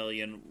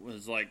Rebellion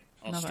was like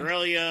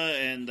Australia,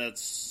 and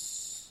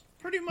that's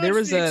pretty much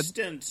the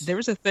extent. There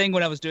was a thing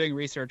when I was doing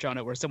research on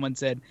it where someone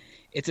said,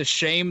 it's a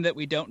shame that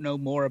we don't know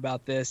more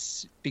about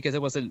this because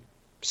it wasn't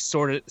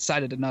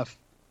cited enough.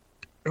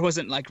 It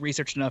wasn't like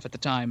researched enough at the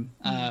time.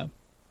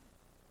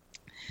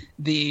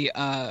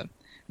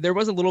 There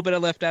was a little bit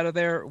left out of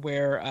there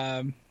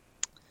where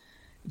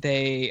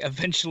they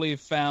eventually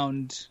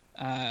found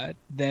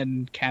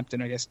then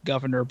Captain, I guess,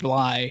 Governor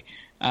Bligh,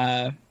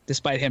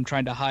 despite him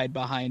trying to hide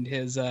behind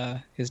his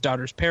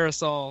daughter's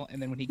parasol.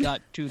 And then when he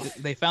got to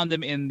they found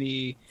him in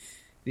the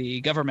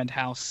government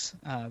house,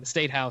 the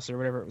state house or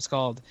whatever it was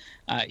called.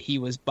 He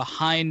was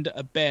behind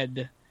a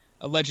bed,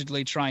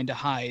 allegedly trying to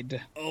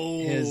hide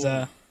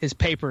his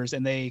papers,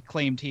 and they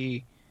claimed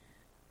he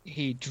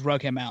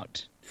drug him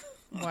out.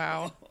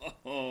 Wow.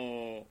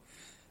 Oh,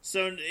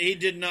 so he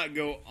did not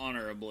go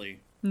honorably.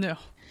 No.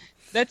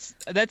 That's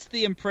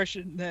the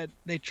impression that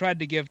they tried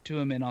to give to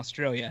him in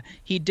Australia.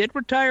 He did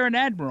retire an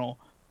admiral,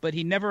 but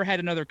he never had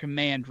another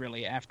command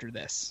really after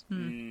this.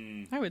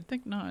 I would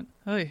think not.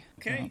 Oy.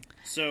 Okay,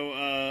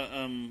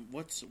 so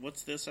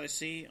what's this I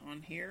see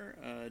on here?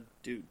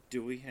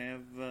 Do we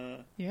have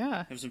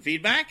have some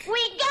feedback?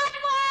 We got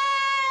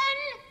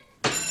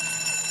one.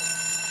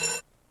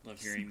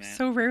 Love hearing that.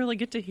 So rarely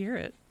get to hear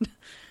it.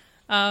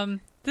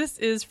 This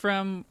is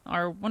from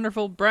our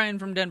wonderful Brian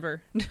from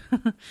Denver.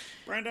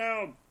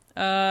 Brando.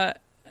 It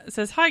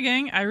says, "Hi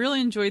gang, I really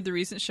enjoyed the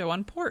recent show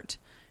on port.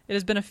 It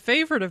has been a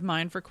favorite of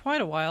mine for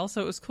quite a while,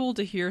 so it was cool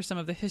to hear some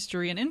of the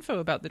history and info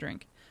about the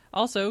drink.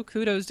 Also,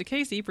 kudos to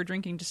Casey for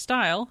drinking to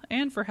style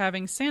and for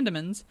having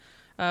Sandemans,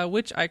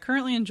 which I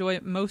currently enjoy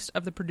most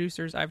of the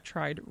producers I've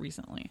tried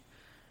recently."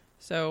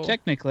 So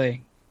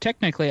technically,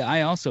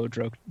 I also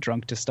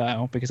drunk to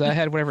style because I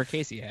had whatever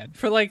Casey had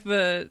for like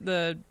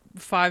the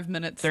 5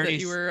 minutes 30,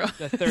 that you were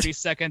the 30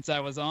 seconds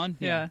I was on.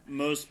 Yeah.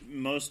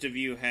 Most of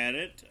you had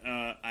it.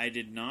 I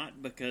did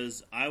not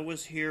because I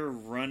was here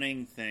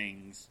running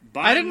things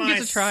I didn't get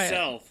to try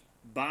it.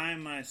 By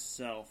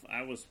myself.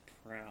 I was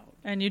proud.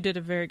 And you did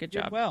a very good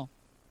job. Well.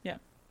 Yeah.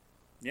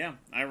 Yeah,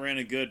 I ran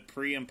a good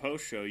pre and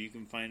post show. You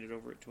can find it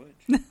over at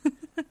Twitch.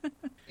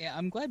 Yeah,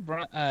 I'm glad.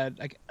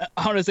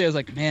 Honestly, I was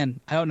like, man,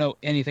 I don't know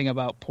anything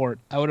about port.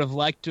 I would have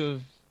liked to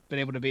have been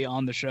able to be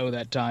on the show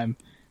that time.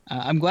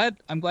 I'm glad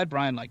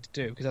Brian liked it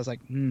too, because I was like,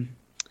 when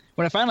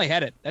I finally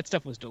had it, that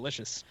stuff was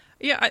delicious.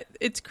 Yeah,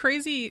 it's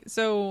crazy.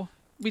 So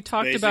we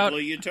talked Basically about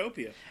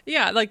utopia.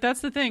 Yeah, like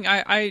that's the thing.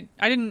 I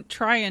didn't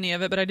try any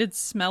of it, but I did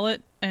smell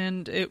it,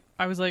 and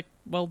I was like,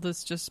 well,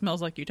 this just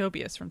smells like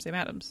Utopias from Sam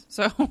Adams.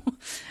 So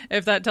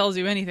if that tells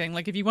you anything,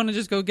 like if you want to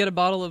just go get a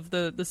bottle of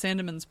the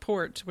Sandemans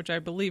port, which I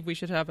believe we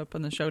should have up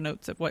in the show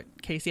notes of what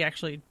Casey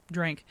actually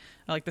drank,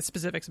 like the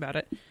specifics about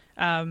it.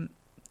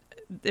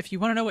 If you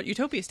want to know what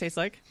Utopias tastes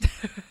like,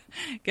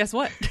 guess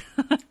what?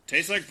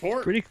 Tastes like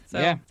port. So it's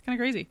kind of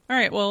crazy. All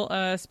right,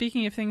 well,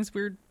 speaking of things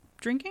we're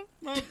drinking.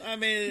 Well, I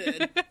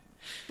mean,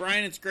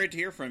 Brian, it's great to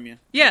hear from you.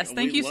 Yes,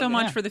 thank you love so it.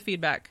 much for the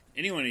feedback.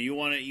 Anyone, you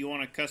want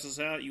to cuss us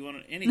out? You want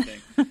anything?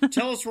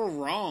 Tell us we're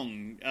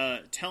wrong.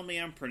 Tell me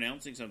I'm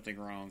pronouncing something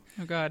wrong.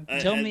 Oh God.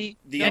 Tell me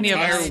the any of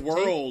entire us.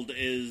 world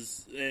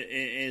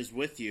is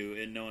with you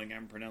in knowing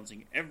I'm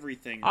pronouncing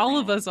everything. All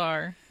wrong. of us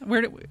are.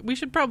 We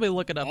should probably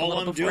look it up a All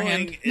little I'm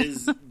beforehand. doing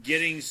is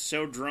getting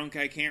so drunk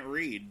I can't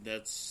read.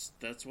 That's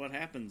what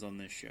happens on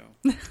this show.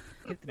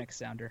 Hit the next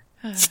sounder.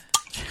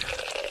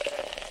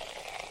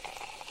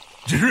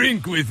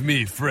 Drink with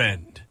me,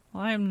 friend.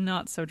 Well, I am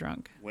not so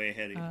drunk Way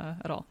ahead of you.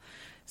 at all.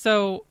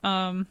 So,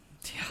 yeah.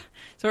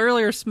 So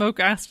earlier, Smoke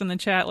asked in the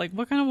chat, like,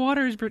 what kind of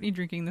water is Brittany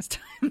drinking this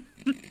time?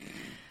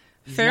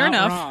 Fair Not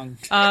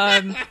enough.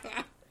 wrong.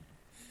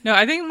 No,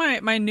 I think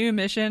my new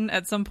mission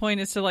at some point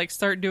is to like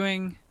start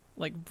doing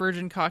like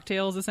virgin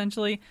cocktails.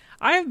 Essentially,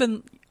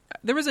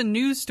 there was a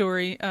news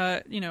story.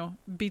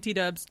 BT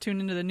Dubs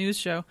tuned into the news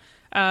show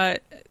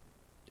that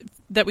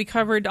we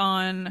covered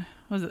on.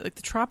 Was it like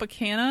the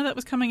Tropicana that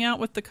was coming out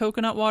with the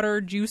coconut water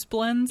juice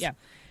blends? Yeah.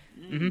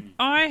 Mm-hmm.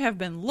 I have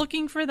been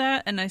looking for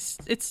that, and it's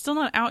still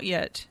not out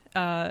yet.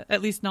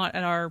 At least not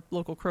at our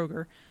local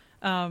Kroger.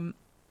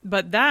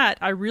 But that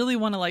I really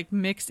want to like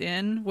mix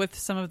in with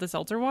some of the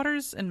seltzer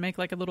waters and make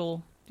like a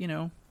little,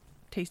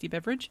 tasty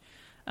beverage.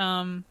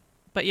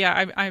 But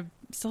yeah, I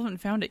still haven't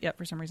found it yet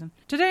for some reason.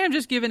 Today I'm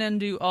just giving in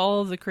to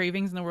all the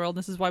cravings in the world.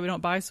 This is why we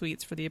don't buy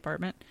sweets for the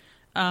apartment.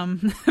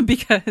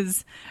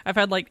 Because I've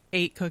had like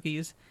 8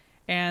 cookies,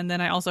 and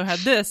then I also had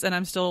this, and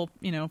I'm still,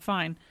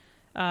 fine.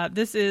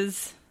 This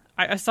is,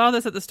 I saw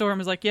this at the store and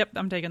was like, yep,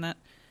 I'm taking that.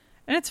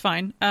 And it's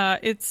fine.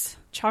 It's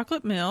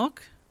chocolate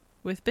milk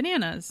with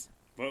bananas.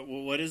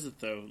 What is it,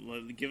 though?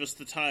 Give us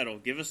the title.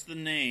 Give us the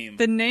name.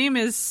 The name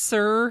is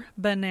Sir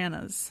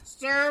Bananas.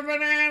 Sir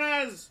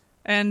Bananas!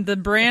 And the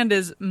brand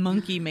is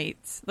Monkey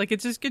Mates. Like, it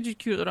just gives you a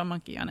cute little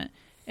monkey on it.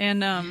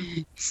 And,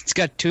 It's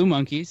got 2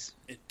 monkeys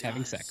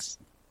having does. sex.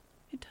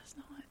 it does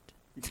not.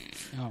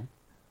 Oh.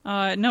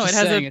 No, Just it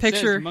has saying, a it says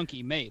picture.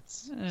 monkey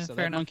mates. So fair that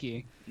enough.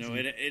 monkey, No,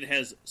 it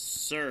has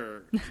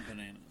Sir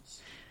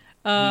Bananas.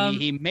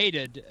 he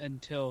mated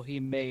until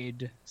he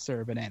made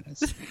Sir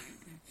Bananas.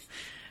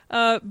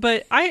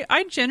 But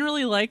I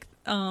generally like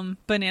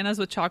bananas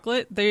with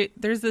chocolate.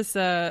 There's this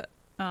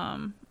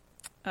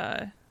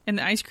in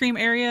the ice cream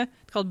area,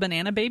 it's called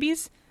Banana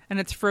Babies, and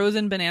it's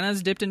frozen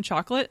bananas dipped in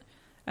chocolate,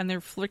 and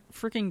they're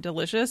freaking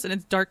delicious, and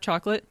it's dark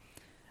chocolate.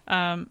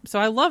 So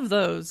I love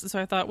those. So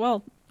I thought,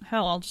 well,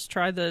 hell, I'll just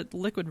try the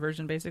liquid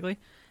version, basically.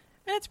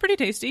 And it's pretty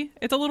tasty.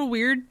 It's a little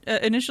weird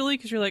initially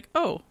because you're like,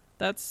 oh,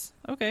 that's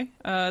okay.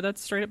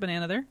 That's straight up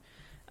banana there.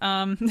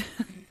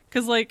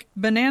 Because like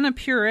banana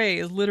puree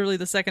is literally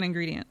the second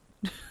ingredient,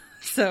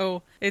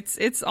 so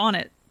it's on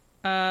it.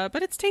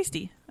 But it's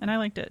tasty, and I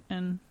liked it,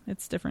 and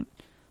it's different.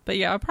 But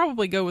yeah, I'll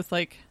probably go with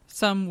like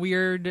some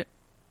weird,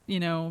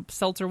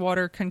 seltzer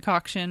water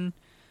concoction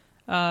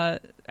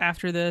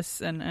after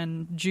this,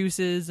 and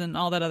juices and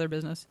all that other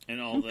business. And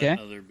all that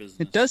other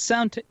business. It does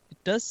sound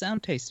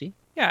tasty.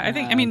 Yeah,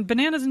 I mean,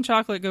 bananas and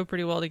chocolate go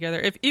pretty well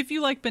together. If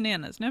you like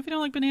bananas. Now, if you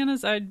don't like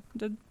bananas,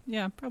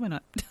 probably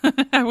not.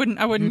 I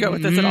wouldn't go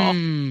with this at all.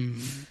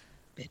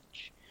 Bitch.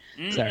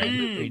 Sorry,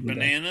 reading the-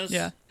 Bananas?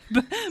 Yeah.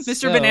 Mr.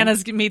 So-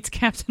 Bananas meets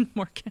Captain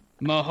Morgan.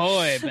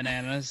 Mahoy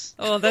bananas.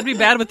 Oh, that'd be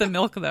bad with the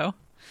milk, though.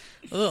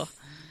 Ugh.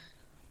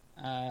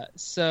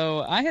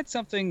 So I had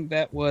something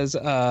that was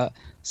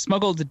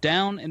smuggled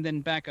down and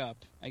then back up,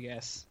 I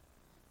guess.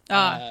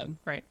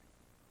 Right.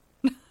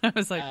 I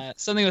was like,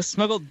 Something was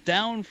smuggled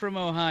down from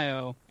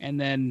Ohio and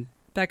then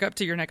back up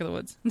to your neck of the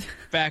woods.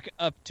 back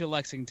up to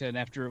Lexington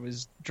after it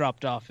was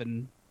dropped off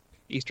in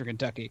Eastern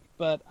Kentucky.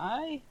 But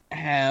I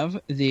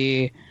have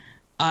the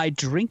I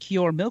Drink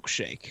Your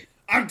Milkshake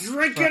I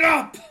drink it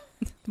up!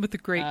 With the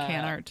great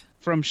can art.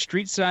 from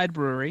Streetside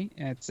Brewery.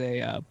 It's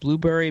a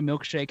blueberry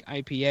milkshake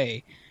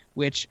IPA,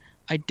 which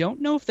I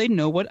don't know if they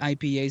know what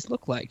IPAs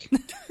look like.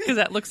 Because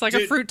that looks like a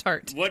Dude, fruit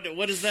tart. What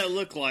does that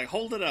look like?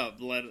 Hold it up.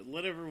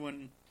 Let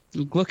everyone...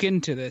 Look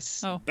into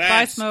this. Oh, Bask.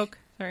 bye, Smoke.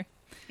 Sorry.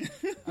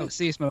 Oh,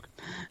 see you, Smoke.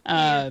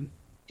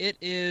 It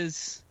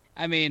is,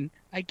 I mean,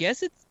 I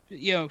guess it's,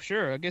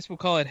 sure, I guess we'll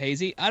call it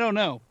hazy. I don't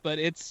know, but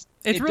it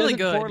really doesn't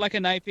good. pour like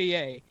an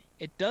IPA.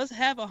 It does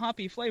have a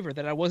hoppy flavor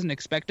that I wasn't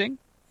expecting.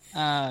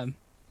 I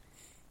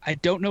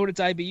don't know what its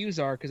IBUs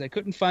are because I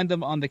couldn't find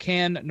them on the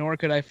can, nor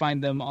could I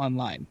find them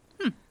online.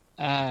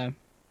 But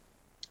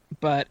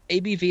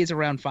ABV is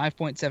around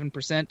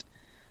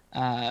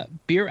 5.7%.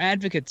 Beer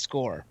Advocate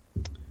score,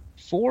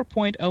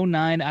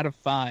 4.09 out of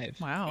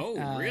 5. Wow.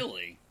 Oh,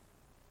 really?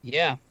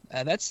 Yeah,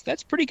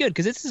 that's pretty good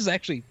because this is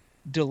actually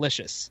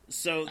delicious.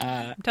 So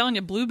I'm telling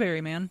you,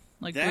 blueberry, man.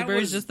 Like, That blueberry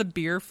is was- just the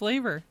beer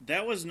flavor.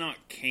 that was not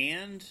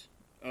canned.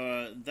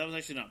 That was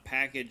actually not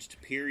packaged,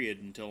 period,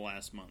 until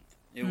last month.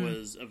 It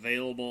was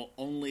available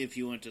only if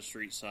you went to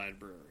Streetside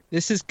Brewery.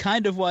 This is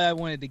kind of why I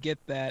wanted to get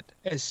that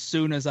as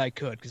soon as I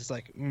could because it's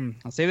like,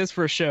 I'll save this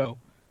for a show,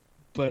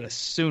 but a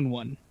soon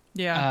one.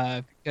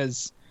 Yeah.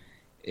 Because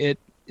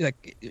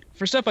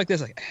for stuff like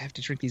this, like I have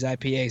to drink these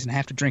IPAs and I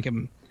have to drink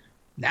them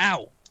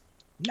now.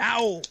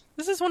 No!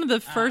 This is one of the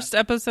first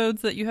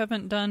episodes that you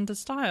haven't done to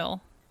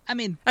style. I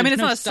mean, it's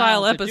no not a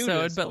style to do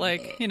episode, this. but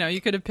like,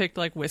 you could have picked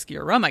like whiskey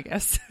or rum, I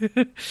guess.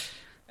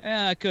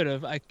 Yeah, I could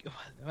have.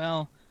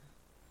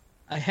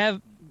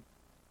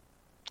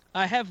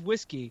 I have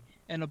whiskey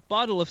and a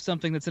bottle of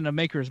something that's in a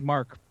Maker's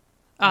Mark.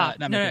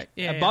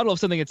 A bottle of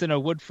something that's in a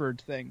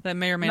Woodford thing. That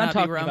may or may I'm not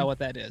talking be rum. about what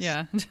that is.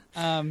 Yeah.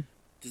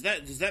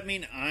 Does that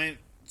mean I'm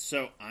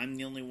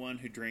the only one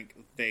who drank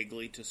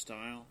vaguely to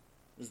style?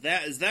 Is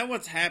that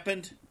what's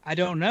happened? I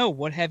don't know.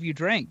 What have you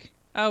drank?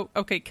 Oh,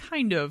 okay,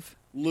 kind of.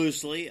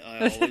 Loosely,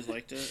 I always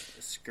like to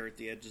skirt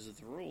the edges of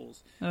the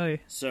rules. Oh, yeah.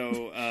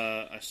 So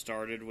I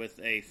started with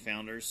a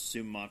Founder's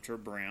Sumatra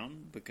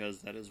Brown because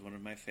that is one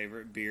of my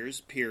favorite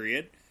beers,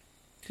 period.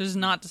 Just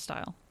not to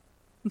style.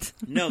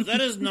 No,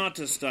 that is not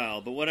to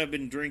style, but what I've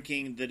been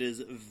drinking that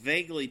is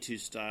vaguely to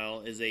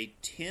style is a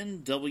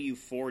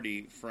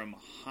 10W40 from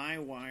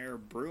Highwire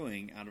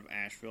Brewing out of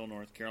Asheville,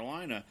 North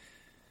Carolina.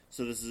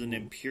 So this is an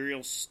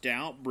imperial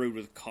stout brewed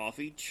with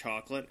coffee,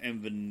 chocolate,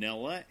 and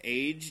vanilla,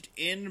 aged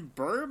in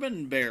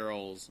bourbon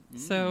barrels.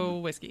 So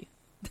whiskey.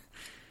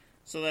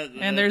 So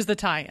there's the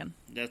tie-in.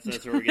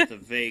 That's where we get the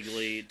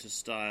vaguely to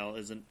style.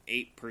 Is an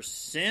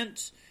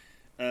 8%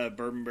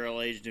 bourbon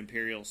barrel aged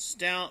imperial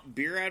stout.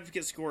 Beer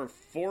Advocate score of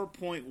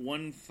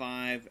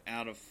 4.15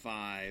 out of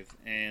 5,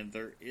 and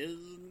there is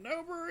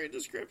no brewery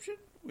description.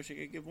 Wish I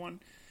could give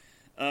one.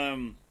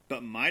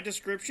 But my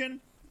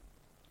description.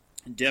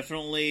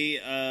 Definitely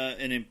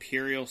an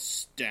imperial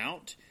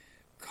stout.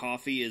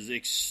 Coffee is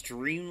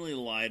extremely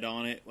light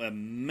on it. A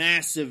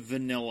massive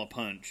vanilla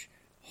punch.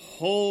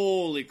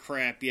 Holy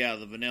crap, yeah,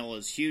 the vanilla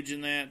is huge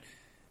in that.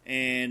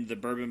 And the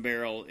bourbon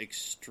barrel,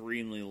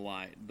 extremely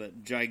light.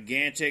 But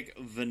gigantic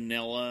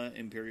vanilla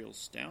imperial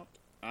stout.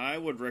 I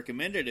would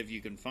recommend it if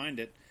you can find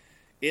it.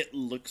 It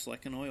looks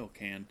like an oil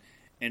can.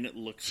 And it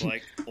looks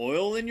like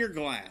oil in your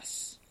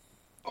glass.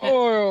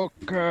 Oh,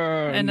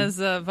 God. And as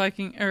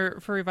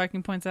Furry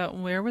Viking points out,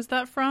 where was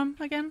that from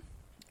again?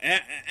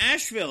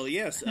 Asheville,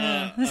 yes.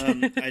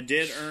 I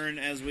did earn,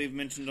 as we've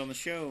mentioned on the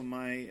show,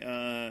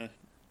 my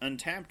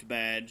Untapped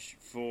badge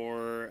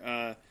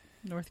for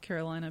North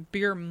Carolina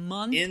Beer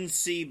Month.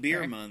 NC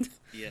Beer Month.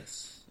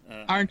 Yes.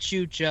 Aren't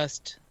you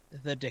just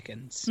the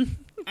Dickens?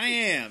 I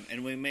am,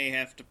 and we may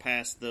have to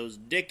pass those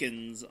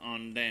Dickens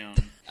on down.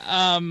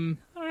 I don't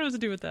know what to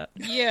do with that.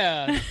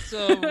 Yeah.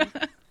 So.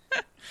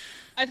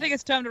 I think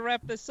it's time to wrap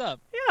this up.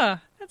 Yeah,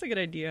 that's a good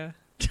idea.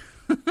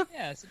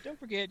 Yeah, so don't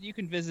forget, you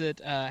can visit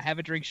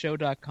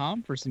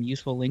haveadrinkshow.com for some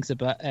useful links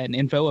and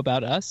info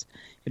about us.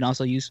 You can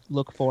also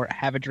look for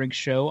Have a Drink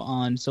Show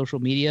on social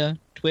media,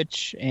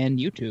 Twitch, and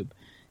YouTube.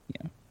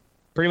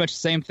 Pretty much the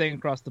same thing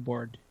across the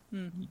board.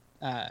 Mm-hmm.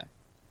 The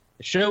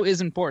show is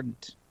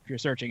important if you're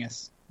searching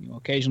us. You'll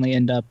occasionally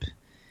end up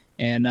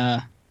in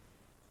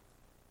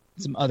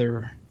some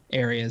other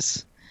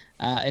areas.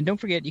 And don't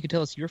forget, you can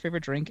tell us your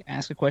favorite drink,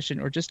 ask a question,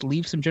 or just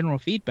leave some general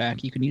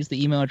feedback. You can use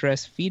the email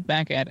address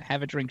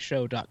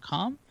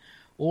feedback@haveadrinkshow.com,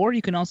 or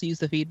you can also use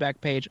the feedback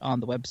page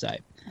on the website.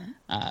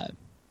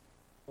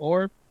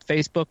 Or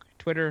Facebook,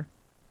 Twitter.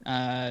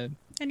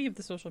 Any of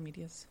the social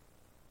medias.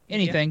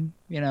 Anything.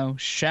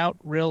 Shout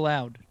real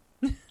loud.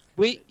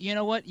 You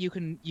know what? You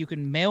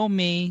can mail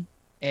me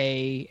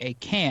a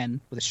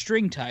can with a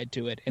string tied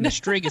to it, and the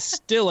string is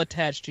still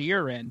attached to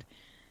your end,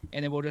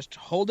 and then we'll just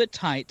hold it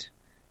tight.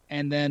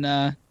 And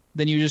then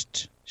you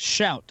just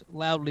shout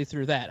loudly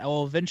through that.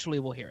 Eventually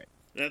we'll hear it.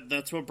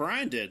 That's what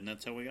Brian did, and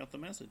that's how we got the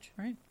message.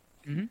 Right.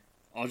 Mm-hmm.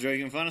 All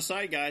joking and fun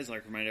aside, guys, I'd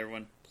like to remind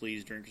everyone,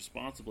 please drink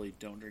responsibly.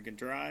 Don't drink and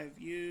drive.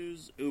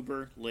 Use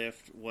Uber,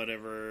 Lyft,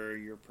 whatever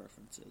your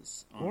preference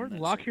is. Or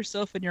lock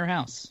yourself in your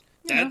house.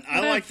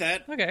 I like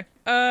that. Okay.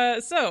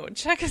 So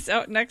check us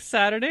out next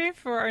Saturday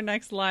for our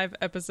next live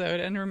episode.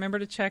 And remember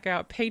to check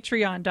out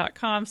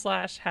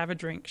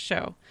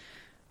patreon.com/haveadrinkshow.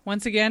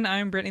 Once again,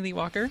 I'm Brittany Lee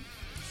Walker.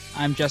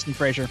 I'm Justin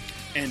Frazier.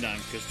 And I'm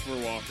Christopher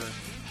Walker.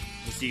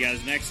 We'll see you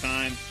guys next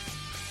time.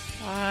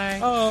 Bye.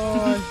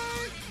 Bye.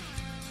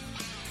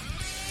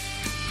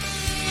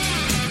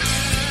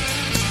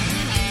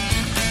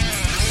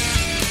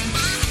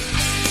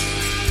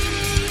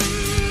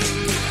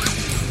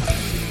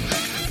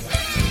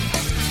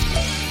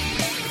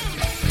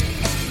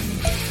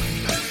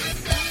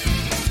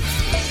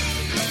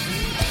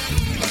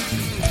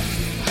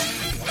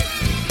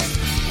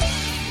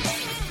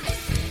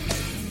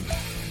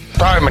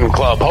 Diamond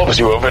Club hopes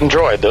you have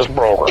enjoyed this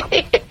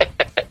program.